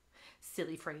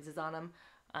 silly phrases on them,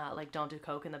 like, don't do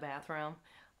coke in the bathroom.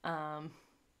 And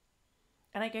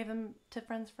I gave them to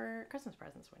friends for Christmas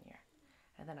presents one year.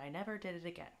 And then I never did it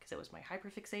again, because it was my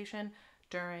hyperfixation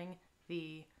during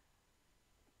the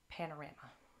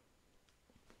panorama.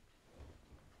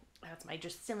 That's my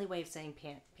just silly way of saying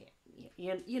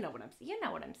you know what I'm saying.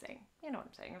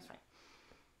 It's fine.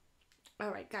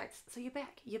 All right, guys. So you're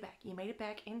back. You made it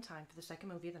back in time for the second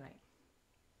movie of the night,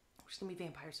 which is gonna be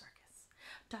Vampire Circus.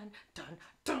 Dun dun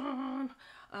dun.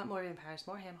 More vampires,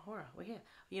 more ham horror. We're here.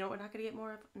 You know what we're not gonna get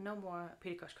more of? No more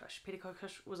Peter Cushing. Peter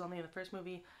Cushing was only in the first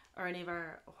movie, or any of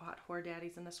our hot horror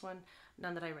daddies in this one.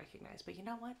 None that I recognize. But you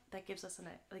know what? That gives us an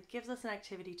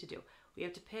activity to do. We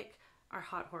have to pick our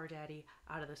hot horror daddy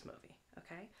out of this movie,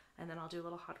 okay? And then I'll do a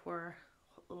little hot horror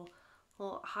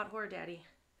daddy.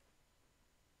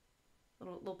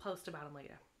 Little post about him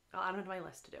later. I'll add him to my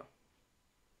list to do.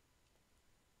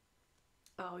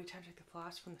 Oh, you time to take the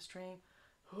floss from the string.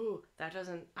 Ooh, that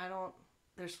doesn't,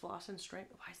 there's floss in string.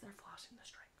 Why is there floss in the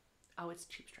string? Oh, it's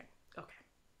cheap string. Okay.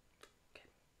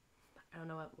 I don't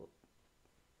know what.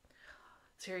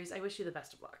 Series, I wish you the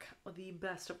best of luck. Well, the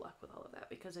best of luck with all of that,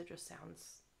 because it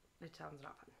sounds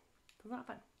not fun. It's not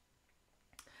fun.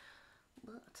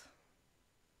 But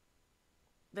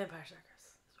Vampire Circus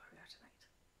is where we are tonight.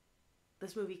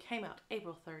 This movie came out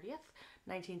April 30th,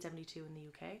 1972 in the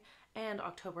UK, and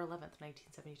October 11th,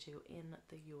 1972 in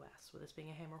the US. With this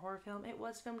being a Hammer horror film, it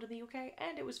was filmed in the UK,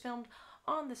 and it was filmed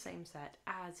on the same set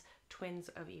as Twins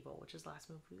of Evil, which is the last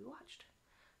movie we watched.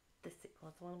 This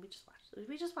was the one we just watched.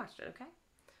 We just watched it, okay?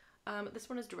 This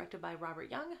one is directed by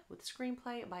Robert Young, with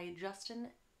screenplay by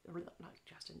Judson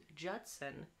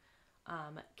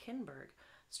Kinberg.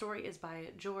 Story is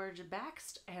by George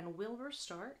Baxt and Wilbur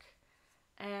Stark.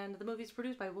 And the movie is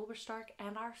produced by Wilbur Stark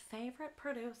and our favorite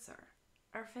producer,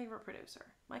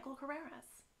 Michael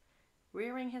Carreras,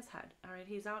 rearing his head. All right,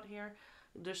 he's out here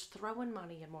just throwing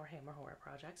money in more Hammer horror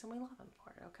projects, and we love him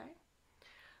for it, okay?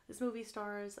 This movie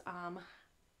stars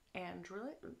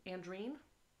Adrienne.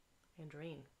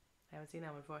 I haven't seen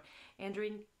that one before.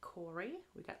 Adrienne Corri.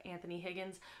 We got Anthony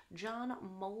Higgins, John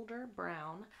Mulder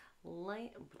Brown, Lynn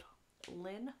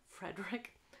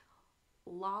Frederick,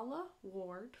 Layla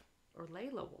Ward.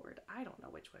 I don't know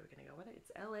which way we're gonna go with it.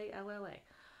 It's Lalla.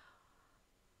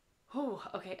 Oh,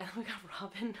 okay. And we got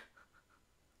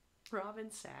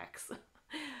Robin Sachs.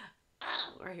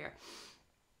 We're here.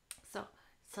 So,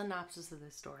 synopsis of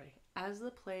this story. As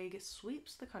the plague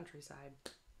sweeps the countryside,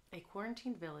 a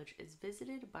quarantined village is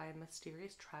visited by a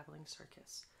mysterious traveling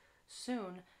circus.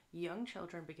 Soon, young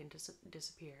children begin to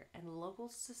disappear, and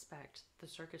locals suspect the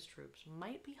circus troops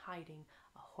might be hiding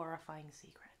a horrifying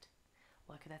secret.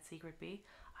 What could that secret be?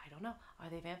 I don't know. Are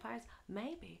they vampires?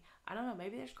 Maybe. I don't know.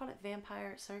 Maybe they just called it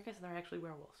Vampire Circus and they're actually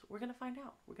werewolves. We're going to find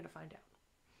out.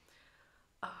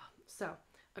 So,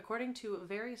 according to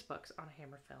various books on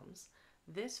Hammer films,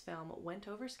 this film went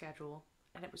over schedule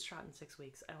and it was shot in 6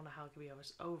 weeks. I don't know how it could be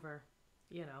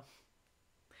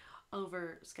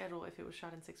over schedule if it was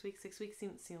shot in 6 weeks. 6 weeks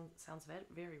sounds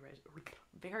very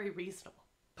reasonable.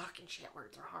 Fucking shit,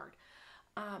 words are hard.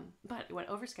 But it went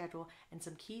over schedule and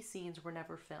some key scenes were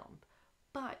never filmed.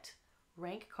 But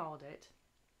Rank called it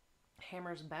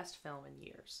Hammer's best film in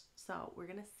years. So we're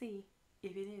gonna see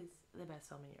if it is the best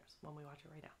film in years when we watch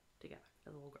it right now together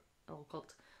as a little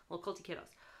culty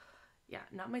kiddos. Yeah,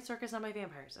 not my circus, not my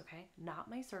vampires. Okay, not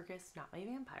my circus, not my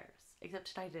vampires.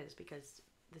 Except tonight it is because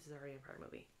this is our vampire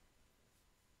movie.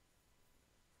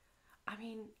 I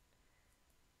mean,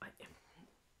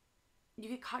 you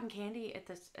get cotton candy at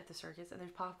the circus, and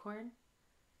there's popcorn,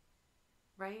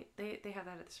 right? They have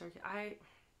that at the circus. I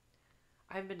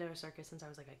haven't been to a circus since I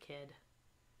was like a kid.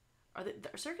 Are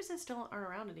the circuses still aren't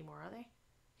around anymore? Are they?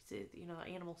 You know,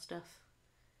 the animal stuff.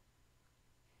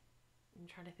 I'm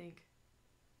trying to think.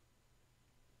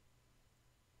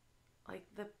 Like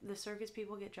the circus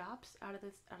people get jobs out of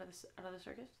the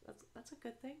circus. That's a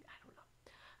good thing. I don't know.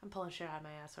 I'm pulling shit out of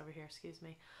my ass over here. Excuse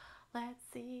me. Let's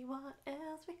see what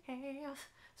else we have.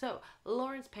 So,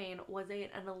 Lawrence Payne was an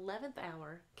 11th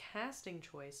hour casting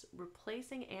choice,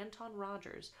 replacing Anton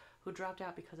Rogers, who dropped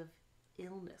out because of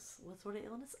illness. What sort of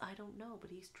illness? I don't know, but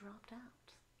he's dropped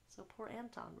out. So poor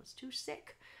Anton was too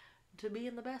sick to be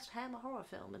in the best Hammer horror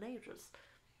film in ages.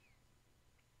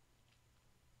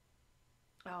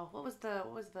 Oh, what was the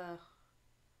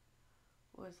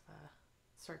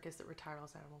circus that retired all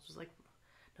those animals? It was like,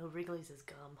 no, Wrigley's is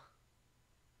gum.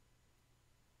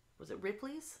 Was it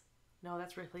Ripley's? No,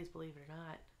 that's Ripley's, believe it or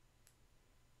not.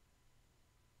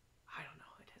 I don't know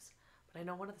who it is. But I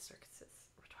know one of the circuses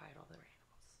retired all their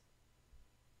animals.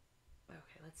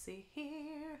 Okay, let's see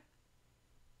here.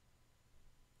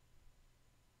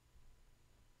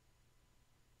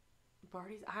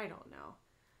 Barty's? I don't know.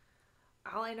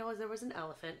 All I know is there was an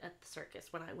elephant at the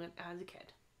circus when I went as a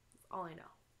kid. That's all I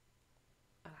know.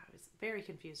 And I was very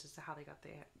confused as to how they got the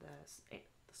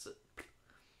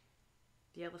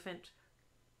elephant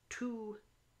to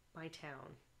my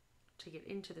town to get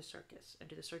into the circus and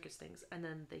do the circus things, and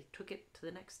then they took it to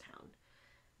the next town.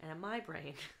 And in my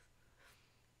brain,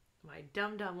 my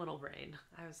dumb little brain,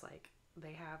 I was like,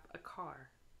 they have a car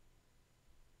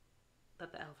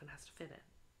that the elephant has to fit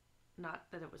in. Not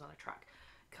that it was on a truck.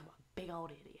 Come on, big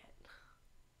old idiot.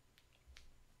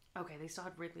 Okay, they still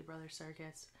had Ridley Brothers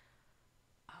Circus.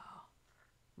 Oh,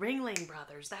 Ringling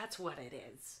Brothers, that's what it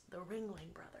is. The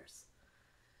Ringling Brothers.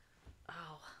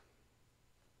 Oh,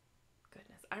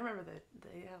 goodness. I remember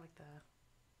they had like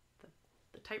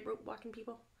the tightrope walking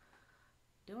people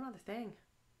doing other thing.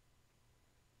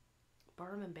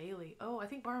 Barnum and Bailey. Oh, I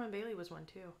think Barnum and Bailey was one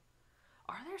too.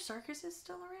 Are there circuses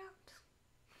still around?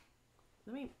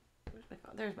 Where's my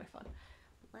phone? There's my phone.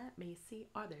 Let me see.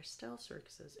 Are there still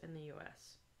circuses in the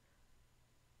U.S.?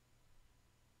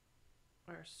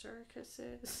 Are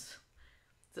circuses?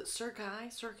 Is it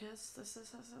Circi? Circus? This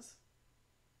is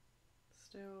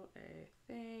still a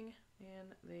thing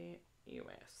in the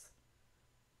U.S.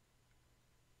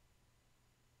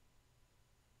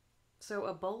 So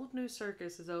a bold new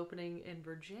circus is opening in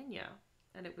Virginia,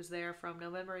 and it was there from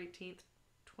November 18th,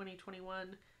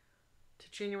 2021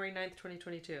 to January 9th,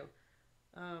 2022.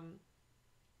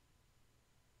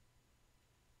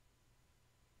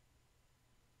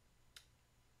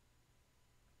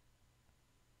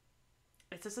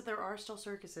 It says that there are still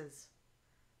circuses.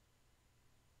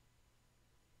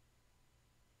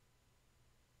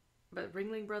 But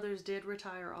Ringling Brothers did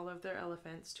retire all of their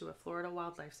elephants to a Florida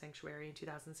wildlife sanctuary in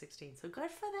 2016. So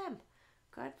good for them.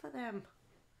 Good for them.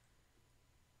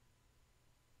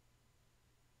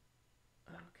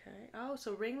 Okay. Oh,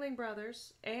 so Ringling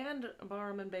Brothers and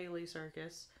Barnum and Bailey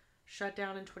Circus shut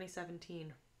down in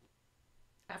 2017.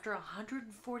 After a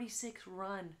 146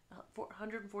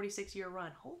 year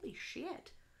run. Holy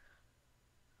shit.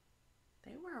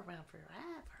 They were around forever.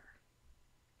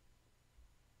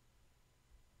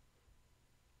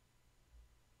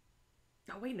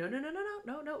 Oh, wait, no.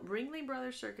 Ringling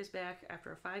Brothers Circus back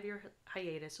after a 5-year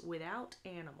hiatus without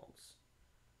animals.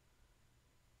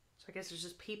 So I guess it's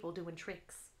just people doing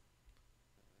tricks.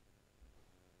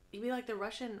 It'd be like the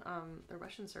Russian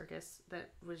circus that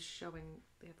was showing,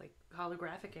 they had like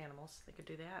holographic animals. They could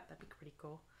do that. That'd be pretty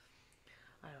cool.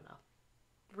 I don't know.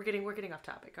 We're getting off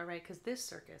topic, all right? Because this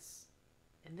circus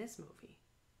in this movie,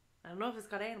 I don't know if it's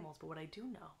got animals, but what I do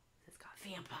know is it's got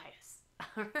vampires.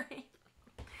 All right.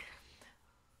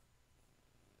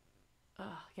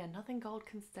 Yeah, nothing gold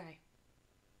can stay.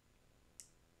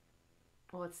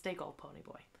 Well, it's Stay Gold Pony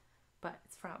Boy, but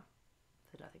it's from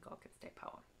the Nothing Gold Can Stay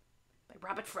poem by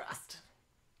Robert Frost.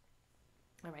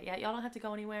 All right, yeah, y'all don't have to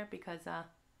go anywhere because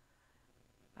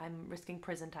I'm risking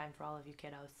prison time for all of you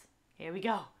kiddos. Here we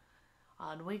go.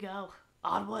 On we go.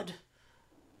 Onward.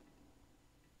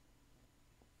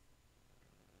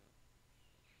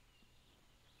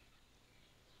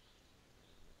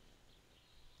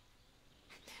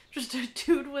 Just a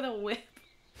dude with a whip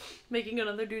making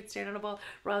another dude stand on a ball.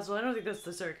 Roswell, I don't think that's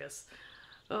the circus.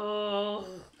 Oh.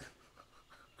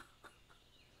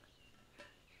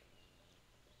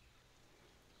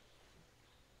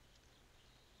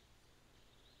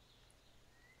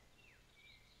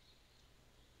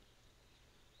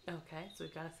 Okay, so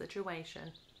we've got a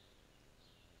situation.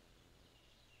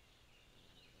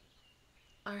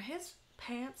 Are his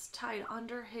pants tied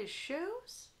under his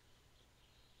shoes?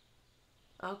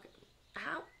 Okay.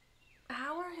 How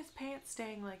are his pants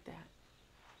staying like that?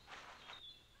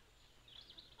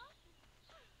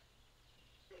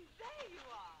 There you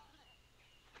are.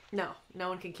 No, no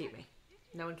one can keep me.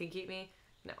 No one can keep me.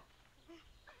 No.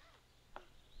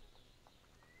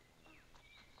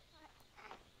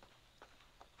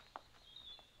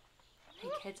 Hey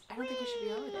kids, I don't think you should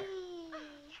be over there.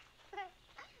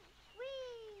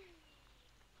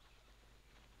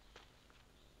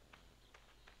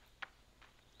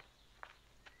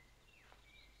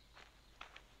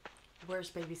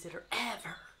 Worst babysitter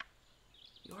ever.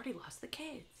 You already lost the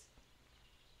kids.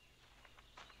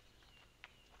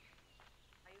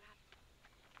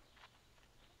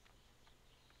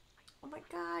 Oh my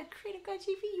God, Creative Guy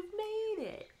TV, you've made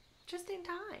it. Just in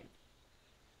time.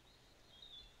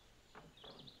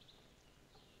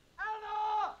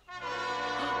 Anna!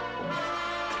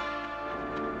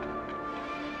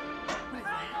 What is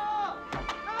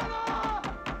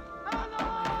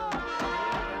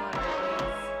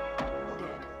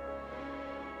that?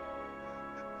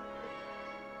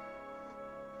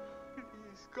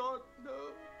 Please, God, no.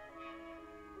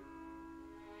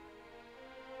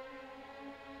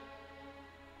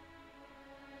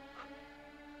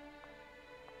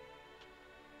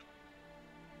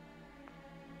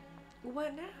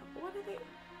 What now? What are they?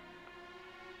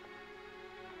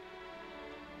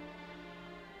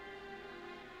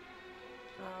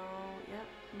 Oh, yep.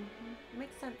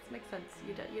 Makes sense. Makes sense.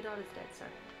 Your daughter's dead, sir.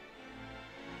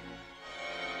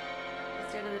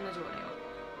 It's dead in Adrienne.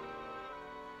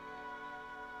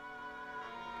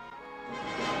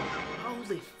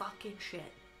 Holy fucking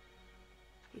shit.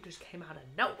 He just came out of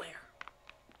nowhere.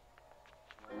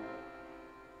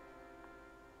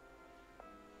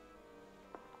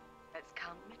 Let's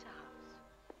count Mitter House.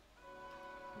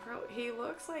 Bro, he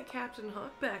looks like Captain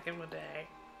Hook back in the day.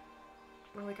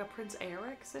 Or like a Prince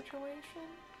Eric situation.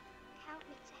 Count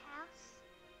Mitter House.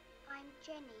 I'm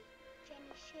Jenny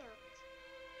Shields.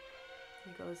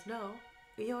 He goes, no,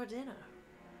 your dinner.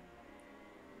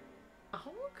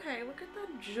 Oh, okay, look at the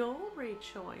jewelry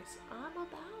choice. I'm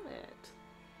about it.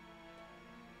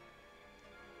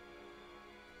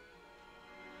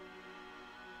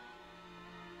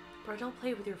 Bro, don't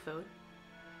play with your food.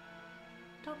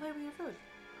 Don't play with your food.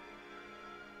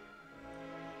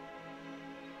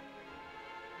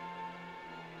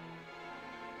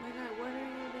 My God, what are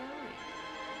you doing?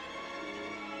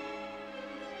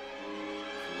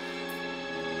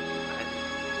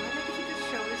 Why did he just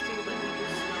show this to you when he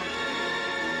just smelled?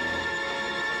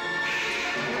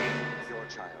 Your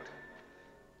child.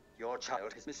 Your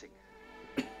child is missing.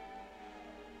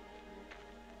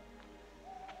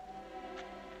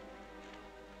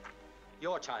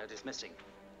 Your child is missing.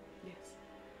 Yes.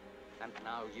 And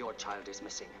now your child is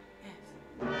missing. Yes.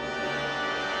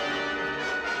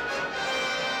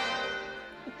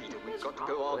 Peter, we've got to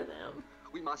go on.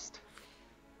 We must.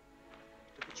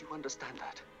 Don't you understand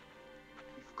that?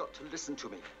 You've got to listen to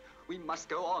me. We must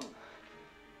go on.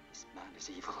 This man is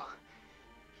evil.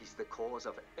 He's the cause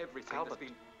of everything Albert,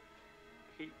 that's been...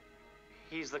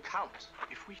 He's the Count.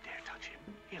 If we dare touch him,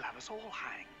 he'll have us all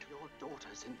hanged. Your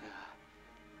daughter's in there.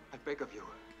 I beg of you.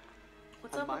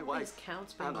 What's And up my with wife, these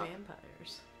counts being Anna.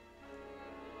 vampires?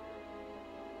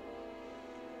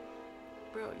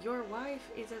 Bro, your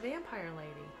wife is a vampire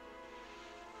lady.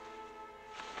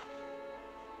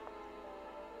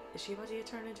 Is she about to get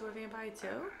turned into a vampire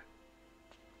too?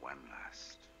 One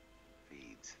lust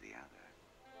feeds the other.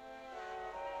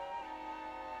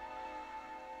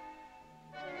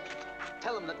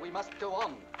 Tell him that we must go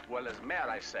on. Well, as mayor,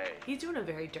 I say. He's doing a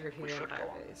very dirty We should vampire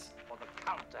go on. face. For the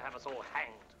Count to have us all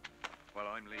hanged. Well,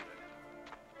 I'm leaving.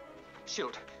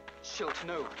 Schild,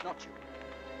 no, not you.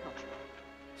 Not you.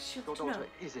 Schild, Your daughter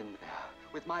is in there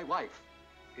with my wife.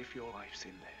 If your wife's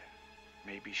in there,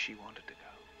 maybe she wanted to go.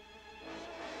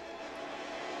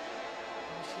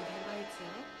 Is she a vampire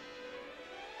too?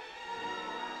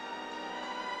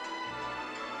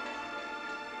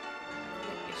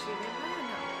 Is she a vampire or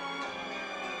no?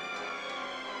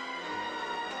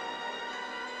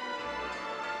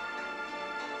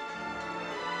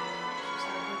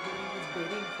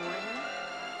 Bidding for him.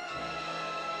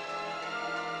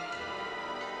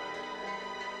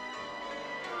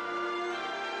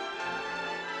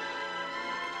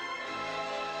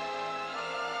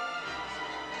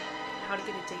 How to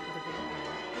get a date with a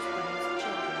vampire. His brothers,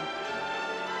 children.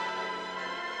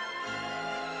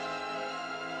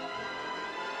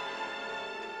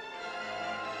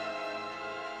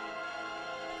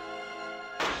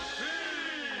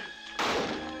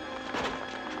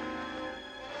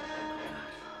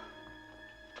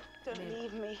 Don't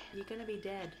leave me. You're gonna be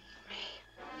dead.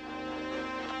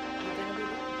 You're gonna be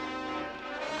dead.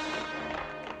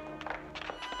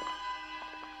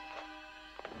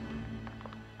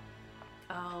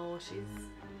 Oh, she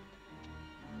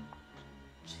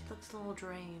looks a little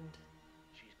drained.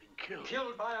 She's been killed.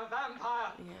 Killed by a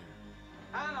vampire. Yeah.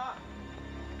 Anna!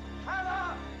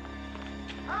 Anna!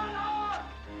 Anna!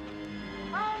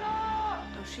 Anna!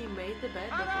 Oh, she made the bed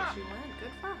before she went.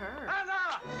 Good for her.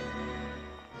 Anna!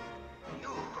 You!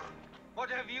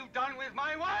 What have you done with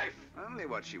my wife? Only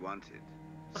what she wanted.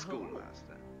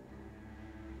 Schoolmaster.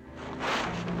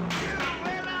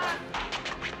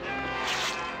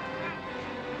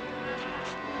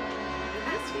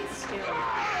 At least he's still.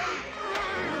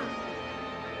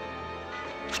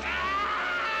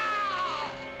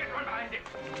 Get one behind it!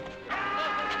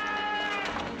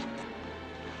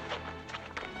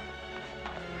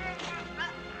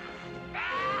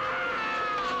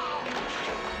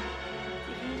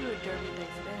 You can do a derby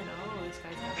next then. Oh, this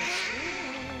guy's got a stick.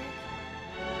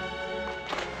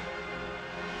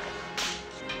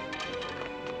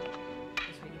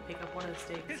 That's when you pick up one of the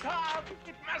sticks. His heart!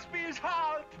 It must be his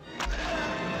heart!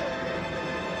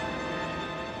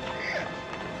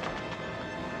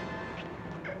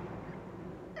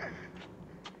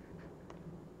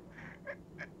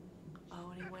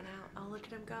 Oh, and he went out. Oh, look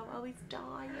at him go. Oh, he's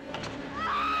dying.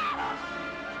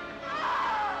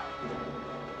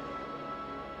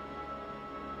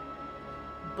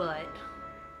 But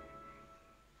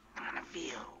none of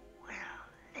you will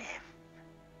live.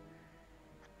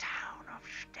 The town of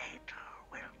Stater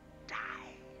will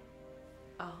die.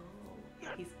 oh,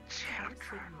 Your he's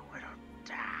children will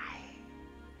die.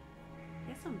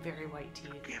 he has some very white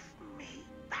teeth. Give me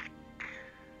back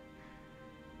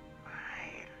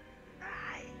my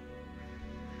life.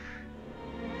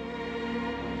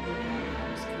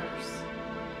 His curse.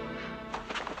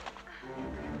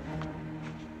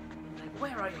 Like,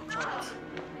 where are your children?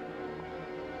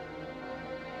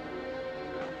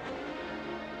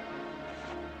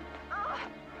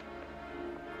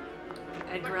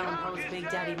 Edgar Allan Poe's Big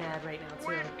Daddy mad right now, too.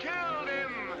 We've killed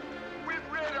him!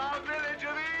 We've rid our village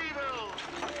of evil!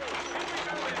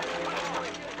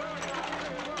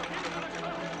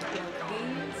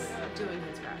 He's doing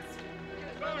his best.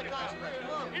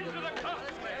 Into the cup!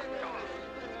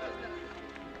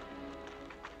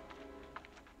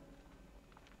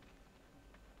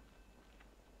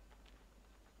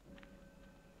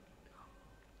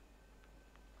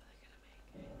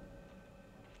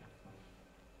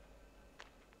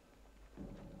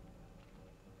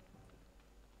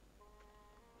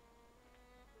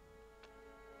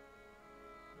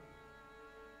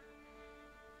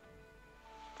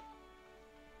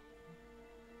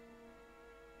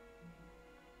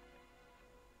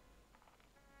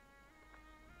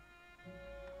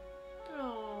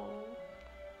 Oh.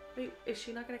 Wait, is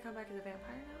she not going to come back as a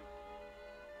vampire now?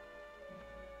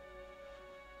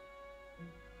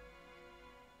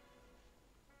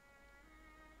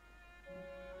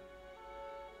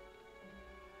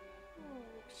 Oh,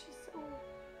 she's so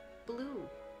blue.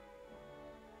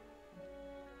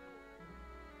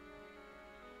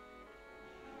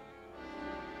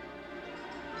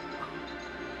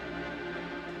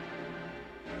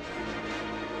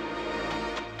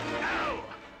 No!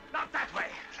 Not that way!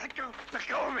 Let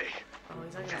go of me! Oh,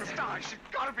 he's not She's going a to star, she's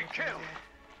gotta be killed!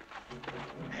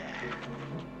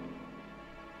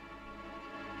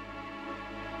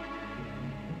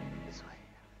 This way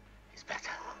is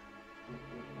better.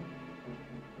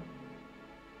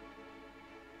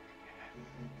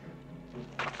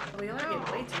 We all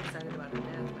get way too excited about her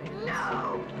death, man.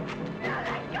 No! No,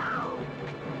 let go!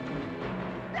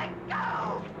 Let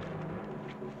go!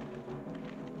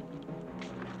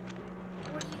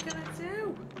 What are you gonna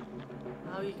do?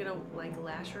 Oh, you're gonna, like,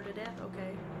 lash her to death?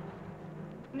 Okay.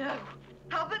 No.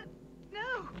 Albert,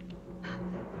 no.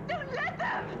 Don't let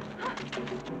them.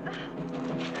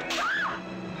 Ah!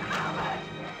 Albert!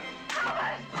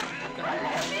 Albert!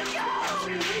 Let me go!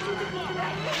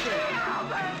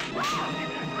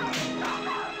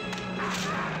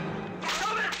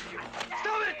 Stop it!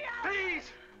 Stop it! Please!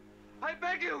 I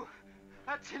beg you!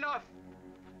 That's enough!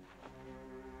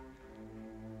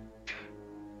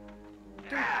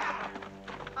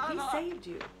 He saved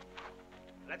you.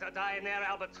 Let her die in there,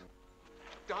 Albert.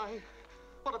 Die?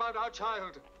 What about our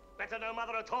child? Better no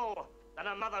mother at all than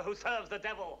a mother who serves the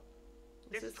devil.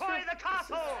 This is Destroy true. the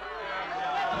castle!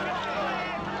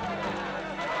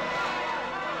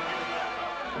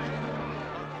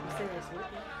 Seriously,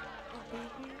 I'll be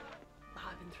here.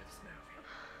 I've been through this movie.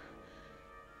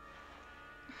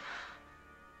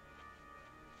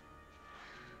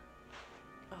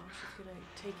 Oh, she's gonna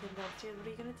take him downstairs. What are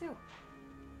you gonna do?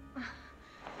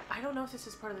 I don't know if this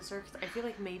is part of the circus. I feel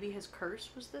like maybe his curse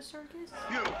was the circus.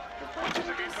 You! Which is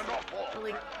against the North Wall? Or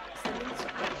like sending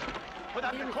stuff. Put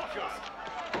that in the courtyard!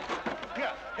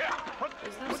 Here! Put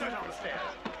that on the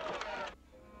stairs!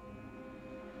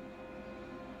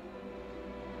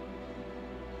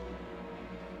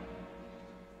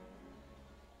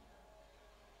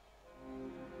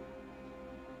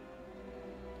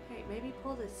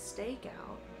 pull this stake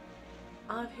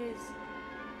out of his...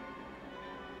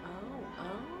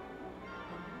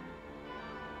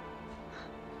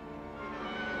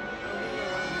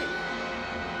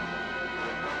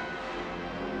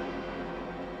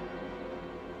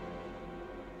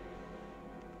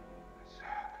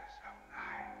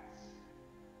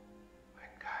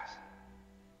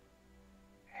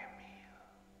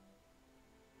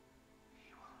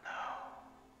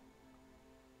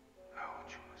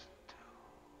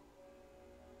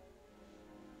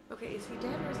 Okay, is he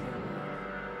dead or is he alive?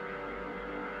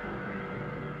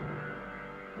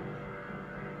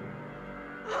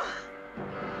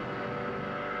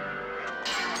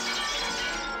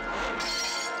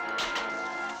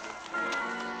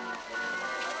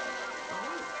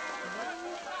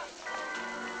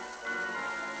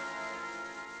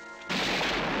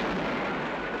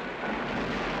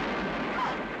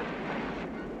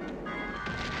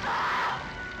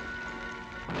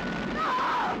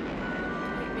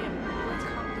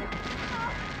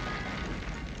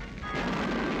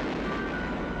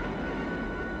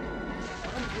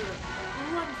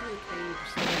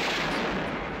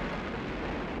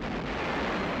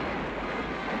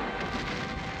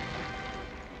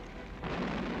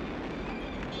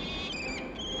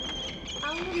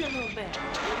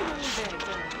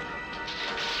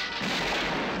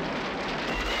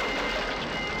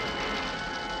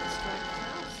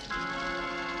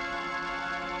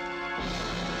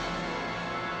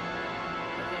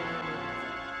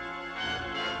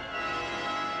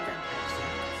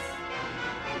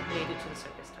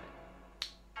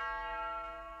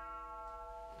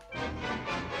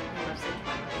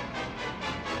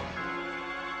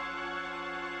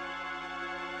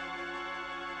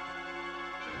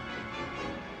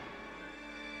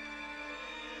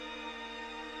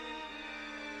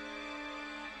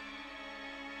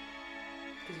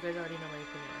 You guys already know my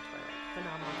opinion on Twilight.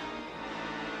 Phenomenal comedy.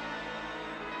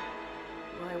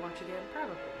 Will I watch again?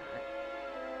 Probably not.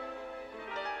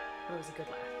 But it was a good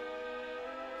laugh.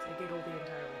 So I giggled the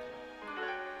entire way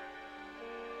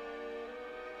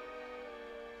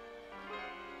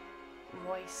through.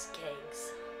 Roy Skeggs.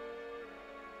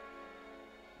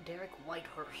 Derek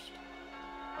Whitehurst.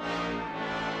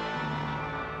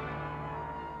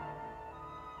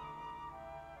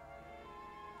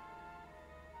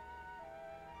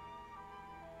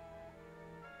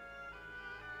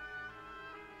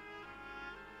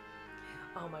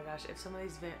 Oh my gosh, if some of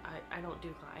these, I don't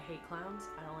do, I hate clowns.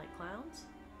 I don't like clowns.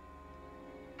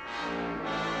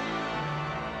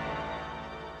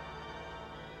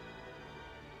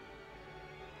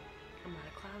 I'm not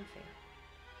a clown fan.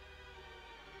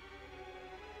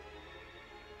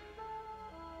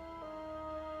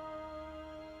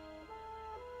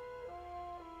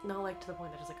 Not like to the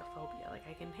point that it's like a phobia. Like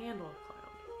I can handle a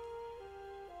clown.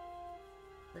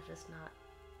 They're just not.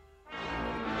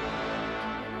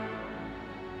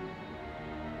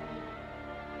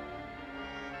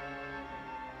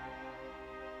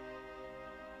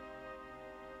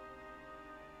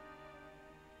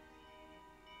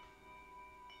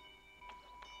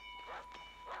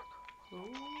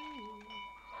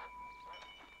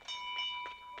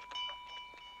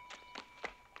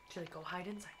 Should I go hide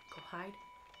inside? Go hide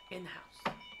in the house.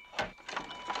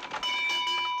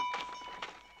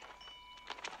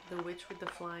 The witch with the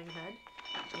flying head.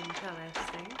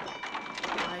 Interesting.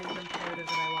 Why is it imperative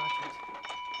that I watch it?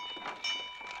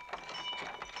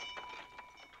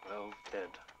 12 dead.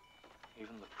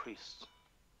 Even the priests.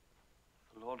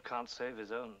 The Lord can't save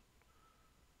his own.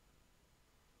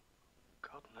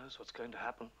 God knows what's going to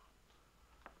happen.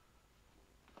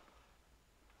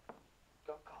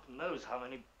 God knows how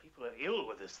many people are ill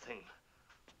with this thing.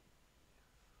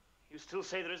 You still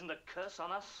say there isn't a curse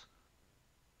on us?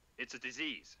 It's a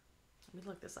disease. Let me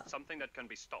look this up. Something that can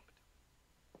be stopped.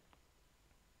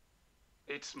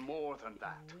 It's more than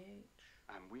that.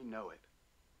 And we know it.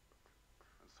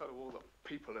 And so do all the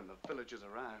people in the villages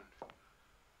around.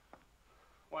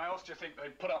 Why else do you think they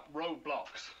put up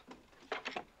roadblocks?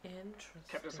 Interesting.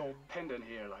 Kept us all penned in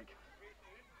here like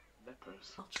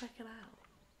lepers. I'll check it out.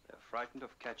 They're frightened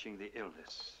of catching the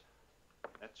illness.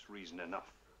 That's reason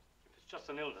enough. If it's just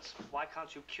an illness, why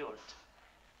can't you cure it?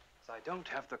 I don't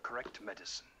have the correct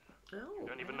medicine. Oh, you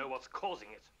don't even know what's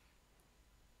causing it.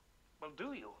 Well,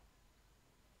 do you?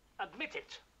 Admit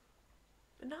it.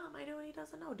 No, I know he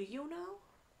doesn't know. Do you know?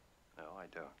 No, I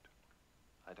don't.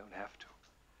 I don't have to.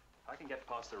 I can get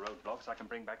past the roadblocks. I can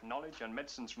bring back knowledge and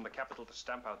medicines from the capital to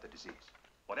stamp out the disease.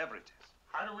 Whatever it is.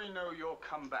 How do we know you'll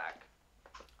come back?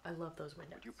 I love those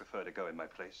windows. Would you prefer to go in my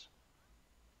place?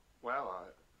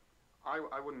 Well,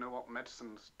 I wouldn't know what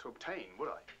medicines to obtain, would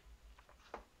I?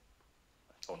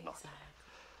 or not.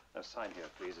 Now sign here,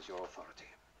 please, as your authority.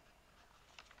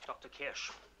 Dr.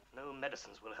 Kirsch, no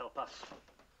medicines will help us.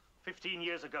 15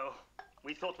 years ago,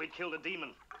 we thought we'd killed a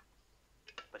demon.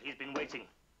 But he's been waiting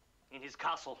in his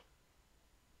castle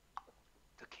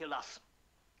to kill us.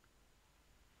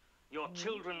 Your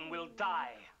children will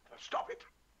die. Stop it.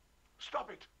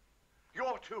 Stop it.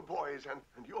 Your two boys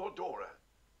and your Dora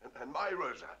and my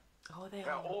Rosa. Oh,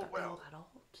 they're all well.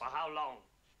 For how long?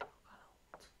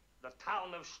 The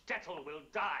town of Stettel will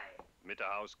die.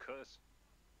 Mitterhaus curse.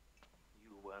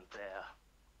 You weren't there.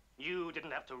 You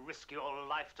didn't have to risk your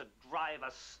life to drive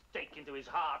a stake into his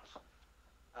heart.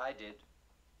 I did.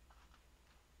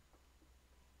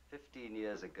 15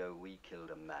 years ago, we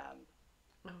killed a man.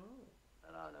 Oh.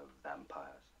 There are no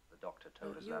vampires. The doctor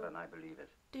told us you that, and I believe it.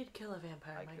 Did kill a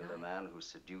vampire, I killed a man who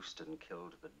seduced and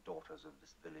killed the daughters of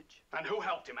this village. And who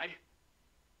helped him, eh?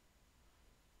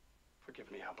 Forgive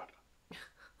me, Albert.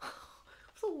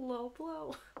 It's a low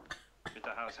blow.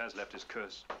 Mitterhaus has left his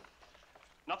curse.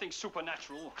 Nothing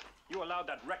supernatural. You allowed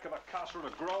that wreck of a castle to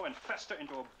grow and fester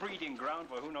into a breeding ground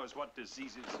for who knows what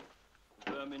diseases.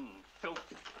 Vermin,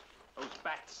 filth, those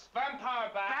bats.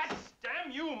 Vampire bats! Bats!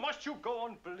 Damn you! Must you go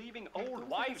on believing old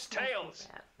wives' tales?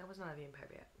 That was not a vampire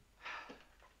bat.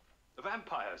 The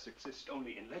vampires exist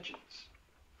only in legends.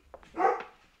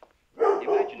 The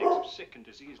imaginings of sick and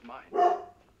diseased minds.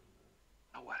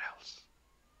 Nowhere else.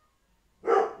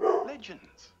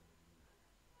 Legends.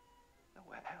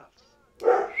 Nowhere else.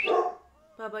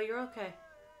 Bubba, you're okay.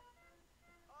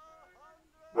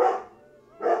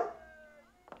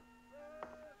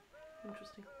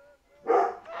 Interesting.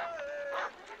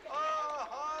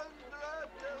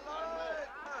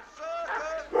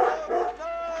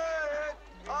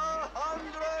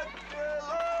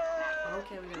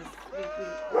 Okay, we got the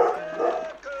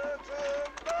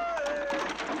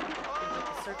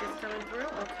circus coming through.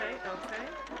 Okay, okay.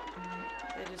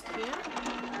 They just can't.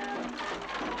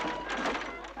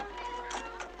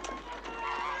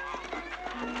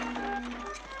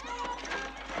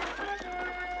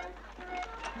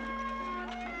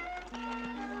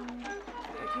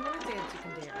 If you want to dance, you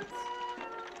can dance.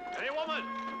 Hey, woman!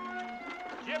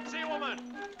 Gypsy woman!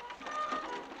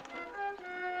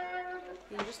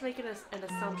 You're just making an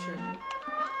assumption.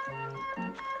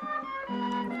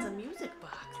 It's a music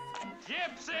box.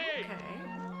 Gypsy! Okay.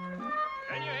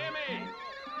 Can you hear me?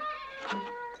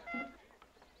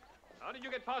 How did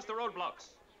you get past the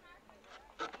roadblocks?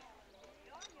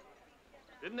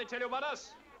 Didn't they tell you about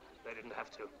us? They didn't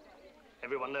have to.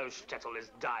 Everyone knows Stettel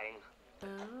is dying. Oh.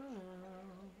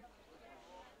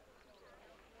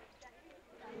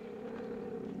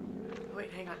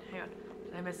 Wait, hang on.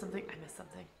 Did I miss something? I missed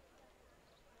something.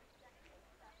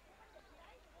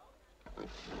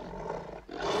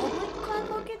 Oh my god,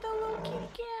 look at the little kitty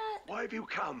cat! Why have you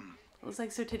come? Looks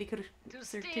like Sir Titty could To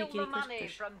steal the money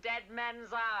from dead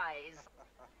men's eyes.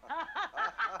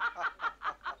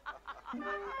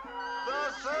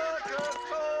 The circus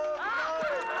of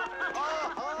life,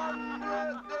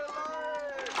 100 delights.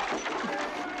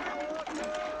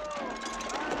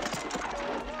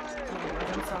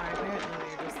 I'm sorry, apparently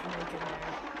you're just making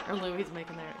there. Or Louie's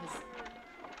making there. It's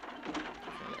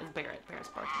Barrett. Barrett's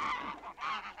barking at him.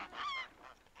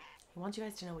 He wants you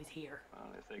guys to know he's here.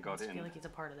 Well, if they got in, I feel like he's a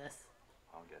part of this.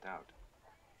 I'll get out.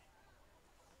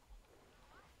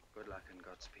 Good luck and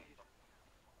Godspeed.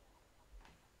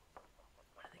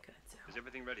 What are they gonna do? Is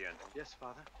everything ready, Anthony? Yes,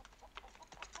 Father.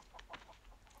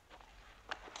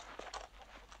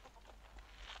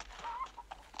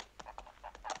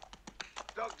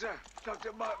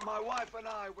 Doctor, my wife and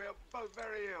I, we're both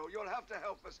very ill. You'll have to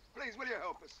help us. Please, will you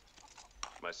help us?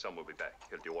 My son will be back.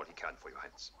 He'll do what he can for you,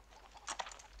 Hence.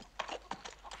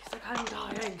 He's like, I'm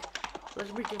dying.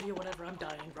 Let me give you whatever I'm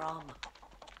dying from.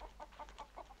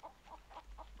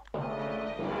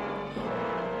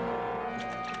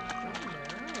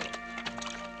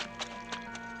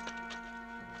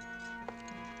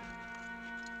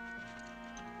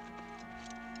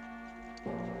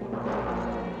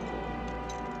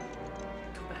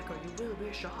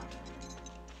 Shot.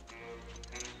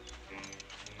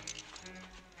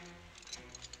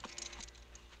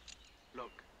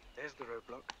 Look, there's the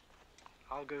roadblock.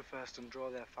 I'll go first and draw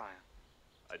their fire.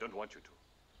 I don't want you to.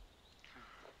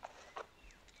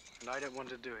 And I don't want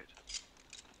to do it.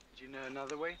 Do you know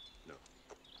another way? No.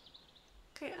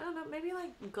 Okay, I don't know. Maybe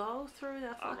like go through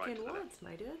the All right, fucking woods,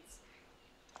 my dudes.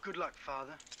 Good luck,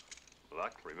 Father.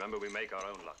 Luck? Remember, we make our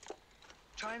own luck.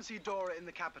 Try and see Dora in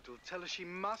the capital. Tell her she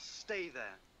must stay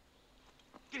there.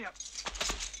 Giddy up.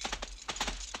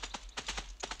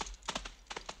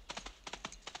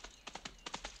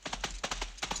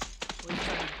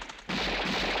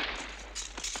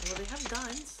 they have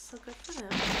guns, so good for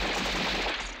them.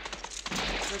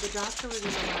 So the doctor was in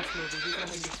the last movie. He's not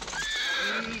in this one.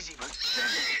 Easy, man.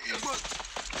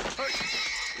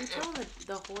 You tell him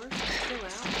the horse is still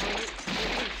out while you're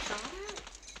getting shot at?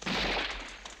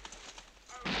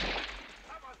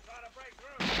 Someone's trying to break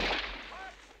through.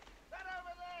 What? That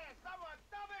over there! Someone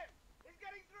stop him! He's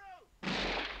getting through!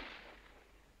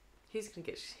 He's gonna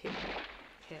get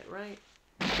hit, right?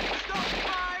 Stop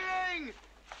firing!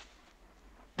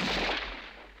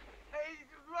 Hey,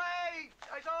 wait!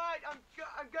 It's alright,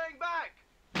 I'm going back!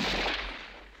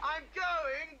 I'm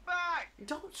going back!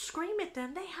 Don't scream at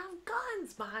them. They have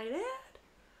guns behind it.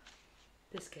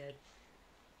 This kid.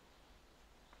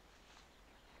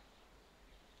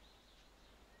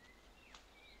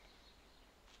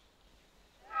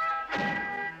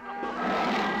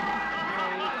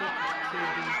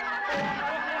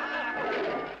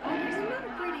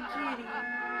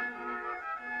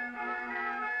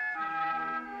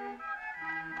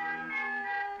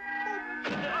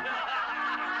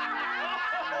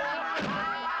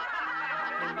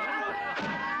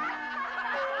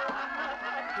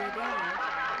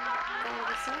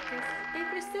 Circus. They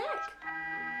were sick.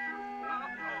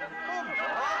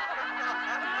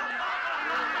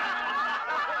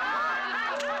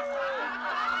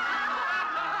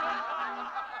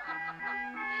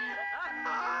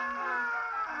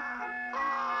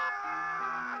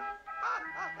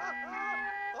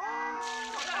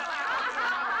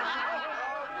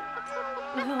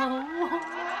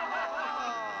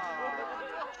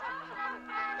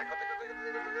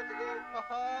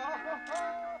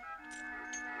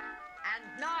 And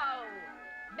now,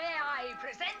 may I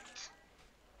present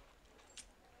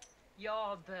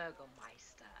your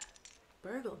Burgomeister.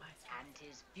 Burgomeister? And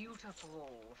his beautiful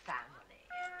family.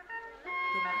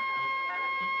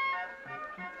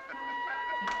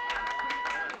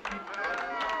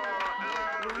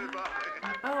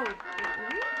 Oh.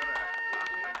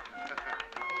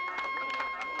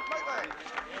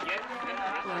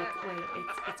 Look, wait,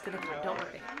 it's gonna come. Don't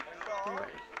worry. Don't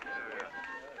worry.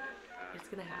 It's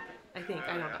gonna happen. I think.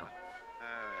 I don't know.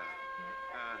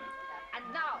 And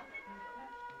now,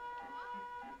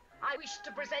 I wish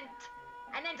to present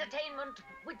an entertainment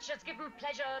which has given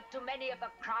pleasure to many of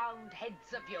the crowned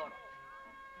heads of Europe.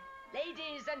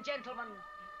 Ladies and gentlemen,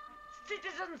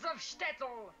 citizens of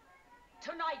Stettel,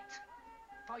 tonight,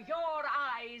 for your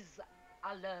eyes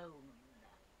alone,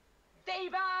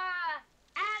 Weber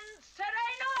and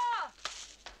Serena!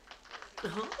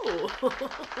 Oh.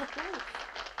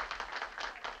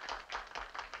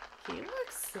 He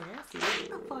looks sassy. Look at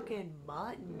the fucking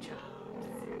mutton chops.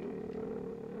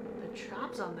 The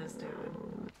chops on this dude.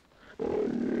 I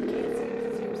can't see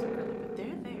his ears so clearly, but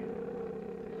they're there.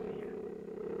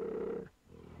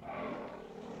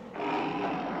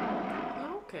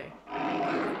 Okay.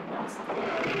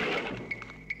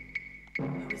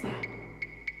 What was that?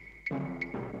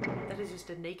 That is just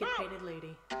a naked painted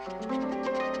lady.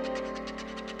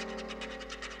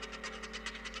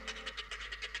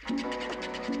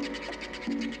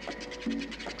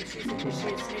 Is she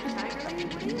a snake tiger lady?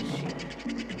 What is she?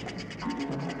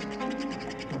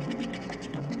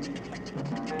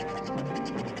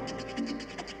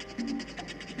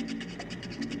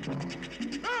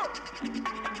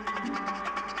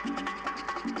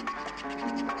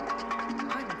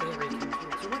 I'm very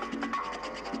confused. What?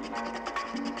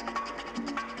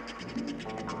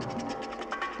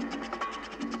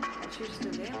 She's just a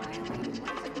vampire lady.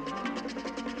 What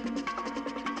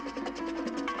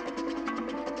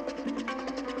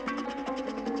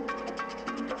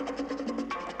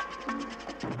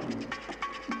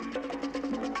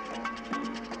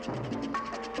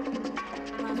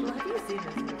is it?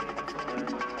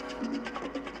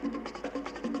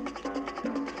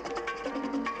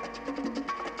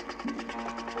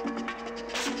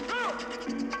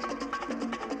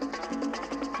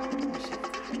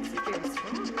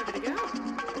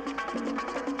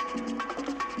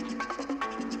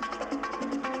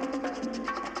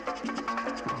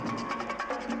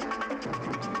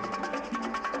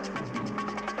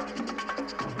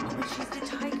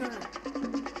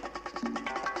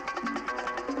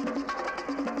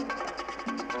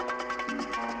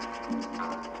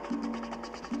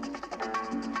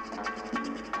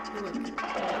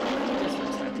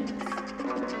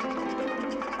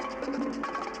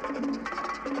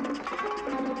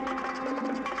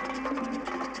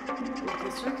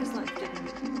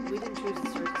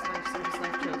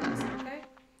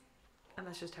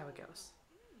 Just how it goes.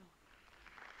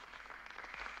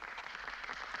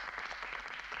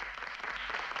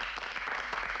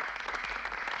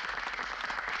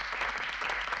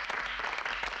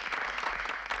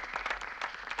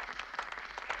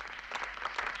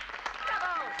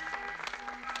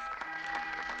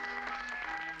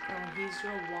 he's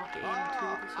gonna walk into Our the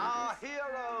circus.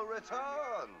 hero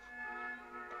returns.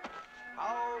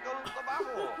 How goes the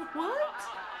battle? What?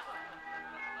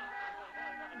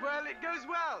 Well, it goes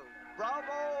well.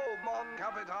 Bravo, mon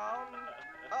capitan.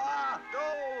 Ah,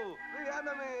 go! The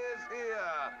enemy is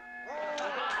here.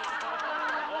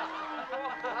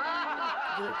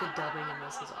 I feel like the dubbing in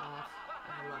this is off. I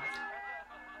left.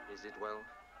 Is it well?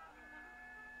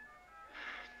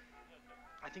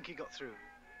 I think he got through.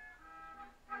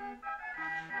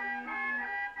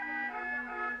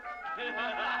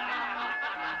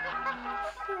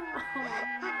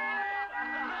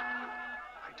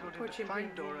 I told him to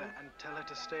find Dora and tell her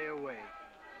to stay away.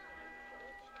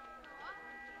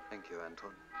 Thank you,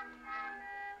 Anton.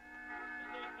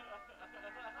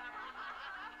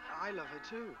 I love her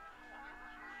too.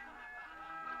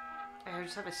 I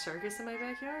just have a circus in my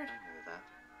backyard. I know that.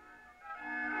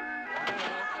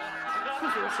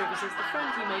 Your circus is the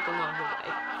friends you make along the way.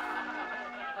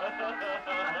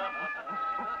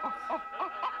 I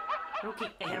don't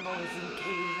keep animals in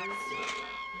cages.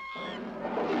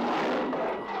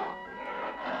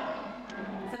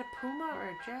 Is that a puma or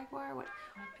a jaguar? What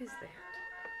is that?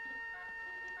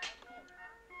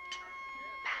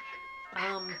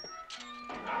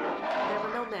 There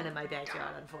were no men in my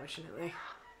backyard, unfortunately.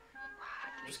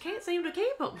 Just can't seem to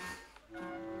keep them.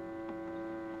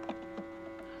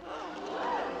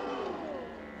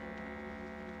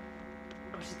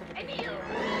 Oh, she's got a big deal.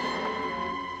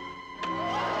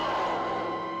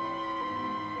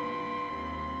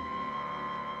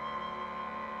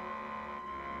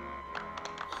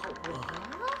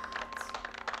 What?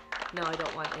 No, I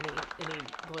don't want any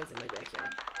boys in my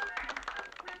backyard.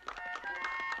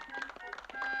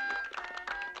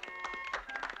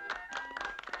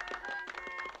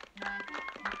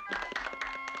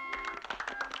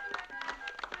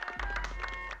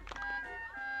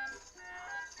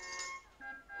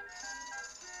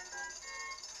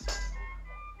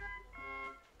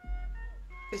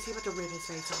 Is he about to rip his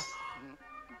face off?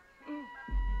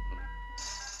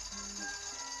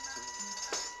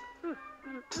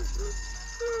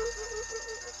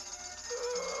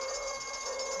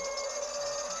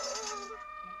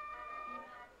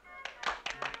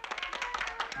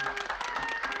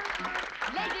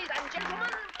 Ladies and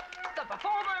gentlemen, the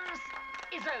performance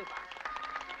is over.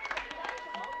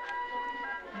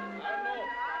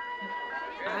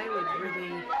 I would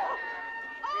really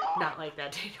not like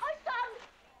that, Daniel.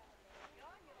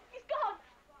 He's gone.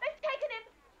 They've taken him.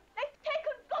 They've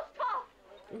taken Gustav.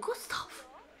 Gustav?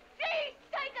 She's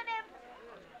taken him.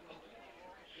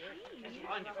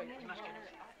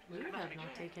 You have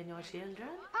not taken your children.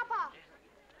 Papa.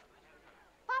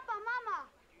 Papa, Mama.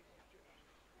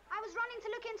 I was running to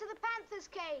look into the panther's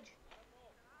cage.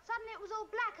 Suddenly it was all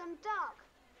black and dark.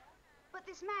 But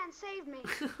this man saved me.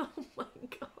 Oh my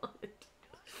god.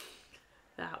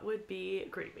 That would be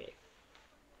creepy.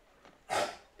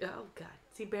 Oh god.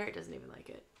 See, Barrett doesn't even like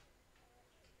it.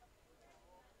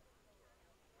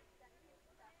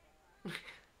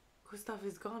 Gustav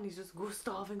is gone. He's just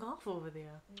Gustaving off over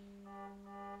there.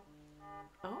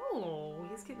 Oh,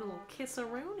 he's getting a little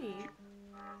kiss-a-rooney.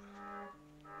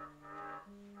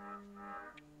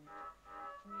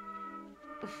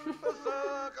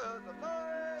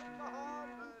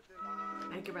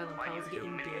 Edgar Allan Poe's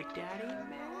getting Big Daddy mad.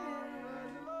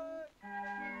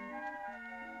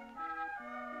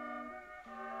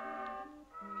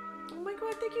 Oh my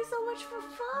god, thank you so much for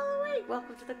following!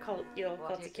 Welcome to the cult, yo.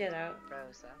 Cult to get out.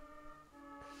 Rosa.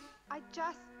 I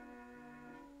just...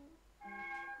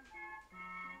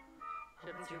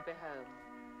 Shouldn't you be home?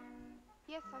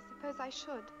 Yes, I suppose I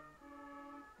should.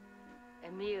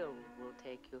 Emile will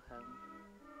take you home.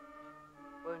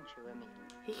 Won't you, Emile?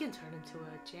 He can turn into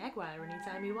a jaguar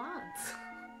anytime he wants.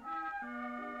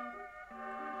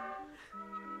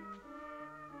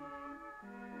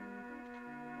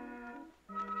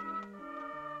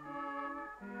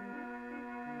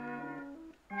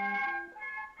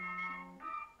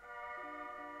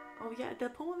 Oh yeah, the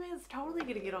Puma Man's totally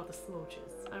gonna get all the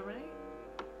smooches, alright?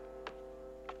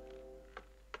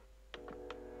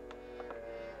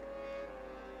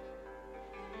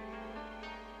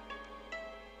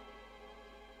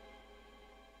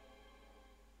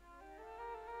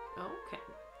 Okay.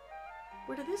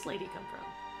 Where did this lady come from?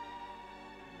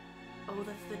 Oh,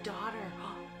 that's the daughter.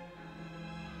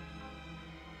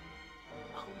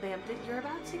 Oh, ma'am, you're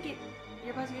about to get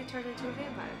turned into a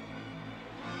vampire.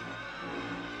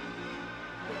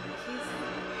 He's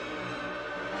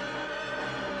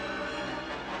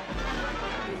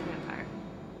a vampire.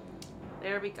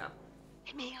 There we go.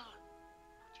 Emile!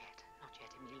 Not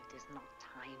yet, Emile. It is not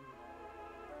time.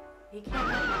 He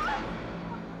can't have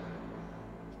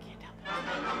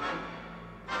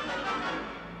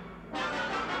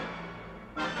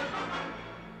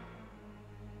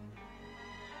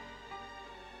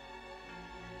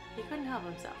He couldn't help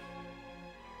himself.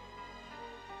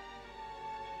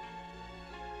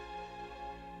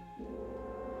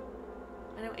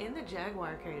 I know, in the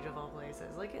jaguar cage of all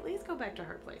places. Like, at least go back to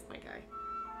her place, my guy.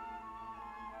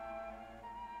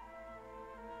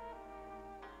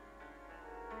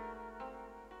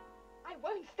 I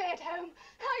won't stay at home.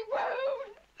 I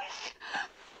won't.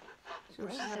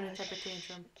 She's having a temper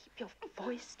tantrum. Keep your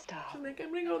voice down. She's like,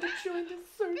 I'm gonna go to join the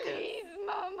circus. Please,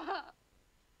 Mama.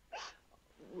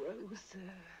 Rosa.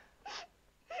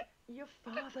 Your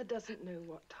father doesn't know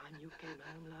what time you came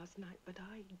home last night, but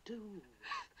I do.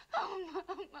 Oh,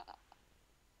 Mama.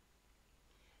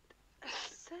 A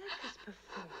circus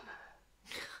performer.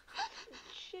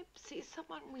 Gypsy,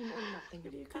 someone we know nothing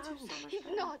about. He's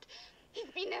not. He's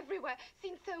been everywhere,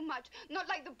 seen so much. Not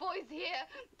like the boys here.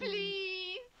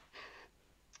 Please.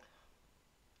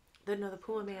 The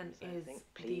Puma Man is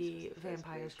the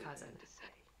vampire's cousin,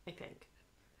 I think.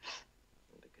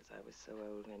 Because I was so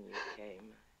old when you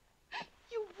came.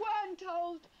 You weren't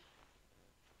old.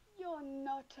 You're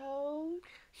not old.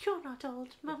 You're not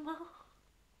old, Mama.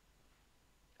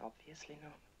 Obviously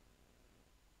not.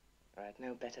 Or I'd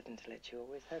know better than to let you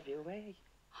always have your way.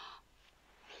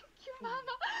 Thank you,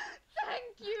 Mama.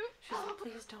 Thank you. She's like,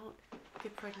 please don't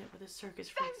get pregnant with a circus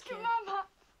freak's Thank you, kid. Mama.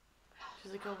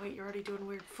 She's like, oh wait, you're already doing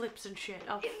weird flips and shit.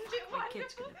 Oh, Isn't it fuck, my wonderful?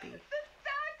 kid's gonna be The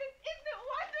circus, isn't it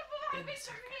wonderful? in the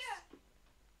circus.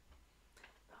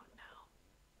 Oh no.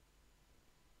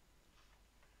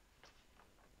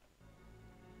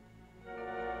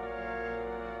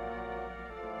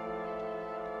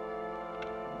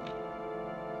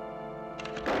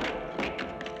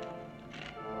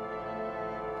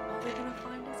 Oh, they're gonna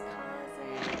find his cousin.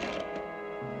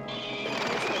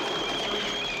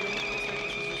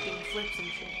 Flips and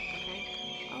shit,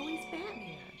 okay? Oh, he's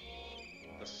Batman.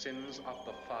 The sins of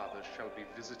the fathers shall be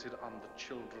visited on the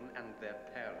children and their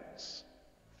parents.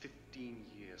 15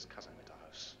 years, Cousin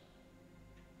Mitterhouse.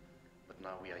 But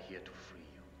now we are here to free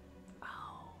you.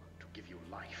 Oh. To give you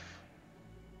life.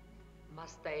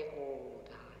 Must they all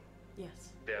die?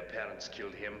 Yes. Their parents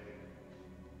killed him.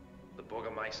 The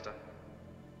Burgermeister.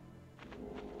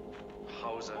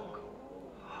 Hauser.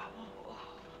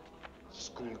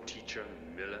 School teacher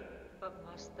Miller. But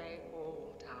must they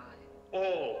all die?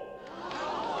 All!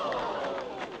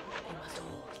 They must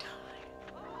all die.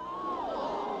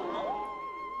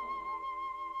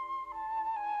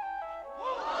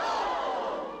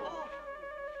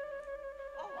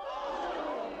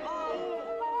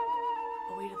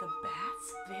 Oh wait, are the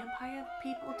bats vampire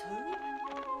people too?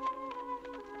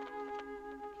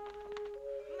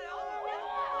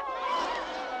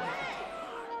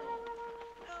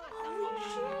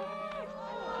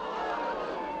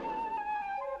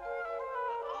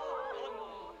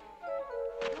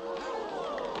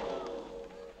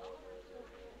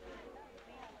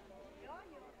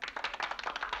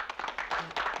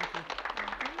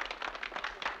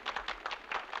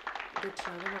 They're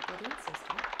telling their brother and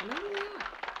sister. I know who they are.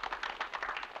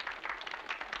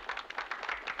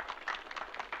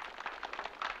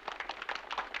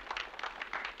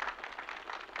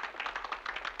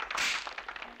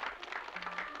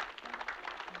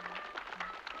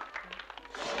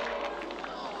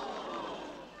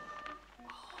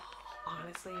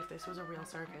 Honestly, if this was a real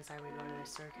circus, I would go to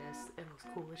this circus. It looks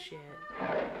cool as shit.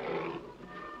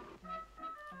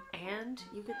 And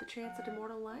you get the chance at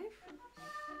immortal life?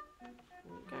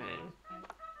 Okay.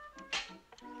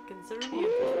 Consider me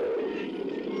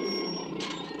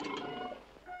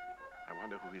I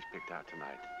wonder who he's picked out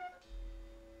tonight.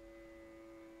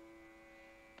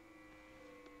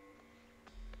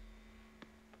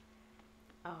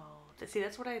 Oh, see,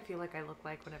 that's what I feel like I look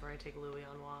like whenever I take Louis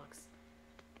on walks.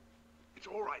 It's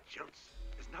all right, Jones.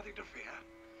 There's nothing to fear.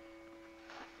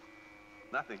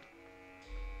 Nothing.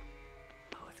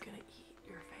 Oh, it's gonna eat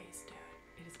your face, dude.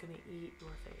 It is gonna eat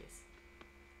your face.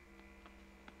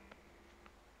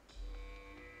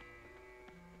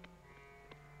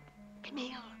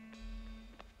 Camille.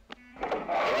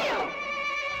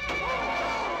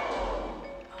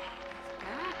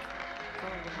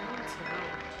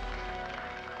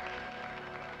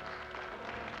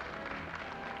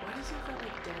 Why does he have that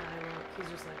like dead eye look? He's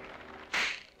just like.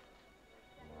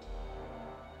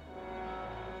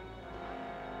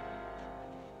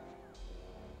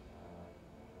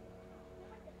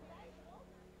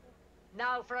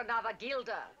 Now for another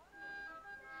gilder.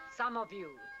 Some of you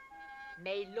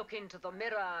may look into the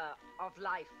mirror of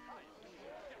life.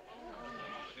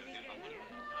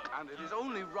 And it is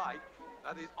only right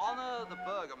That is honor the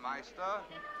Burgermeister.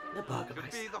 The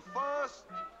Burgermeister. To be the first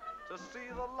to see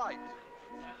the light.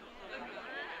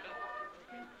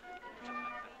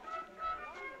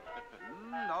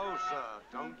 No, sir,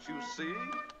 don't you see?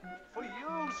 For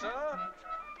you, sir,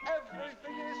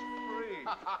 everything is free.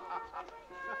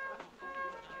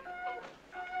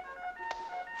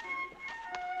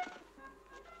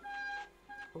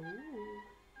 Ooh.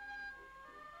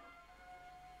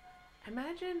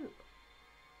 Imagine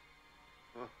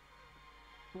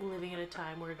living in a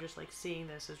time where just like seeing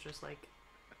this is just like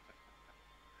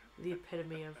the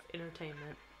epitome of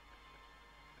entertainment.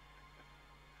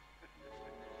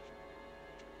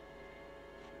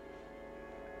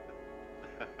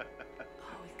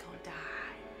 Oh, he's gonna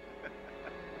die.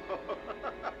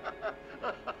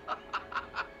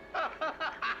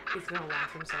 He's gonna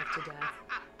laugh himself to death.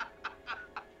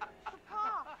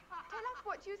 Papa, tell us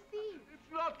what you see.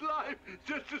 It's not life,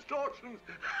 just distortions.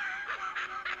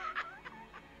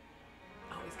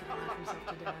 Oh, he's gonna laugh himself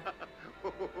to death.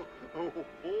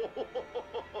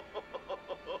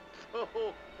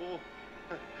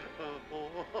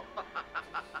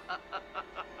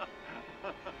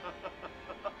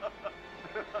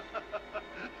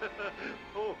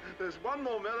 Oh, there's one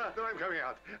more mirror, then I'm coming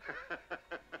out.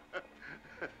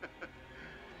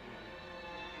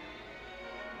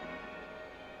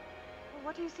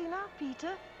 What do you see now,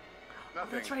 Peter? Oh,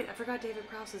 that's right. I forgot David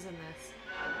Prowse is in this.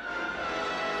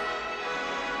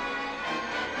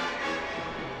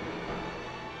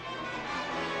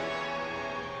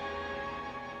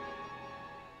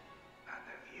 None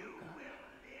of you will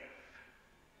live.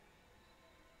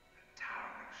 The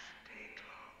town of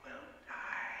Stegler will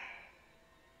die,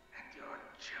 and your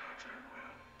children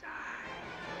will die.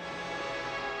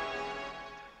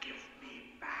 Give me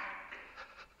back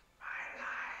my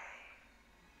life.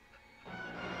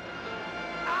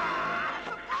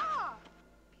 Papa!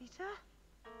 Peter?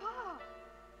 Papa!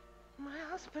 My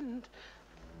husband.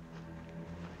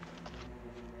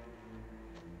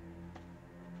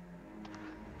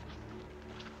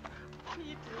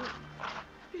 Peter.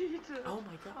 Peter. Oh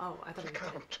my god. Oh, I thought he was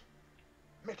dead. Count.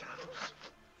 Meadows.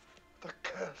 The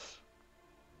curse.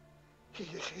 He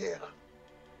is here.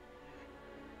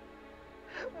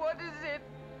 What is it?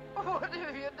 What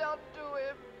have you done to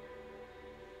him?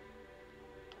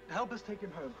 Help us take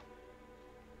him home.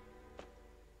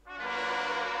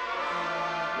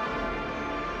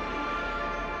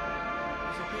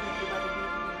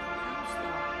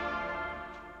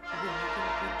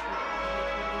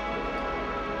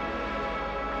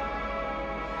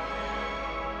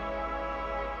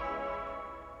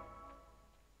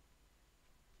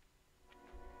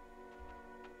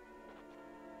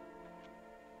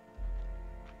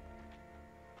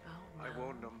 I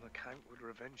warned him the Count would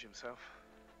revenge himself.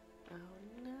 Oh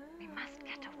no. We must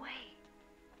get away.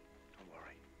 Don't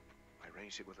worry. I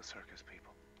arranged it with the circus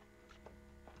people.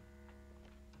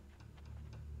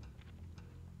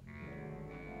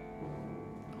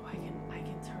 Oh, I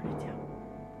can turn it down.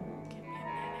 Give me a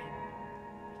minute.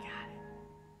 I got it.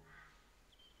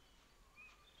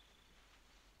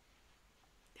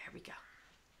 There we go.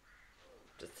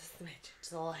 Just a smidge.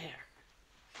 Just a little hair.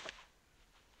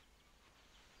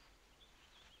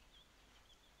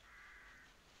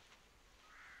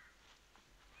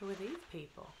 Who are these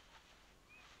people?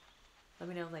 Let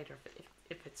me know later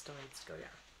if it still needs to go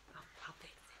down. I'll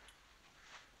fix it.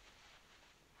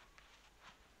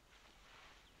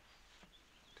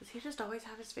 Does he just always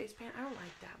have his face paint? I don't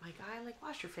like that, my guy. Like,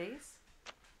 wash your face.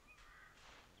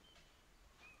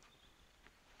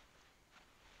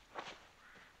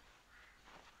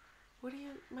 What are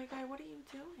you, my guy, what are you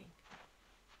doing?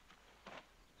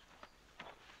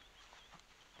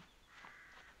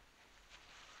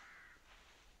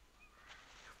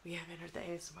 We have entered the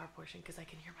ASMR portion because I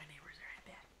can hear my neighbors are in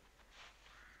bed.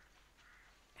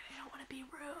 And I don't want to be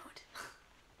rude.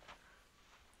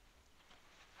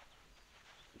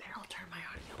 There, I'll turn my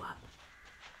audio up.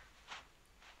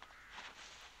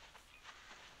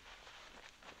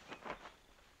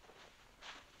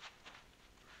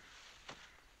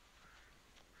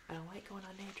 I don't like going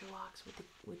on nature walks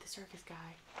with the circus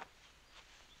guy.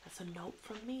 That's a note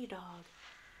from me, dog.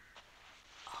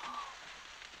 Oh.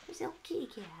 There's a little kitty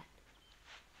cat.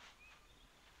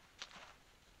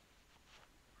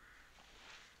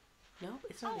 No,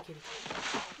 it's not a kitty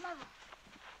cat. Mother.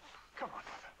 Come on,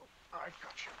 Mother. I've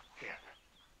got you. Here.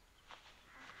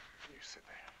 You sit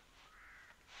there.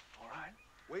 All right?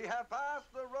 We have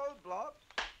passed the roadblock.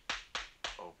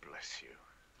 Oh, bless you.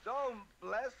 Don't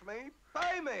bless me,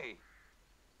 pay me.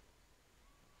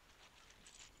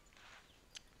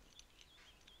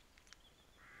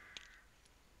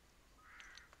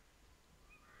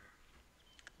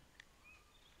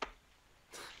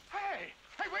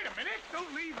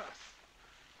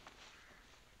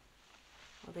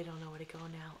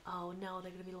 now. Oh no,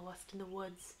 they're gonna be lost in the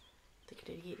woods. They're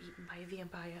gonna get eaten by a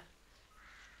vampire.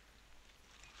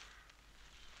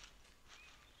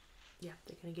 Yeah,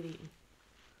 they're gonna get eaten.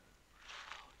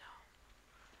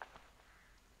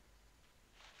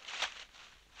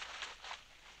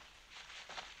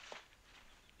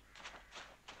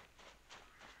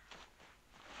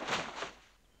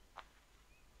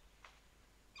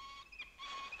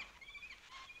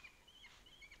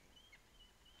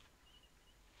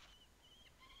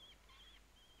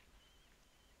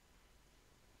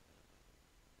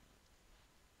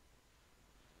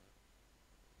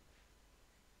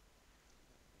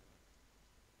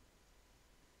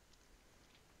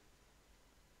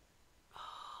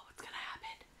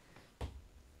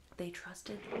 They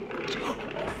trusted.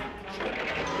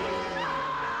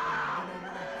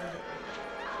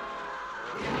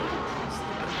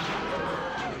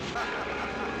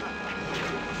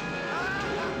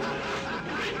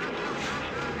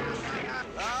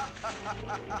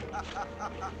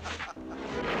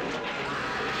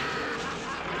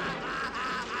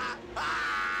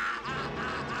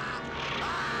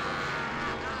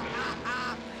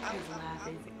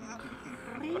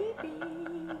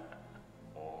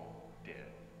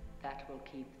 That will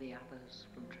keep the others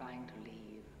from trying to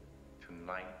leave.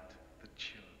 Tonight, the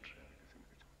children.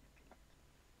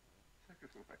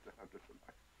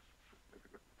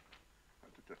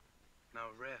 Now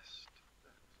rest.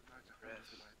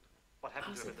 Rest. What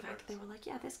happened to the fact they were like,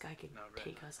 yeah, this guy can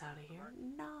take us out of here.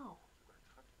 No.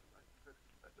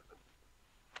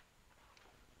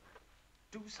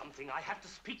 Do something. I have to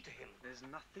speak to him. There's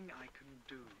nothing I can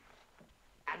do.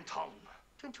 Anton.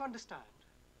 Don't you understand?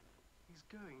 He's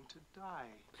going to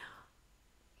die.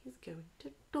 He's going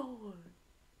to die.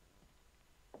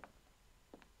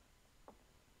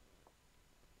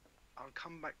 I'll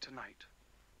come back tonight.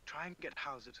 Try and get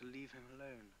Hauser to leave him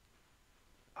alone.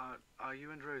 Are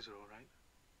you and Rosa all right?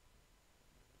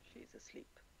 She's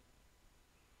asleep.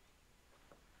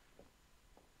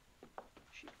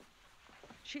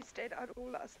 She stayed out all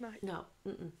last night. No,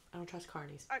 I don't trust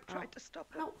Carnies. I tried to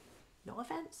stop her. No, no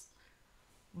offense,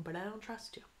 but I don't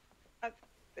trust you. I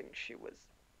think she was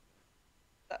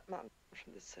that man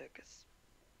from the circus.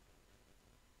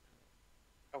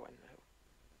 Oh, I know.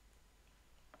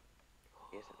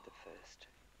 He isn't the first.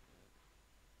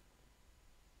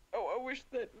 Oh, I wish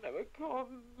they'd never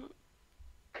come.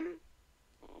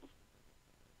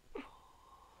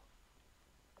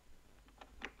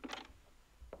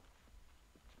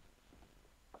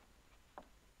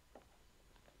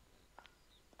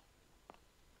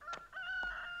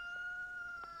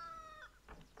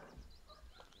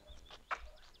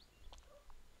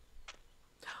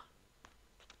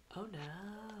 Oh no.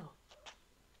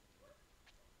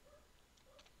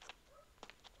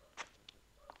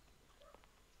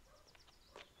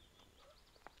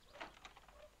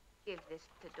 Give this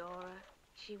to Dora.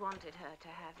 She wanted her to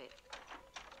have it.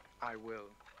 I will.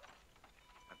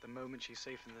 At the moment, she's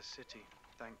safe in the city.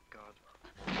 Thank God.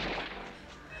 I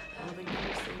don't think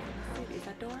Dora's safe in the city. Is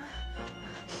that Dora?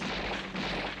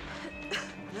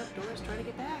 Nope, Dora's trying to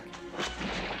get back.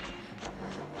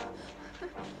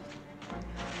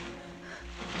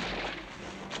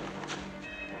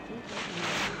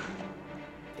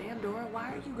 Damn, Dora,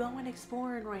 why are you going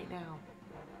exploring right now?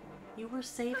 You were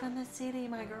safe in the city,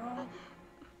 my girl.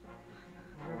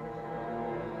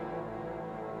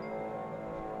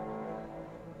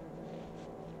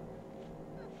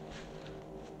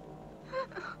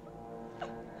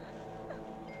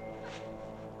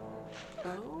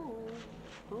 Oh,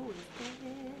 who is this?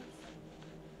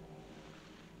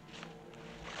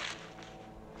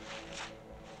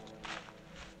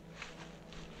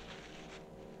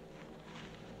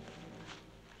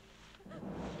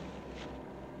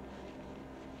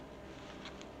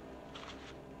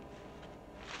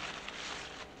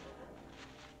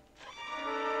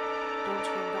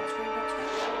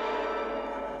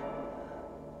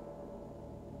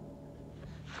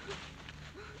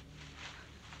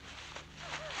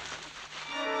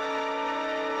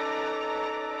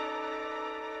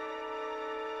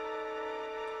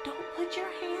 Put your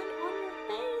hand on your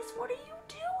face. What are you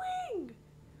doing?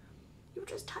 You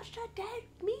just touched a dead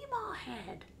Meemaw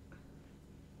head.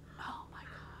 Oh my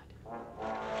God.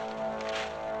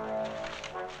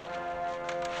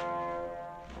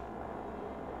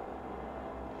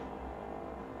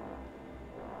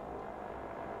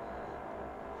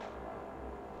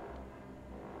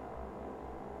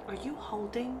 Are you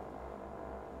holding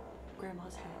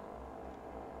Grandma's head?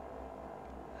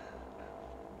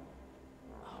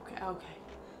 Okay.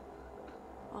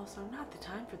 Also, not the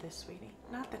time for this, sweetie.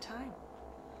 Not the time.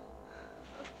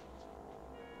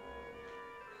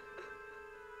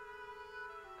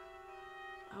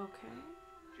 Okay.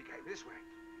 She came this way.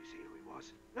 You see who he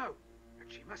was? No,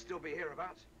 but she must still be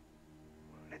hereabouts.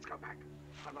 Well, let's go back.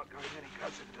 I'm not going any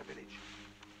closer to the village.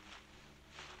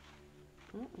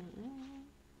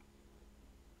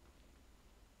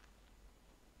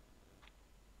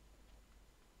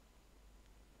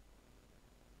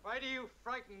 Why do you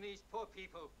frighten these poor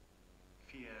people?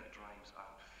 Fear drives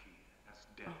out fear, as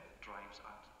death drives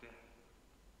out death.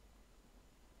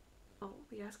 Oh,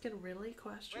 we asking really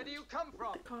questions? Where do you come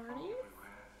from? The Carney?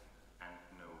 Everywhere and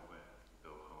nowhere. Go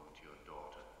home to your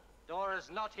daughter. Dora's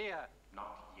not here.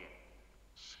 Not yet.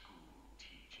 School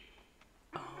teacher.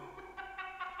 Oh.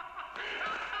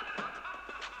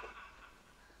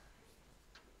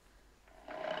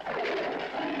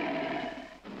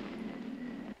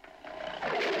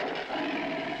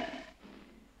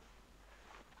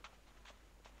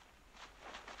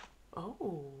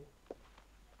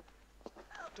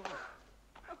 Dora.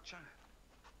 Ouch.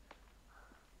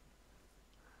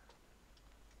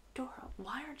 Dora,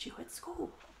 why aren't you at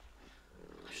school?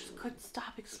 I just couldn't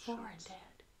stop exploring,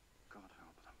 Dad. God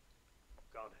help them.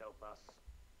 God help us.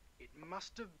 It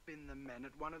must have been the men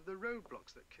at one of the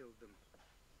roadblocks that killed them.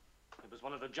 It was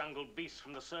one of the jungle beasts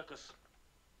from the circus.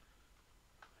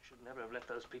 I should never have let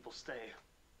those people stay.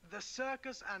 The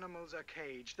circus animals are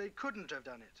caged. They couldn't have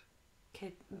done it.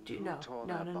 Kid, no.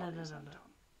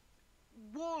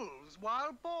 Wolves,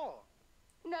 wild boar.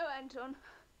 No, Anton.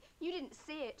 You didn't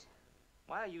see it.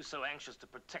 Why are you so anxious to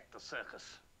protect the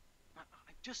circus? I'm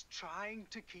just trying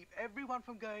to keep everyone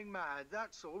from going mad,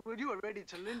 that's all. Well, you were ready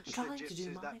to lynch the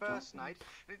gypsies that first night.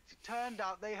 It turned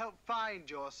out they helped find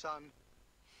your son.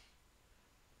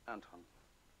 Anton,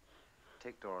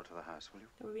 take Dora to the house, will you?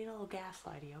 We're being a little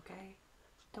gaslighty, okay?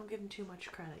 Don't give him too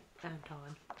much credit,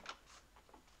 Anton.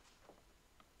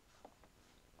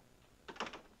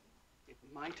 It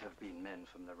might have been men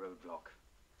from the roadblock.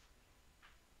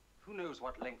 Who knows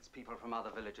what lengths people from other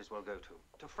villages will go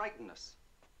to frighten us.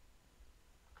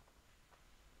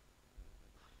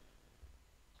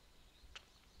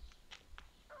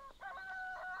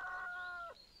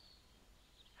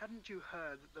 Hadn't you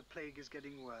heard that the plague is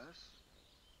getting worse?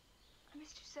 I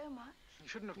missed you so much. You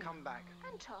shouldn't have come back.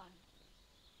 Anton.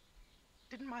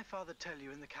 Didn't my father tell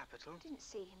you in the capital? Didn't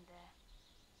see him there.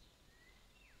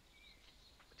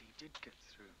 But he did get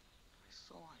through. I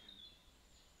saw him.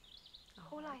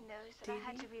 All I know is that I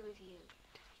had to be with you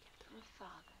and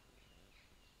Father.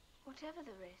 Whatever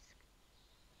the risk.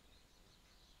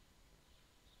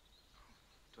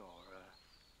 Dora.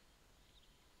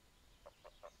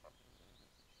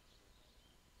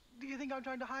 Do you think I'm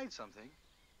trying to hide something?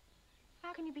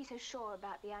 How can you be so sure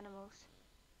about the animals?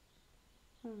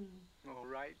 All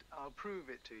right, I'll prove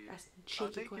it to you. That's I'll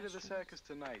cheeky take you to the circus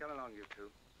tonight. Come along, you two.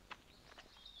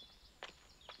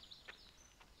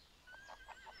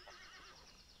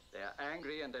 They're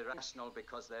angry and irrational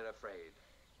because they're afraid.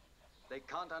 They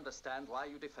can't understand why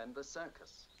you defend the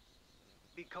circus.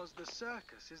 Because the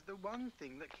circus is the one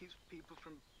thing that keeps people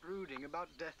from brooding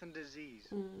about death and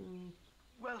disease.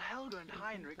 Well, Helga and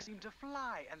Heinrich seem to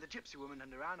fly, and the gypsy woman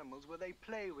and her animals, well, they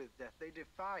play with death. They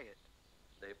defy it.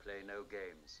 They play no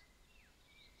games.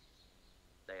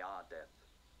 They are death.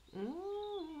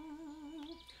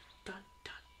 Dun,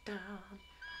 dun, dun.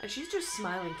 And she's just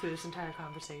smiling through this entire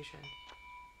conversation.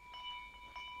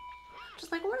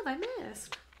 Just like, what have I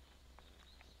missed?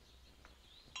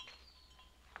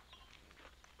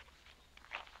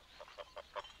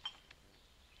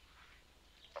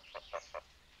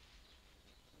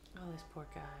 Oh, this poor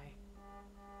guy.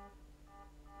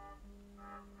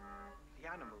 The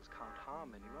animals can't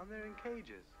harm anyone. They're in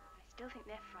cages. I still think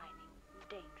they're frightening and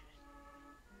dangerous.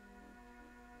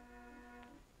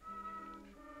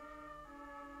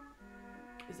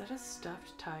 Is that a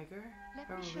stuffed tiger? Let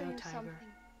or me a show real you tiger? something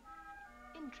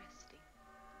interesting.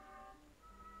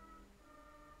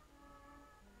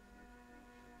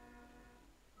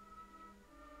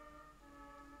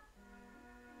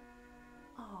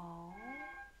 Oh,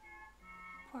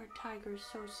 poor tiger's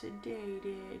so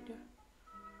sedated.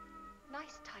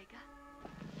 Nice tiger.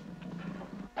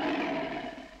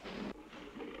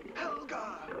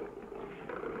 Helga!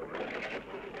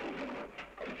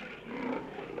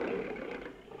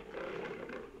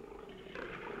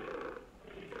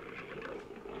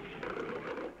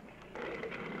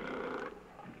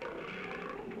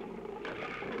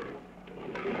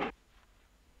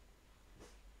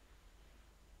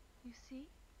 You see?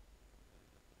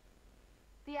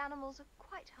 The animals are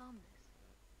quite harmless.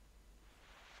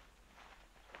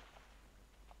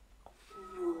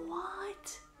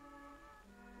 What?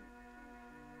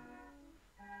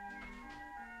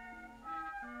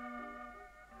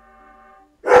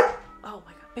 Oh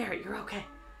my god, Barrett, you're okay.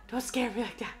 Don't scare me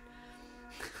like that.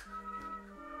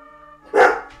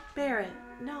 Barrett,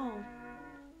 no.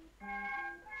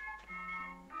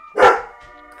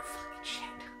 Fucking shit.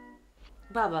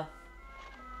 Bubba,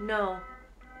 no.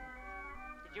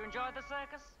 Did you enjoy the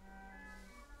circus?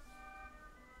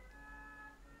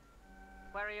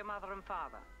 Where are your mother and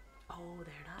father? Oh,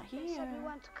 they're not They here. said we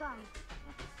weren't to come.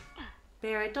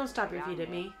 Barrett, don't stop your feet at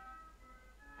me.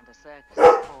 And a circus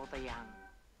is for the young.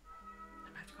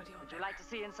 Would you like to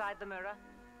see inside the mirror?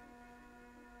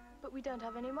 But we don't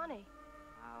have any money.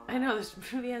 I know, this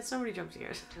movie has so many jump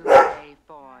scares. Two brave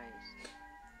boys.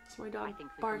 It's my dog I think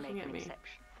we barking can make at an me.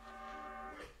 exception.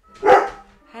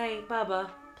 Hey, Bubba,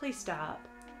 please stop.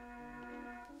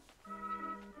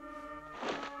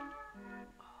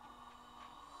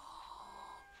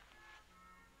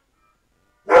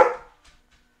 What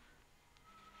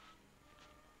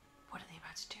are they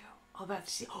about to do? Oh, about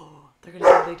to see. Oh, they're gonna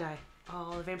totally die.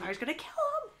 Oh, the vampire's gonna kill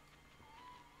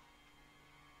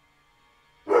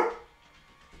him.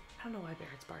 I don't know why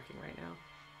Barrett's barking right now.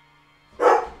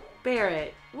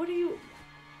 Barrett, what are you?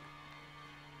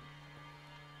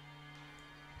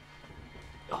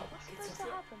 Oh, What's supposed to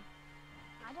happen?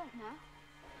 I don't know.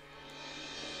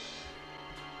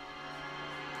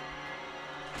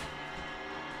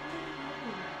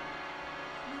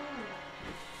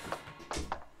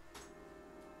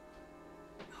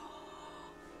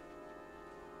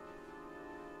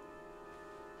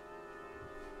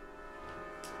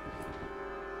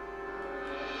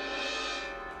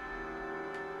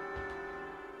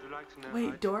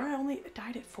 Wait, Dora only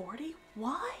died at 40?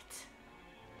 What?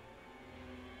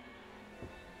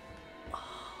 Look,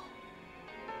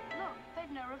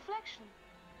 they've no reflection.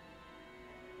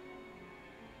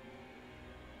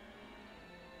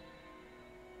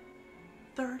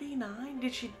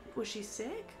 Was she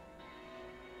sick?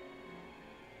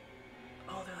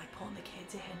 Oh, they're like pulling the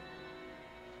kids in.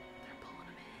 They're pulling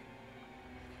them in.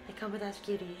 They come with us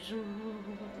kitties.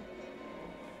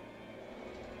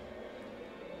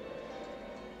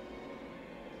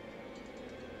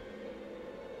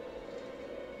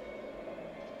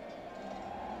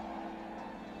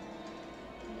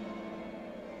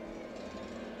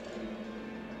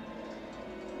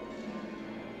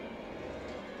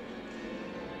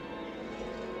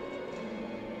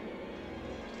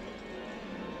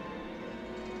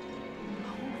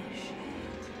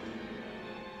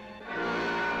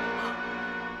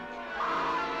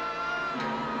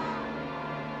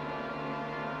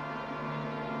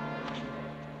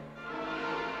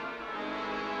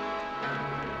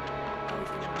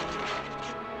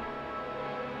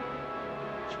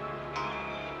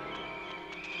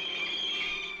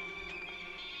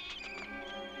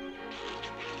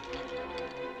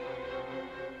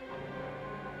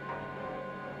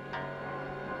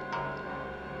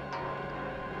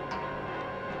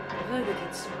 I feel like the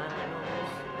kid's smiling a little.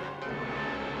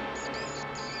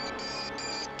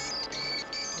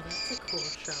 Oh, that's a cool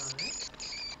shot.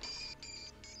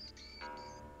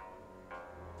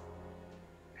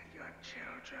 And your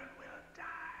children will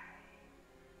die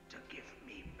to give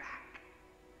me back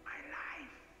my life.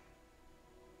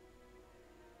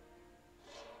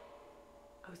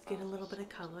 I was getting a little bit of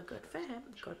color. Good for him.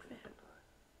 Good for him.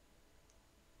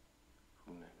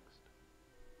 Who next?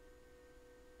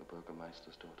 The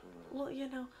Burgermeister's daughter? Well, you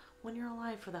know, when you're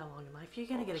alive for that long in life, you're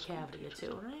gonna get a cavity or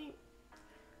two, right?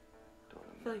 I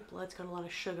feel like blood's got a lot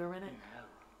of sugar in it.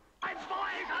 I'm boys!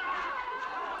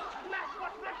 Smash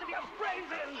what's left of your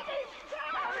brains in!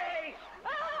 Hurry! Oh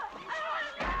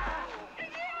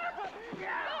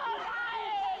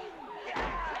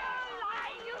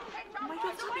my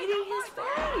God, stop eating his face! I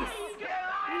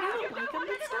mean, I don't like him,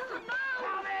 but stop.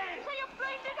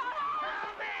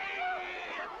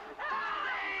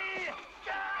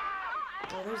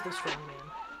 Oh, there's the strong man.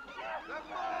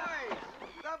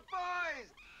 The boys!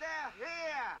 They're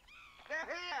here! They're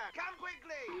here! Come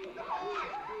quickly! The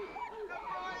boys! The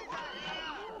boys are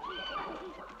here!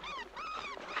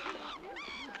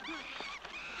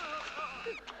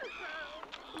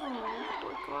 Oh,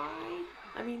 poor guy.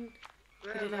 I mean, he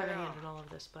did have a hand in all of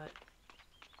this, but...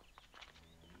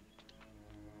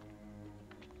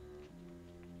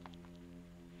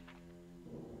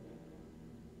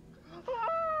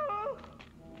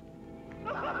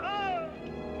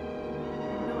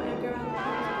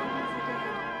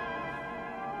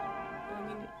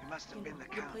 Must have been the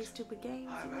Count. Play stupid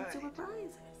games and win stupid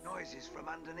prizes. Noises from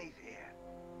underneath here.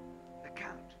 The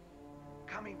Count,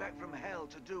 coming back from hell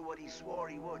to do what he swore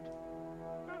he would.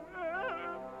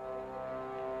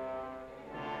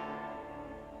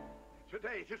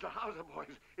 Today it is the Hauser boys.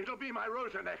 It'll be my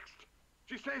Rosa next.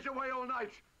 She stays away all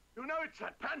night. You know it's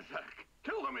that panther.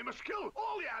 Kill them. We must kill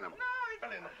all the animals. No, it's...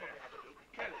 Kill him.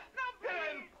 Kill him. No,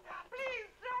 please! Please,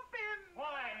 stop him!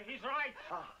 Why? He's right.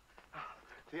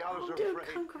 The others are dude,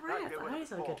 afraid. come Carreras. I always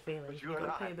have a good feeling. But You and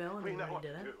gotta I, pay a bill and we then know you what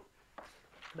did to it. do.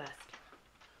 The best.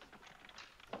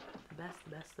 The best, the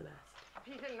best, the best.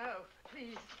 Peter, no,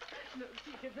 please. No,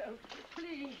 Peter, no.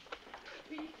 Please.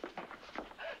 Please.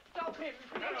 Stop him,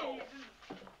 please. No.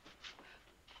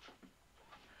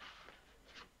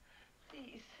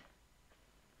 Please.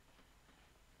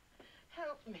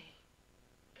 Help me.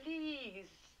 Please.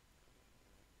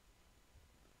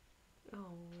 Oh.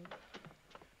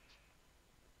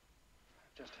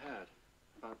 Just heard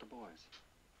about the boys.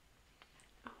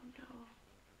 Oh no.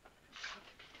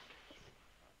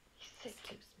 He's sick.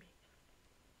 Excuse me.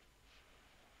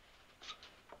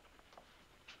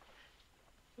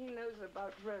 He knows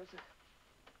about Rosa.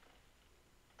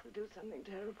 He'll do something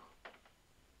terrible.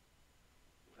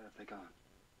 Where have they gone?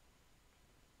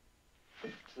 To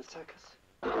the circus?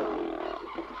 They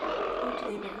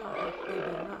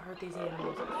better not hurt these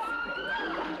animals.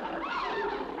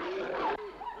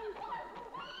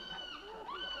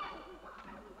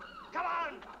 Come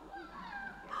on!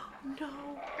 No.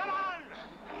 Come on!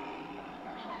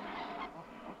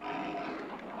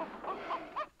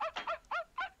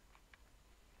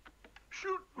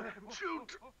 Shoot, man,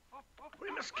 shoot! We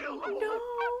must kill them. No!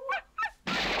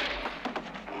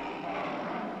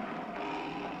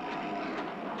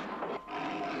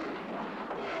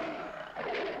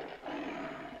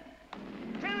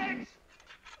 Kill it!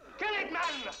 Kill it, man!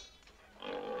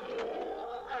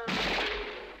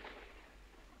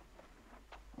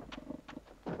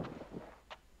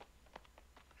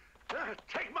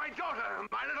 Take my daughter,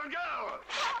 my little girl!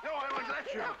 No, I won't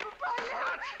let you!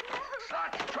 Slut!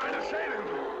 Slut! Try to save him!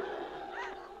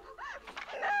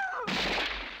 No!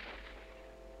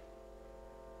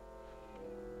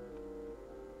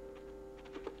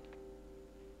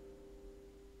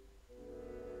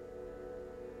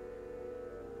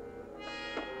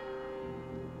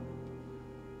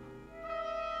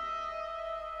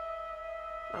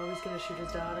 Oh, he's gonna shoot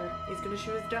his daughter. He's gonna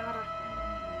shoot his daughter.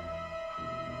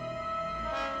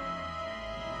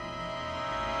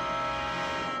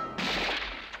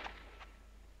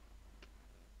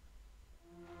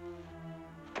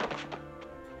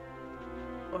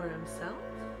 Or himself?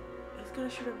 He's gonna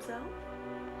shoot himself?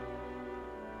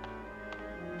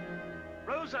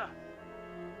 Rosa!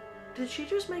 Did she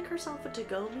just make herself a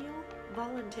to-go meal?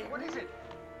 Voluntarily? What is it?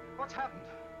 What's happened?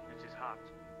 It's his heart.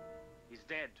 He's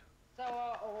dead. So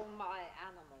are all my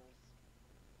animals.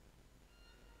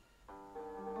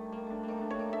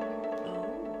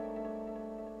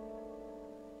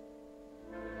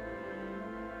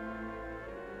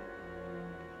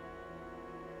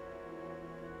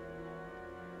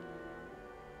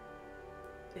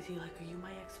 Is he like, are you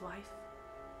my ex-wife?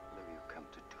 What have you come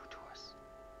to do to us?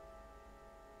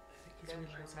 I think he's Don't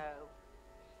realizing. you know?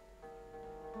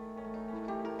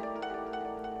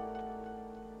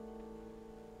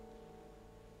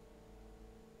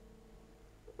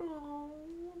 Oh,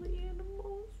 the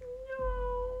animals, no.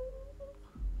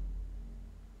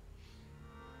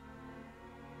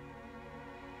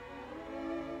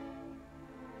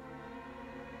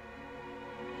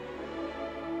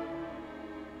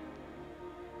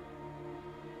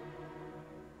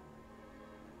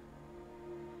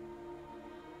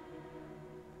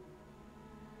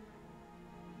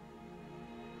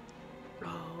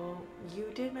 Oh,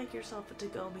 you did make yourself a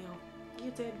to-go meal.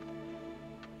 You did.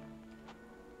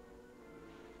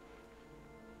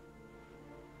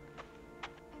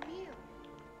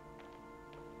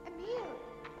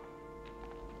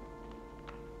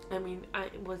 I mean,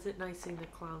 was it nice seeing the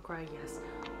clown cry? Yes.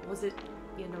 Was it,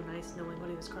 nice knowing what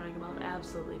he was crying about?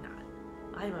 Absolutely not.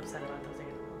 I am upset about those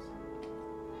animals.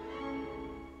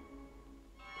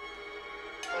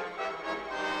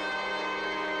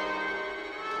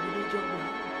 We need your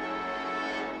help.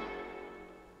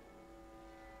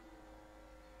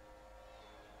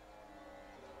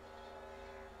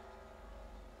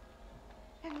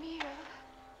 Emil.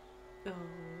 Oh.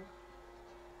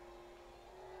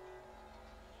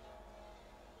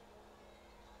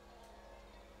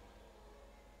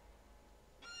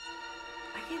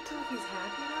 I can't tell if he's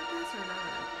happy about this or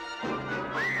not.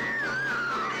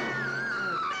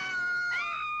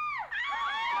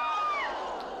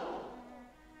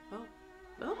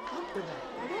 Oh, they're back.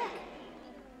 They're back.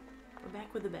 We're back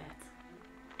with the bats.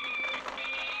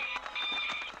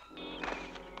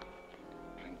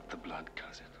 Drink the blood,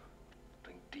 cousin.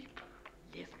 Drink deep.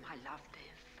 Live, my love,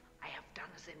 live. I have done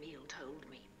as Emil told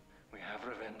me. We have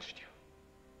revenged you.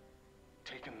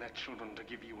 Taken their children to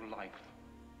give you life.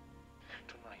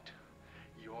 Tonight,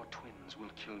 your twins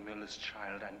will kill Miller's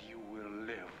child and you will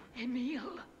live.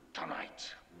 Emil!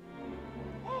 Tonight.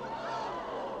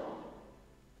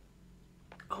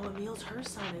 Oh, Emil's her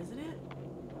son, isn't it?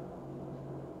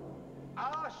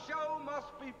 Our show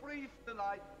must be brief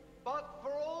tonight, but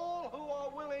for all who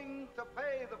are willing to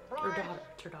pay the price,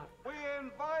 Her daughter. we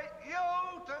invite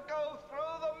you to go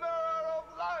through the mirror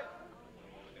of life.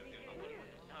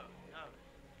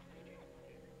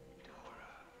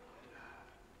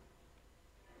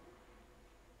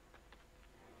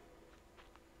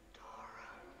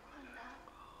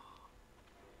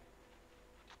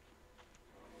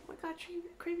 Oh my god,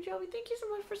 Creepy Joey, thank you so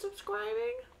much for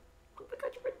subscribing. Oh my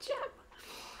god, you're a gem.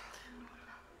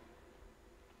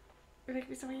 You make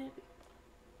me so happy.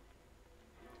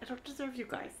 I don't deserve you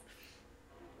guys.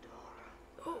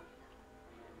 Oh.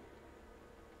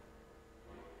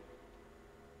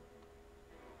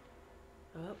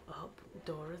 Oh,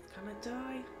 Dora's gonna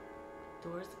die.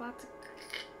 Dora's about to...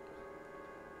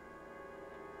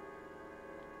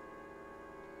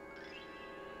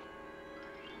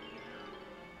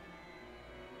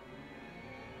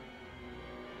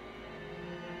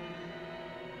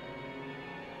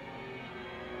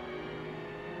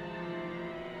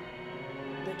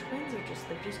 The twins are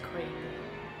they're just crazy.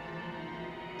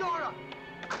 Dora!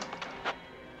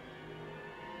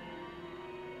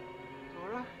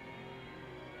 Dora?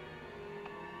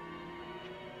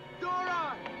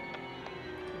 Dora!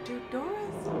 Dude,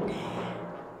 Dora's...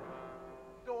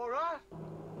 Dora?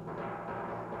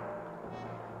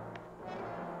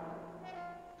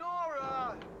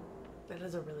 Dora! That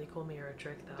is a really cool mirror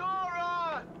trick, though.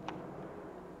 Dora!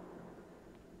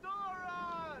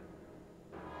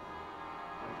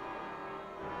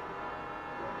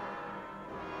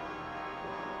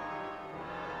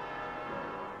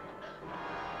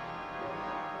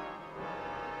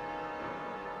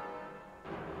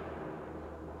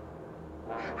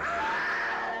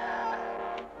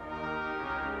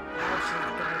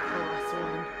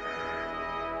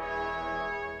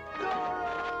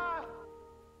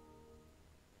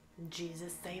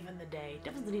 Jesus saving the day.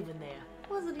 That wasn't even there.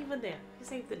 Wasn't even there. He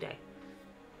saved the day.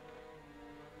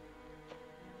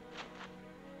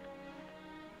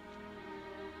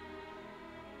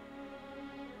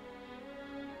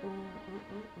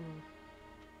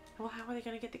 Well, how are they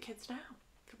going to get the kids now?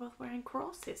 They're both wearing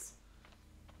crosses.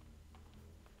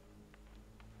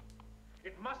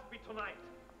 It must be tonight.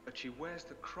 But she wears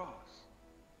the cross.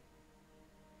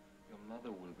 Your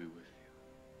mother will be with you.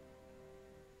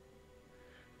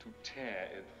 To tear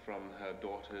it from her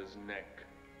daughter's neck.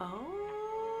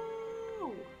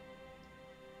 Oh.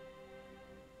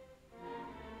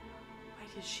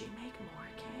 Wait, did she make more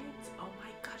kids? Oh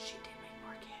my god, she did make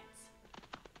more kids.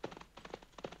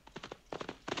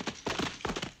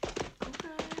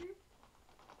 Okay.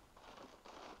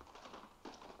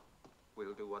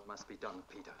 We'll do what must be done,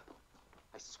 Peter.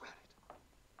 I swear it.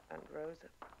 And Rosa?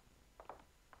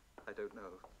 I don't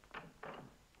know.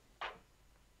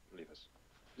 Leave us.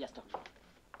 Yes, Doctor.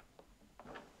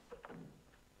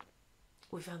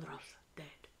 We found Rosa,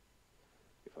 dead.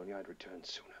 If only I'd returned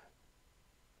sooner.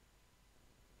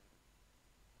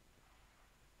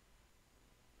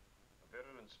 A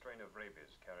virulent strain of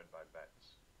rabies carried by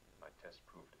bats. My test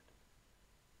proved it.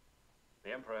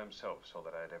 The Emperor himself saw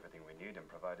that I had everything we need and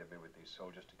provided me with these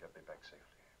soldiers to get me back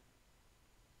safely.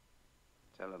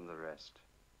 Tell him the rest.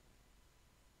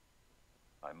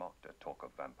 I mocked their talk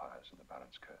of vampires and the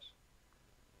Baron's curse.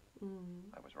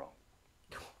 I was wrong.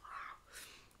 There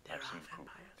I've are seen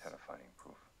vampires. proof, terrifying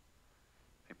proof.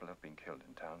 People have been killed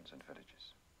in towns and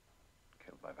villages.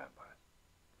 Killed by vampires.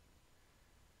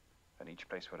 And each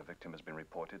place where a victim has been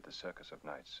reported, the Circus of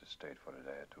Nights has stayed for a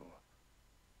day or two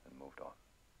and moved on.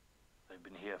 They've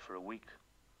been here for a week.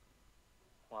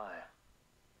 Why?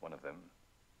 One of them,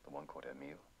 the one called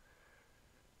Emil,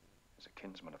 is a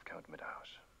kinsman of Count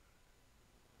Midhouse.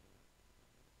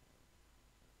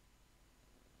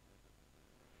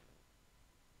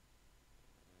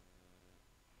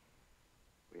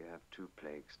 We have 2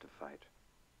 plagues to fight.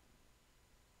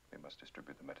 We must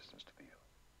distribute the medicines to the ill.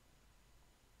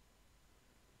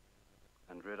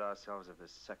 And rid ourselves of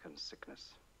this second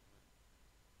sickness.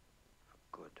 For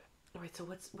good. All right, so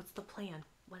what's the plan?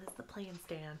 What is the plan,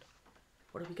 Stan?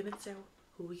 What are we gonna do?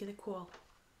 Who are we gonna call?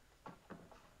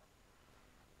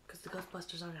 Because the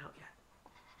Ghostbusters aren't out yet.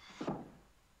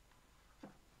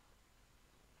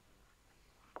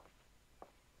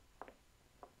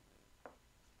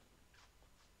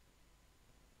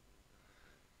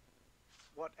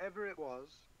 Whatever it was,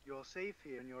 you're safe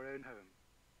here in your own home.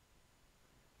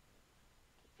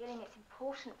 I keep feeling it's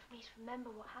important for me to remember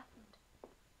what happened.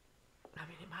 I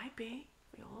mean, it might be.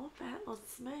 Oh, fat little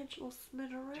smidge, little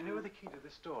smidgeroo. Do you know where the key to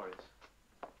this door is?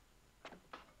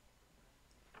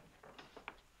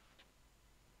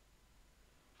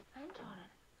 Anton,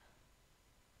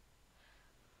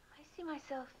 I see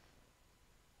myself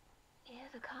near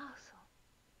the castle.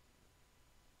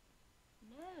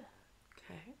 No.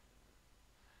 Okay.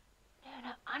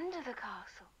 No, under the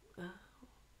castle. Oh.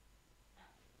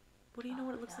 What do you know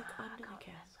what it looks like under the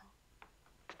castle?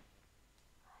 I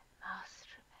must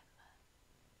remember.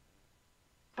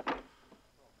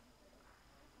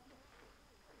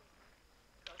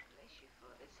 God bless you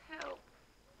for this help.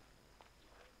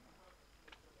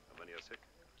 How many are sick?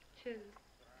 2.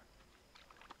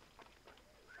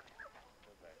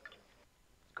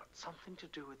 It's got something to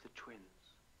do with the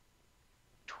twins.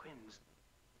 Twins,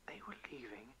 they were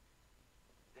leaving,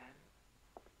 then...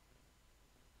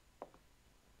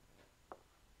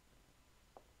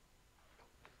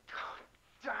 God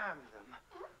damn them!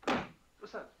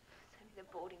 What's that? It's only the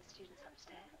boarding students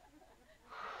upstairs.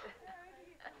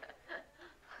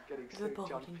 Getting so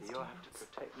jumpy, you'll have to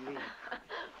protect me.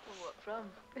 Well, what from?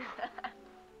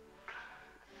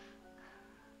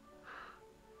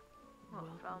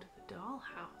 Welcome to the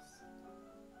dollhouse.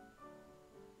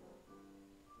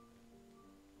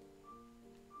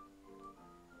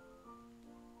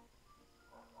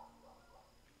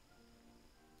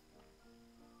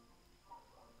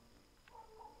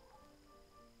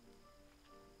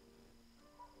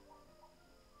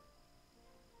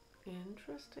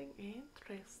 Interesting,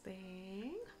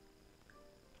 interesting.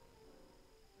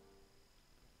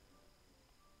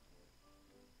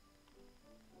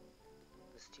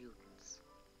 The students.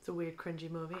 It's a weird, cringy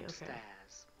movie. Upstairs.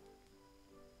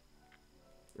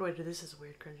 Okay. Wait, this is a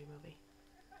weird, cringy movie.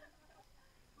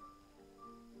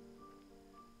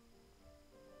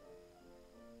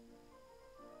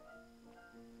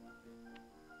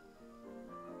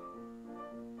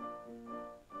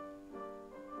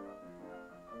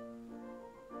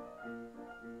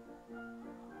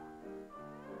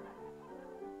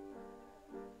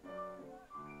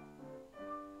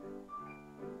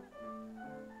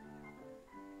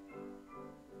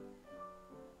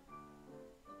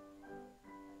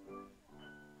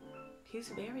 He's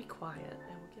very quiet,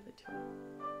 and we'll give it to him.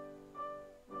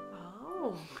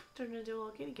 Oh, turned into a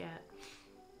little kitty cat.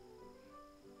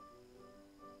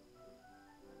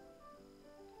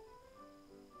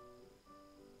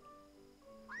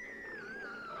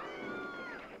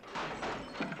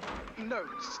 No,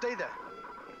 stay there.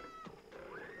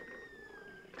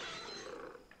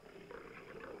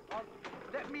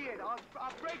 Let me in. I'll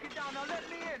break it down. Now let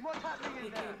me in. What's happening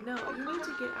in there? No, you need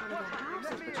to get out of the house.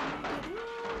 That's what you need to do.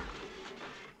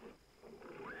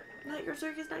 Not your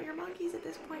circus, not your monkeys at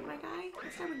this point, my guy.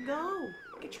 It's time to go.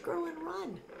 Get your girl and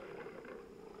run.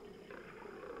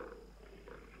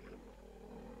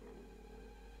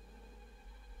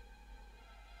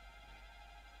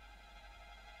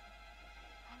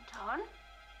 Anton?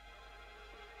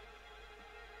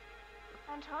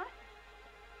 Anton?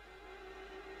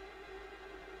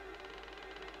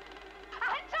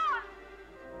 Anton!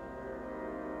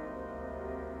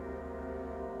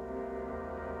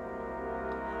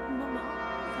 Mama,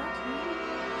 is that you?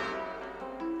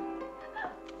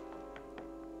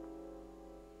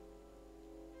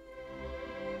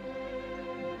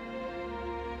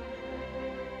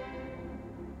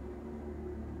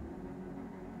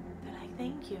 They're like,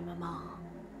 thank you, Mama.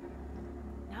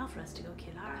 Now for us to go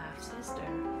kill our half-sister.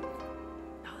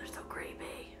 Oh, they're so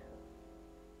creepy.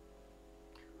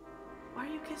 Why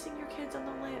are you kissing your kids on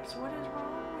the lips? What is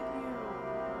wrong with you?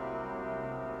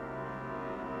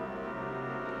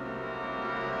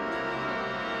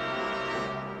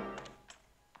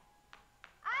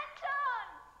 Anton!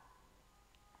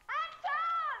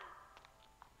 Anton!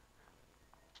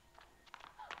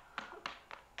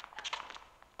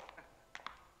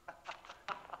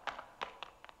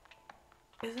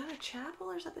 Is that a chapel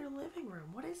or is that their living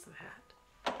room? What is that?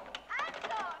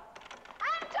 Anton!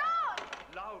 Anton!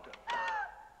 Louder.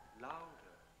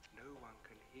 Louder. No one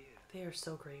can hear. They are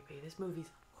so creepy. This movie's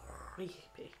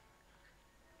creepy.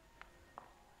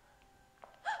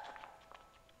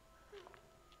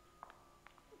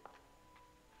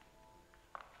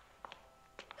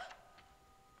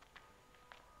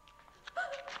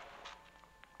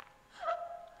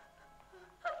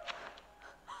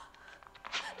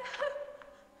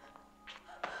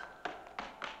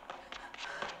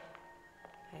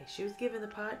 Hey, she was given the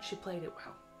part, she played it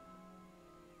well.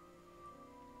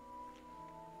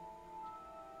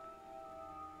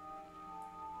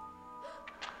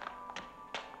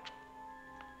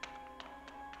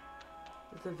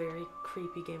 It's a very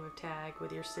creepy game of tag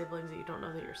with your siblings that you don't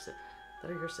know that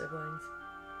are your siblings.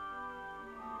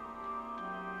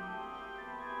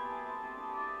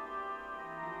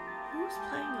 Who's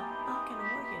playing a fucking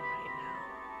organ right now?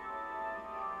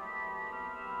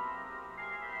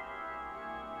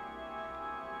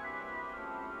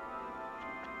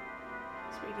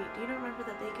 Sweetie, do you not remember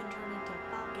that they can turn into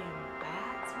fucking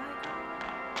bats, Michael?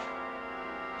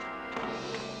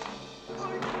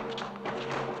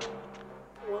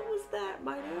 What was that,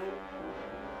 my dude?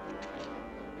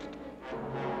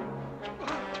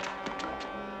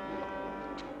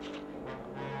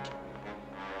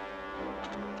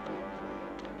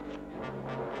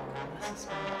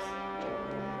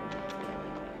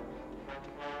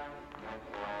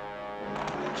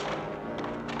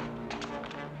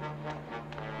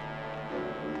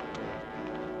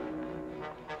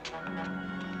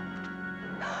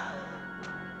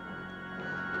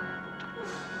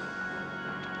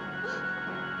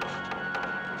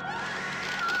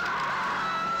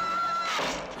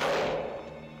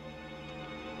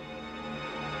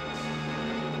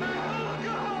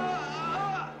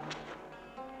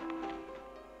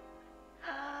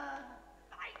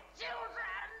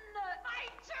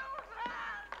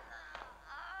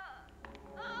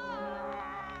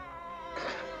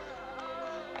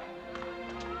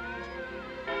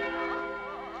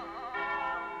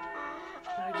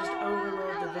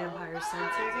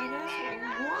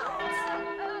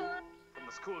 From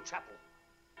the school chapel.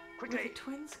 Quickly. Were the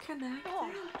twins connected? Oh.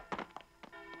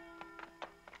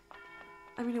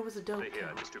 I mean, it was a dope. Stay here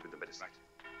and distribute the medicine.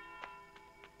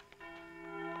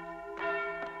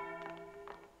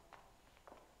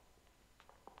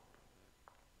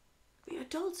 The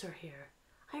adults are here.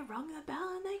 I rung the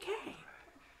bell and they came.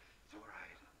 It's all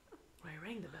right. I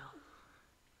rang the bell.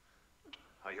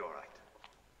 Are you all right?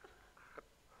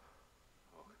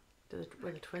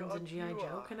 Were the twins and G.I.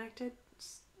 Joe connected?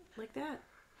 Like that?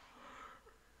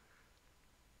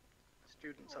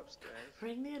 Students upstairs.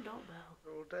 Ring the adult bell.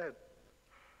 They're all dead.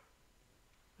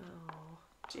 Oh.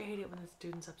 Do you hate it when the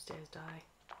students upstairs die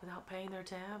without paying their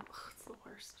tab? Ugh, it's the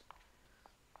worst.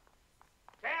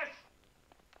 Cash!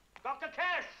 Dr.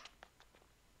 Cash!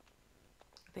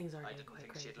 Things are I getting didn't quite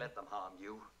think crazy. she'd let them harm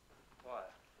you. Why?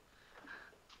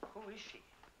 Who is she?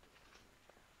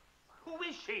 Who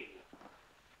is she?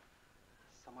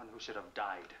 Someone who should have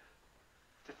died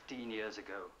 15 years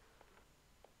ago.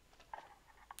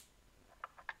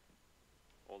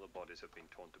 All the bodies have been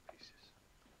torn to pieces.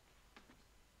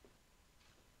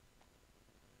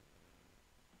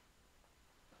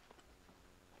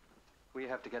 We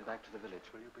have to get back to the village.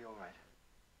 Will you be all right?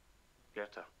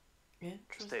 Greta.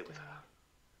 Interesting. Stay with her.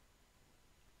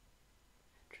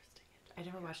 Interesting. I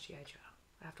never watched G.I. Joe.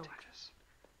 I have to watch it.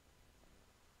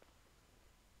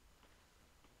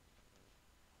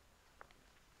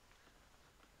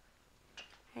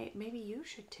 Hey, maybe you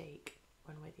should take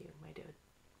one with you, my dude.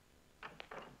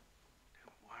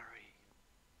 Don't worry.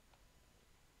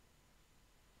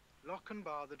 Lock and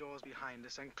bar the doors behind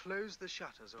us and close the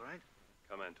shutters, all right?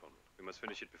 Come, Anton. We must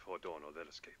finish it before dawn or they'll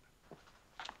escape.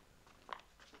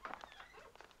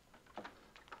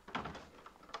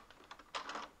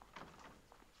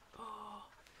 Oh,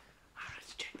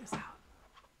 let's check this out.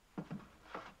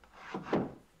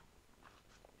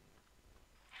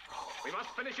 We must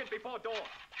finish it before dawn.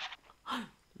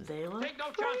 They look Take no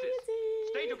crazy. chances.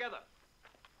 Stay together.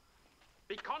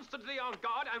 Be constantly on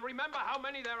guard and remember how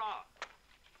many there are.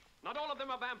 Not all of them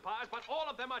are vampires, but all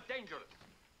of them are dangerous.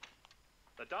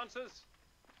 The dancers,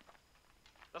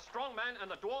 the strong man and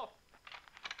the dwarf,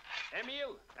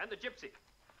 Emil and the gypsy.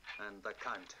 And the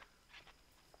Count.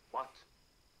 What?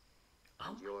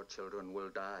 And your children will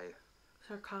die.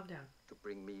 Sir, calm down. To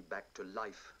bring me back to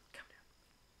life. Calm down.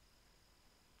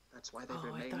 That's why they've I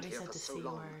remained thought he here said for the so C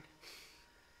long. word.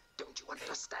 Don't you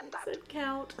understand that? Said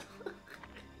Count.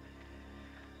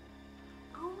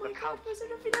 Oh my The God, Count.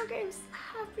 Wizard of Video Games.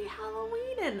 Happy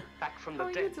Halloween. Back from How the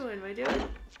are dead. you doing, my dude?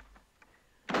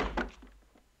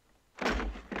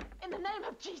 In the name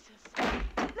of Jesus,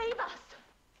 leave us!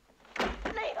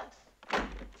 Leave us!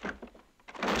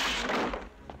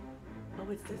 Oh,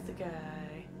 it's this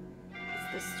guy.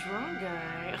 It's the strong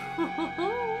guy.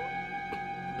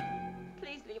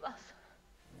 Please leave us.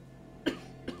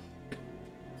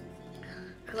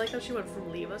 I like how she went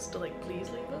from leave us to like, please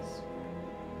leave us.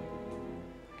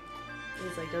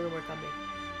 He's like, doesn't work on me.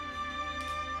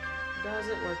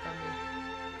 Doesn't work on me.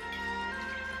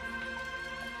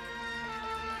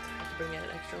 Have to bring in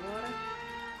extra water.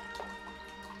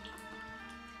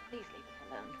 Please leave us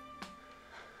alone.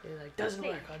 He's like, doesn't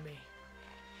work on me.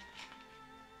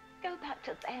 Go back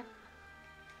to them.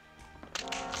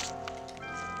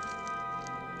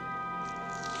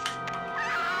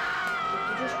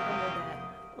 You just remember that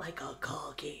like a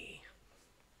corgi.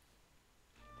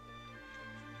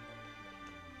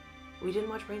 We didn't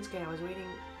watch Brainscan. I was waiting,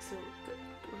 so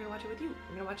we're gonna watch it with you.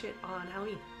 We're gonna watch it on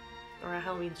Halloween, or a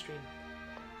Halloween stream.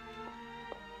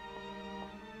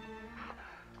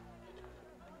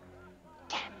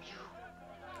 Damn you!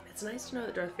 It's nice to know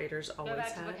that Darth Vader's always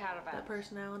back to the had caravan. that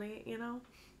personality, you know?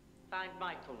 Find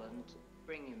Michael and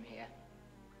bring him here.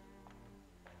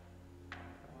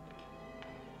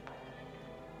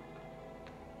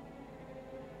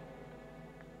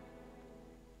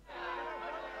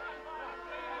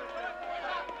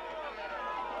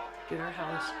 Dude, our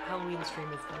Halloween stream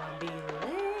is gonna be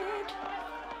lit.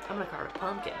 I'm gonna carve a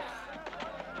pumpkin.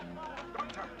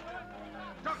 Doctor!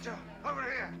 Doctor! Over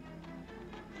here!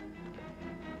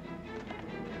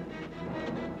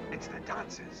 It's the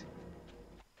dancers.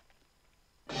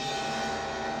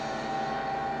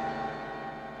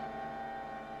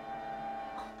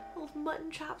 Old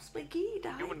mutton chops McGee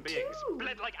died Human beings too.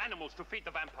 bled like animals to feed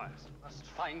the vampires. Must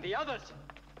find the others.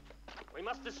 We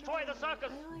must destroy the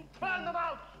circus. Burn them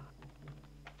out.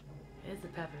 Here's the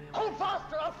peppermint. Hold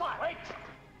fast or I'll fire. Wait.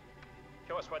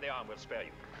 Show us where they are and we'll spare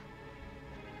you.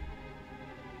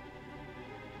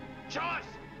 Show us.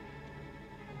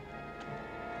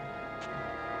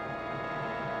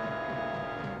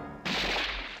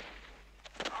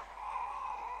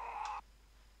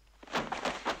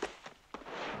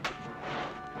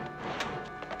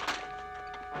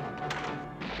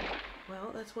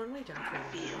 Well, that's one way down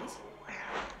for you guys.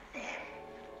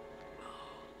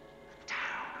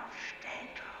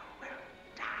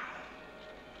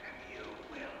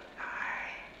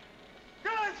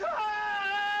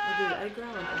 Dude, I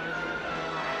ground out of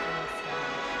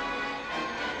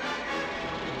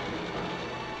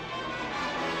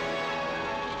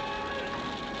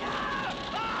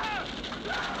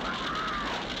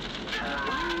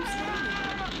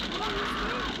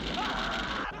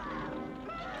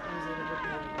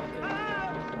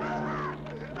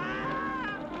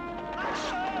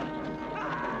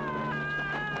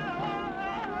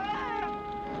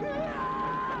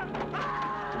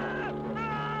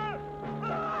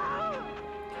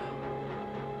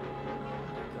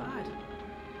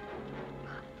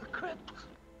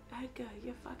Edgar,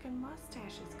 your fucking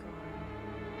mustache is gone.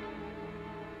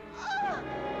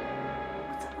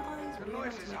 What's up with all these weirdos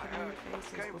noises I making heard weird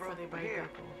faces came before from they bite here.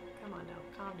 people? Come on now,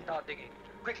 calm down. Start digging.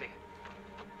 Quickly.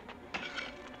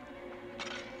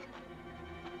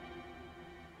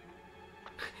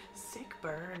 Sick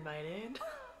burn, my dude.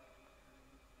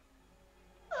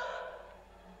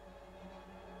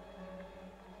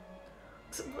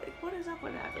 So, like, what is up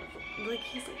with that? Like,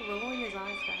 he's like rolling his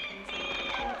eyes back and he's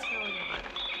like, what's going on?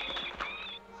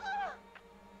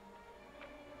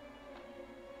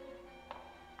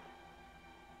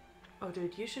 Oh,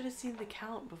 dude, you should have seen the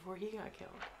count before he got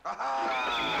killed. Oh,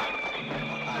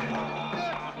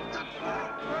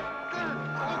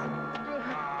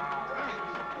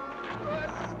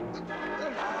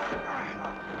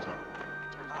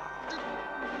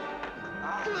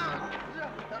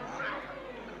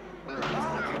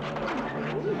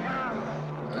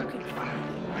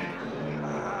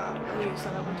 you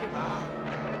saw that one too?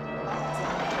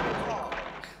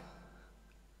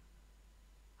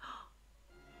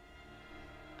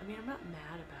 I mean, I'm not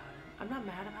mad about him. I'm not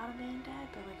mad about him being dead,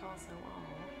 but like also, oh.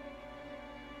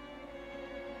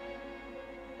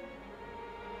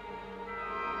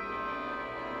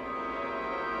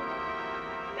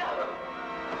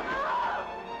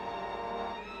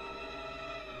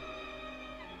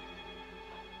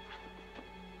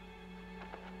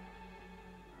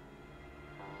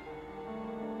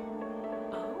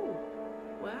 Oh,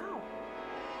 wow.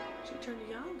 She turned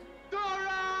young.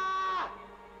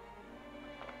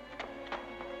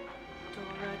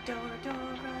 Dora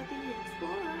the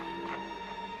Explorer.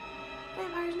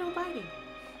 Vampires no biting.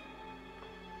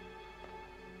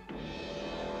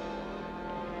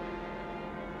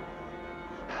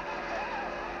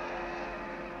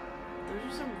 Those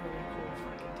are some really cool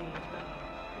fucking deeds, though.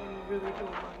 Really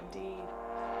cool fucking deed.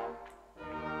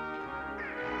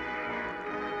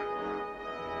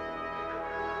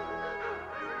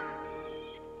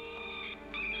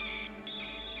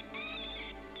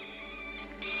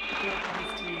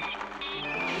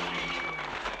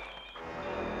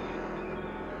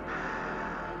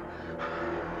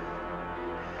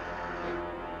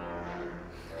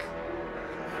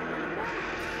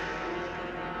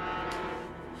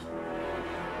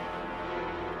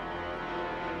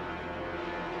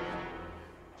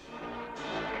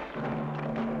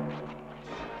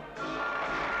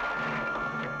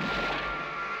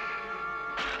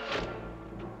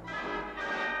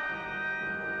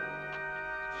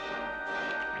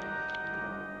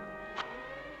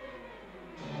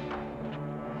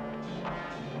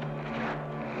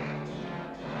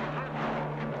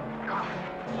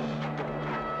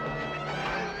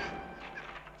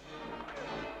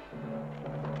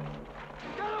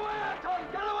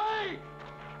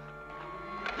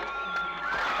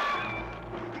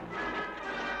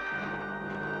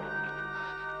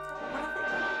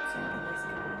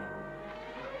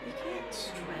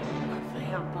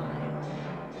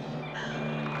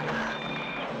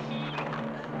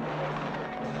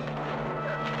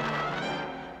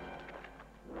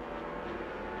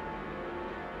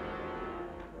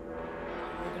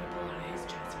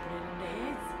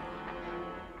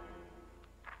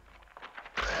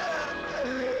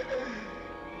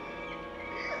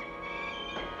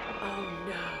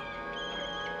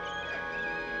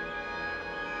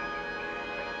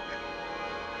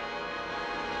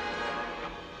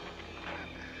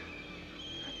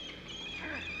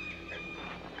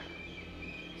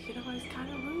 You know, I was kind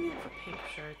of rooting for Pink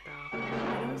Shirt, though. I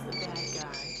know he's the bad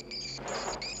guy.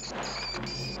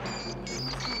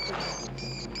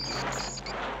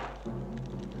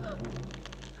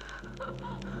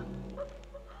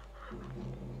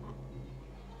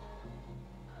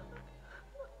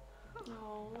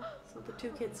 Oh, so the 2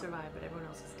 kids survived, but everyone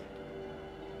else is dead.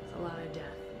 It's a lot of death.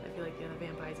 I feel like the other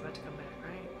vampire's about to come back,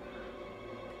 right?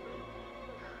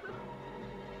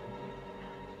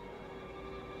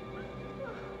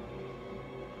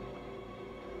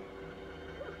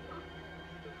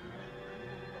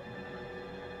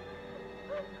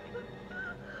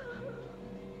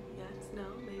 Yes, no,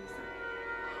 maybe so.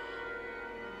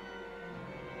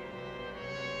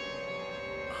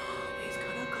 Oh, he's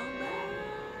gonna come back.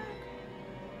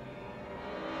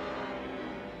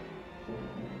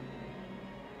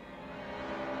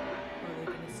 Oh, they're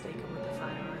gonna stake him with the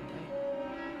fire, aren't they?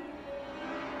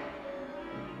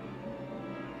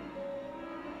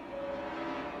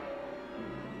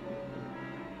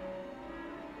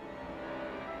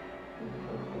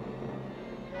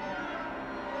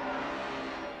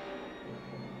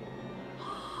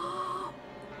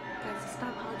 Guys,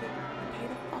 stop hugging and pay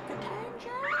the fuck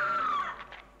attention.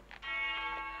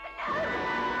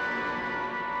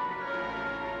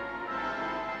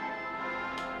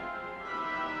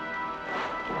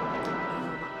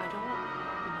 I don't know.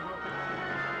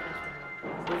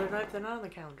 Well, they're not on the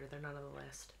calendar. They're not on the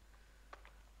list.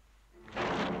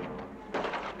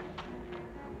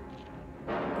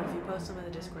 But if you post them in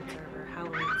the Discord server,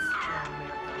 Halloween's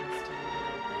marathon is still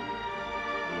open.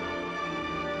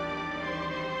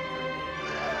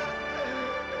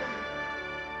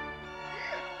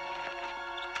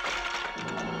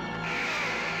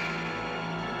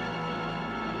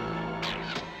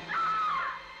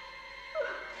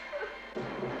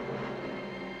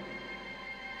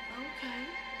 Okay.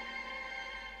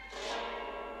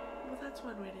 Well, that's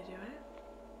one way to do it.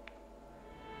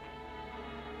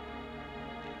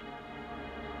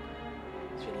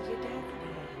 It's really your dad's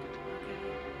dead. Okay.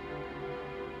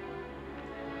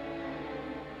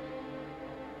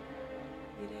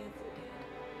 Your dad's dead.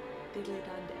 Diddly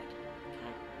done dead.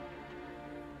 Okay.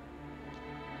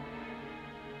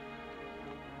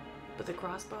 But the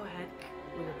crossbow head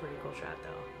was a pretty cool shot,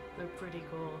 though. They're pretty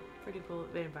cool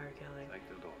vampire killing. Thank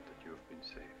the Lord that you have been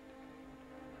saved.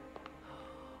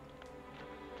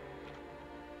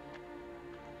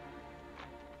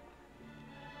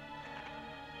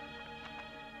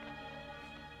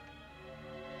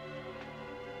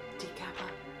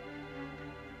 Decapitation.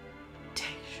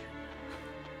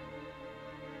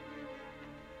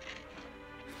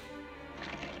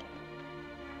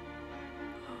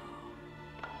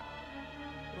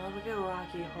 Well, we got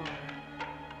Rocky Horror.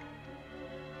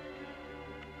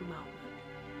 Mountain.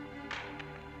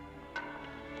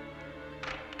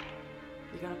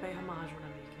 You gotta pay homage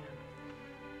whenever you can.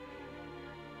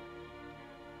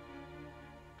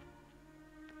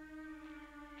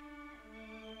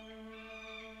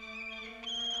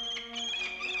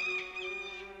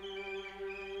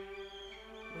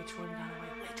 Which one got away?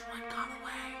 Which one got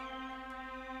away?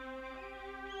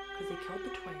 Because they killed the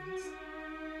twins.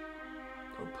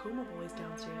 Oh, Puma Boy's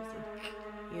downstairs, and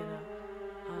you know,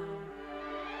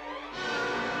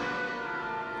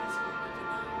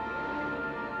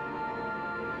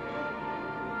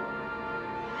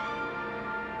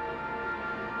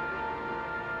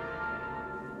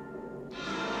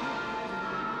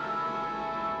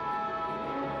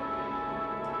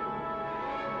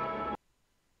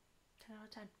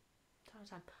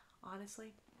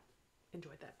 honestly,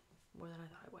 enjoyed that more than I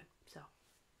thought I would. So,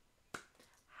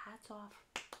 hats off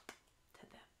to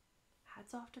them.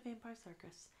 Hats off to Vampire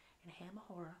Circus and Hammer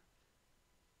Horror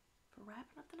for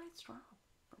wrapping up the night strong.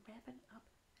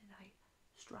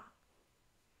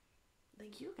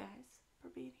 Thank you guys for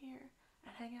being here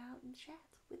and hanging out and chat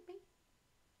with me.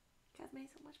 You guys made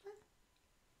so much fun.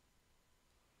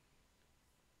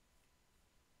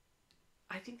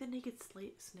 I think the naked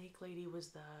snake lady was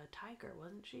the tiger,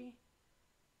 wasn't she?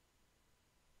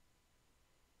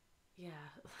 Yeah,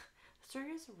 the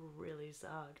circus really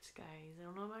sucked, guys. I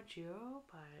don't know about you,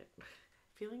 but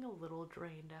feeling a little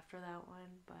drained after that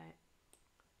one, but,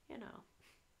 you know,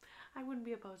 I wouldn't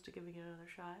be opposed to giving it another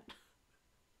shot.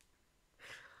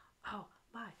 Oh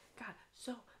my god,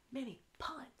 so many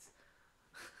puns!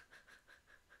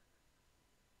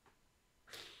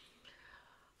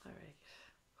 Alright.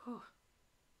 Whew.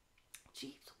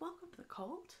 Jeeps, welcome to the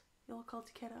cult. You little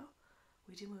culty kiddo.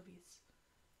 We do movies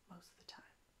most of the time.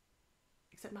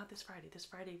 Except not this Friday. This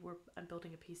Friday I'm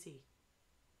building a PC.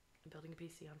 I'm building a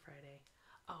PC on Friday.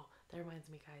 Oh, that reminds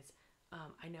me, guys.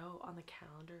 I know on the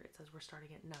calendar it says we're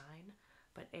starting at 9.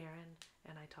 But Aaron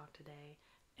and I talked today,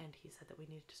 and he said that we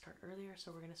needed to start earlier,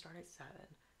 so we're going to start at 7,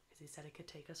 because he said it could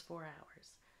take us 4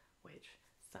 hours, which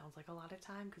sounds like a lot of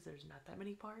time because there's not that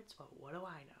many parts, but what do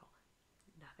I know?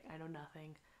 Nothing. I know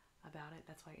nothing about it.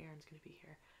 That's why Aaron's going to be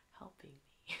here helping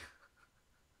me.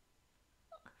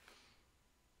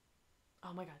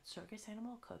 Oh my god, circus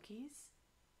animal cookies?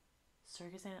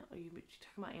 Circus animal, are you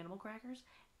talking about animal crackers?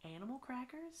 Animal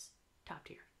crackers? Top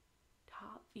tier.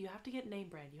 Top, you have to get name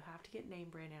brand. You have to get name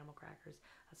brand animal crackers.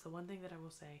 That's the one thing that I will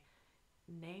say.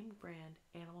 Name brand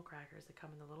animal crackers that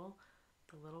come in the little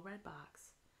red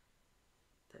box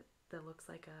that looks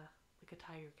like a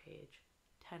tiger cage.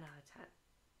 10 out of 10.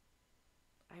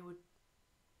 I would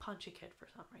punch a kid for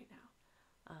some right now.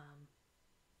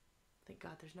 Thank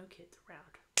God there's no kids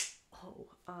around.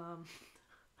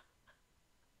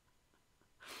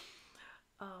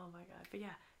 Oh my god. But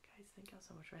yeah, guys, thank y'all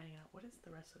so much for hanging out. What is the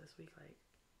rest of this week like?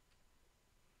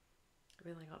 I've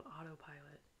been like on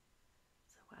autopilot,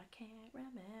 so I can't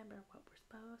remember what we're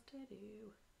supposed to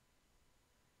do.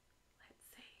 Let's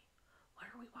see. What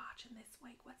are we watching this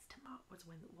week? What's tomorrow?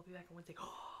 We'll be back on Wednesday.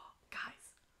 Oh,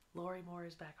 guys, Lori Moore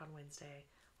is back on Wednesday.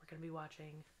 We're gonna be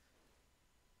watching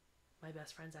My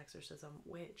Best Friend's Exorcism,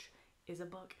 which is a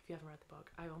book. If you haven't read the book,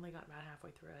 I've only gotten about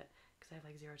halfway through it because I have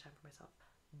like 0 time for myself,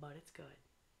 but it's good.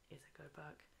 It's a good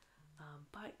book.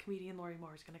 But comedian Lori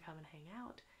Moore is going to come and hang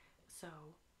out,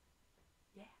 so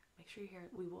yeah, make sure you're here.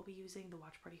 We will be using the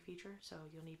watch party feature, so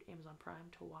you'll need Amazon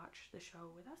Prime to watch the show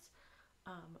with us.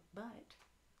 But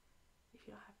if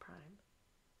you don't have Prime,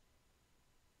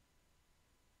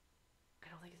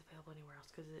 I don't think it's available anywhere else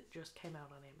because it just came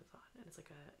out on Amazon and it's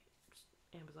like a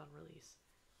Amazon release.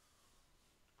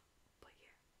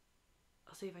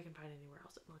 I'll see if I can find it anywhere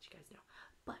else and let you guys know.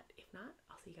 But if not,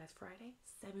 I'll see you guys Friday,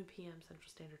 7 p.m. Central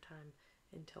Standard Time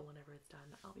until whenever it's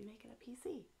done. I'll be making a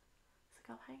PC. So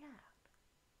come hang out.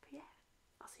 But yeah,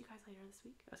 I'll see you guys later this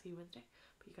week. I'll see you Wednesday.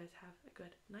 But you guys have a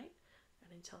good night.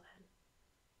 And until then,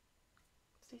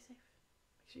 stay safe.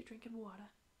 Make sure you're drinking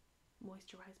water.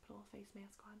 Moisturize, put a little face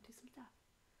mask on, do some stuff.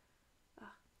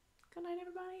 Good night,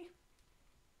 everybody.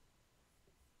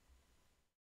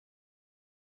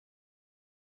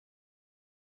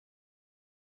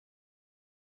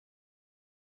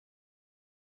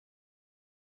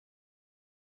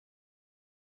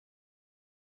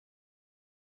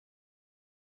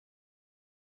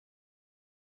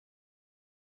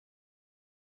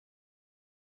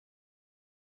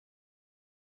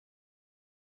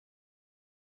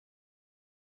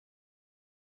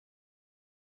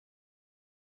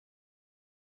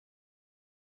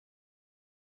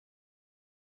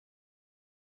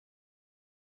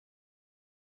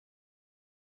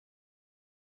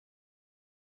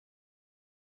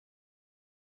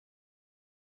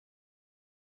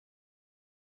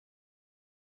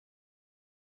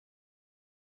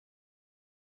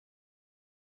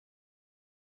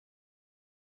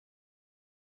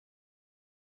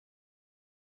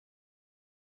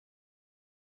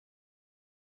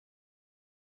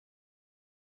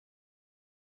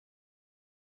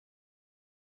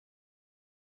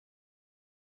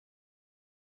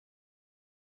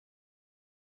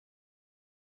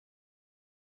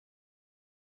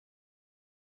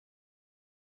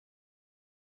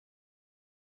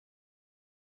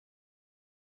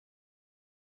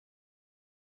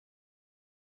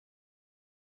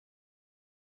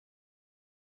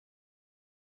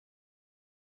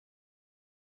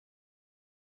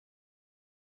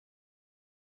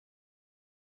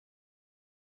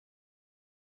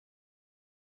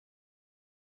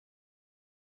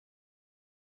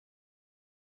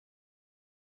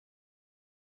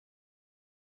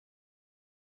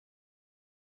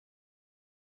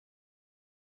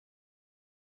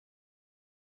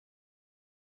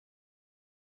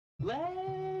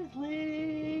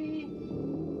 Leslie!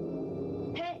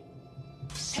 Hey!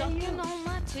 Sucking on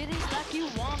my titties like you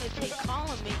wanted. They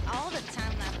calling me all the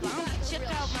time. That bomb. Check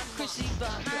out my Chrissy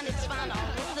behind. It's fine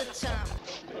all the time.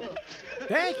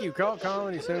 Thank you,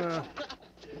 Colin. You said,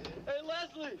 Hey,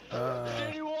 Leslie!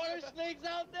 Any water snakes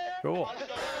out there? Cool.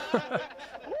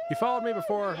 You followed me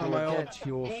before on my old... Get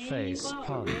your face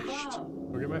punched.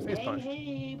 We're getting my face punched.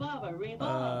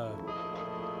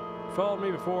 Followed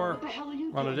me before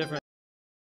on a different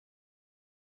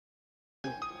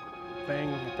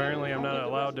thing. Apparently I'm not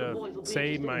allowed to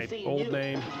say my old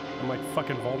name. I'm like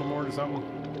fucking Voldemort or something.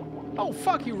 Oh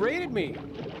fuck, you rated me!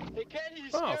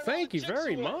 Oh, thank you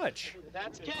very much.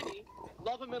 That's Kenny.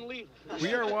 Love him and leave him.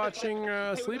 We are watching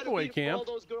Sleepaway Camp.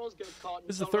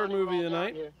 This is the third movie of the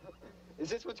night. Is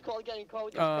this what you call getting caught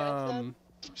with your pants then?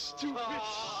 Stupid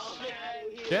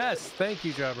shit. Yes, thank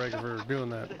you, Jawbreaker, for doing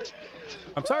that.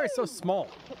 I'm sorry it's so small.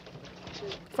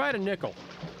 If I had a nickel.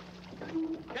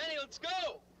 Kenny, let's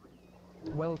go.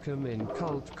 Welcome in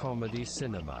cult comedy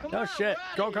cinema. Oh shit,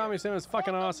 Cult Comedy Cinema is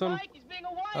fucking awesome.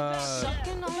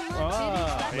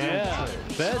 Yeah,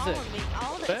 Pheasant.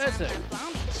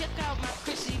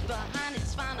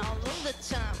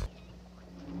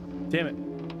 Damn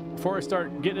it. Before I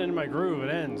start getting into my groove, it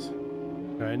ends.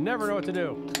 I never know what to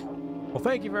do. Well,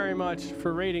 thank you very much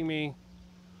for rating me.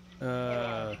 Do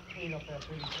the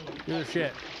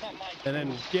shit. And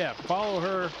then, yeah, follow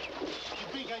her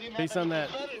based on that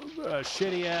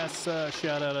shitty ass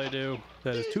shout out I do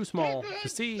that is too small to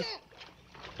see.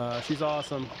 She's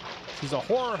awesome. She's a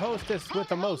horror hostess with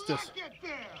the mostest.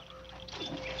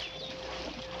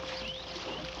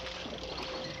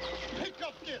 Pick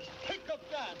up this, pick up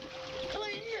that.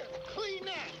 Clean here, clean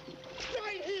that.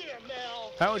 Right here,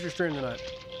 Mel. How was your stream tonight?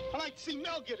 I'd like to see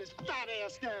Mel get his fat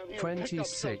ass down here.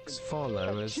 26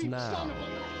 followers now.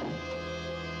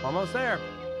 Almost there.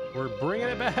 We're bringing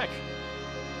it back.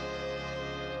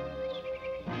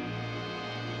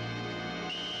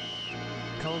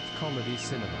 Cult comedy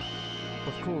cinema.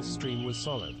 Of course, stream was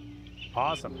solid.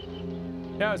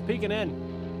 Awesome. Yeah, I was peeking in.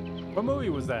 What movie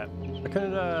was that? I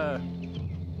couldn't,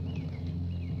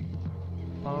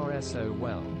 RSO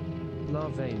well.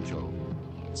 Love Angel.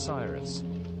 Cyrus.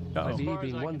 Have you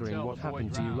been wondering what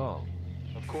happened to you long?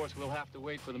 Of course, we'll have to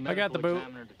wait for the I got the boot.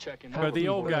 to check him But the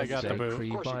old guy got the boot.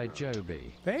 Free by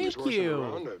Joby. Thank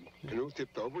you.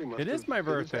 It is my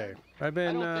birthday. I've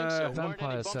been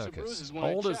Vampire Circus.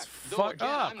 old as fuck.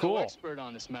 Ah, cool.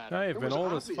 I've been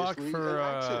old as fuck for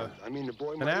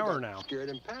an hour now. Scared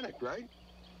and panicked, right?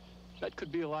 That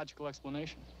could be a logical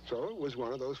explanation. So it was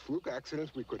one of those fluke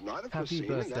accidents we could not have Happy foreseen.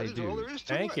 birthday, and that is all there is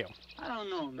to Thank it. you. I don't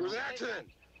know. It was an accident.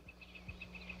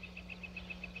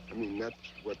 I mean, that's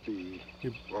what the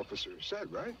officer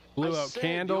said, right? Blew out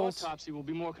candles. The autopsy will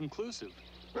be more conclusive.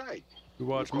 Right. We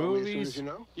watch You'll call me as soon movies. as you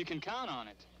know? You can count on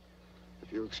it.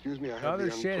 If you'll excuse me, I have Other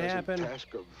the shit unpleasant happened.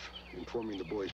 task of informing the boys'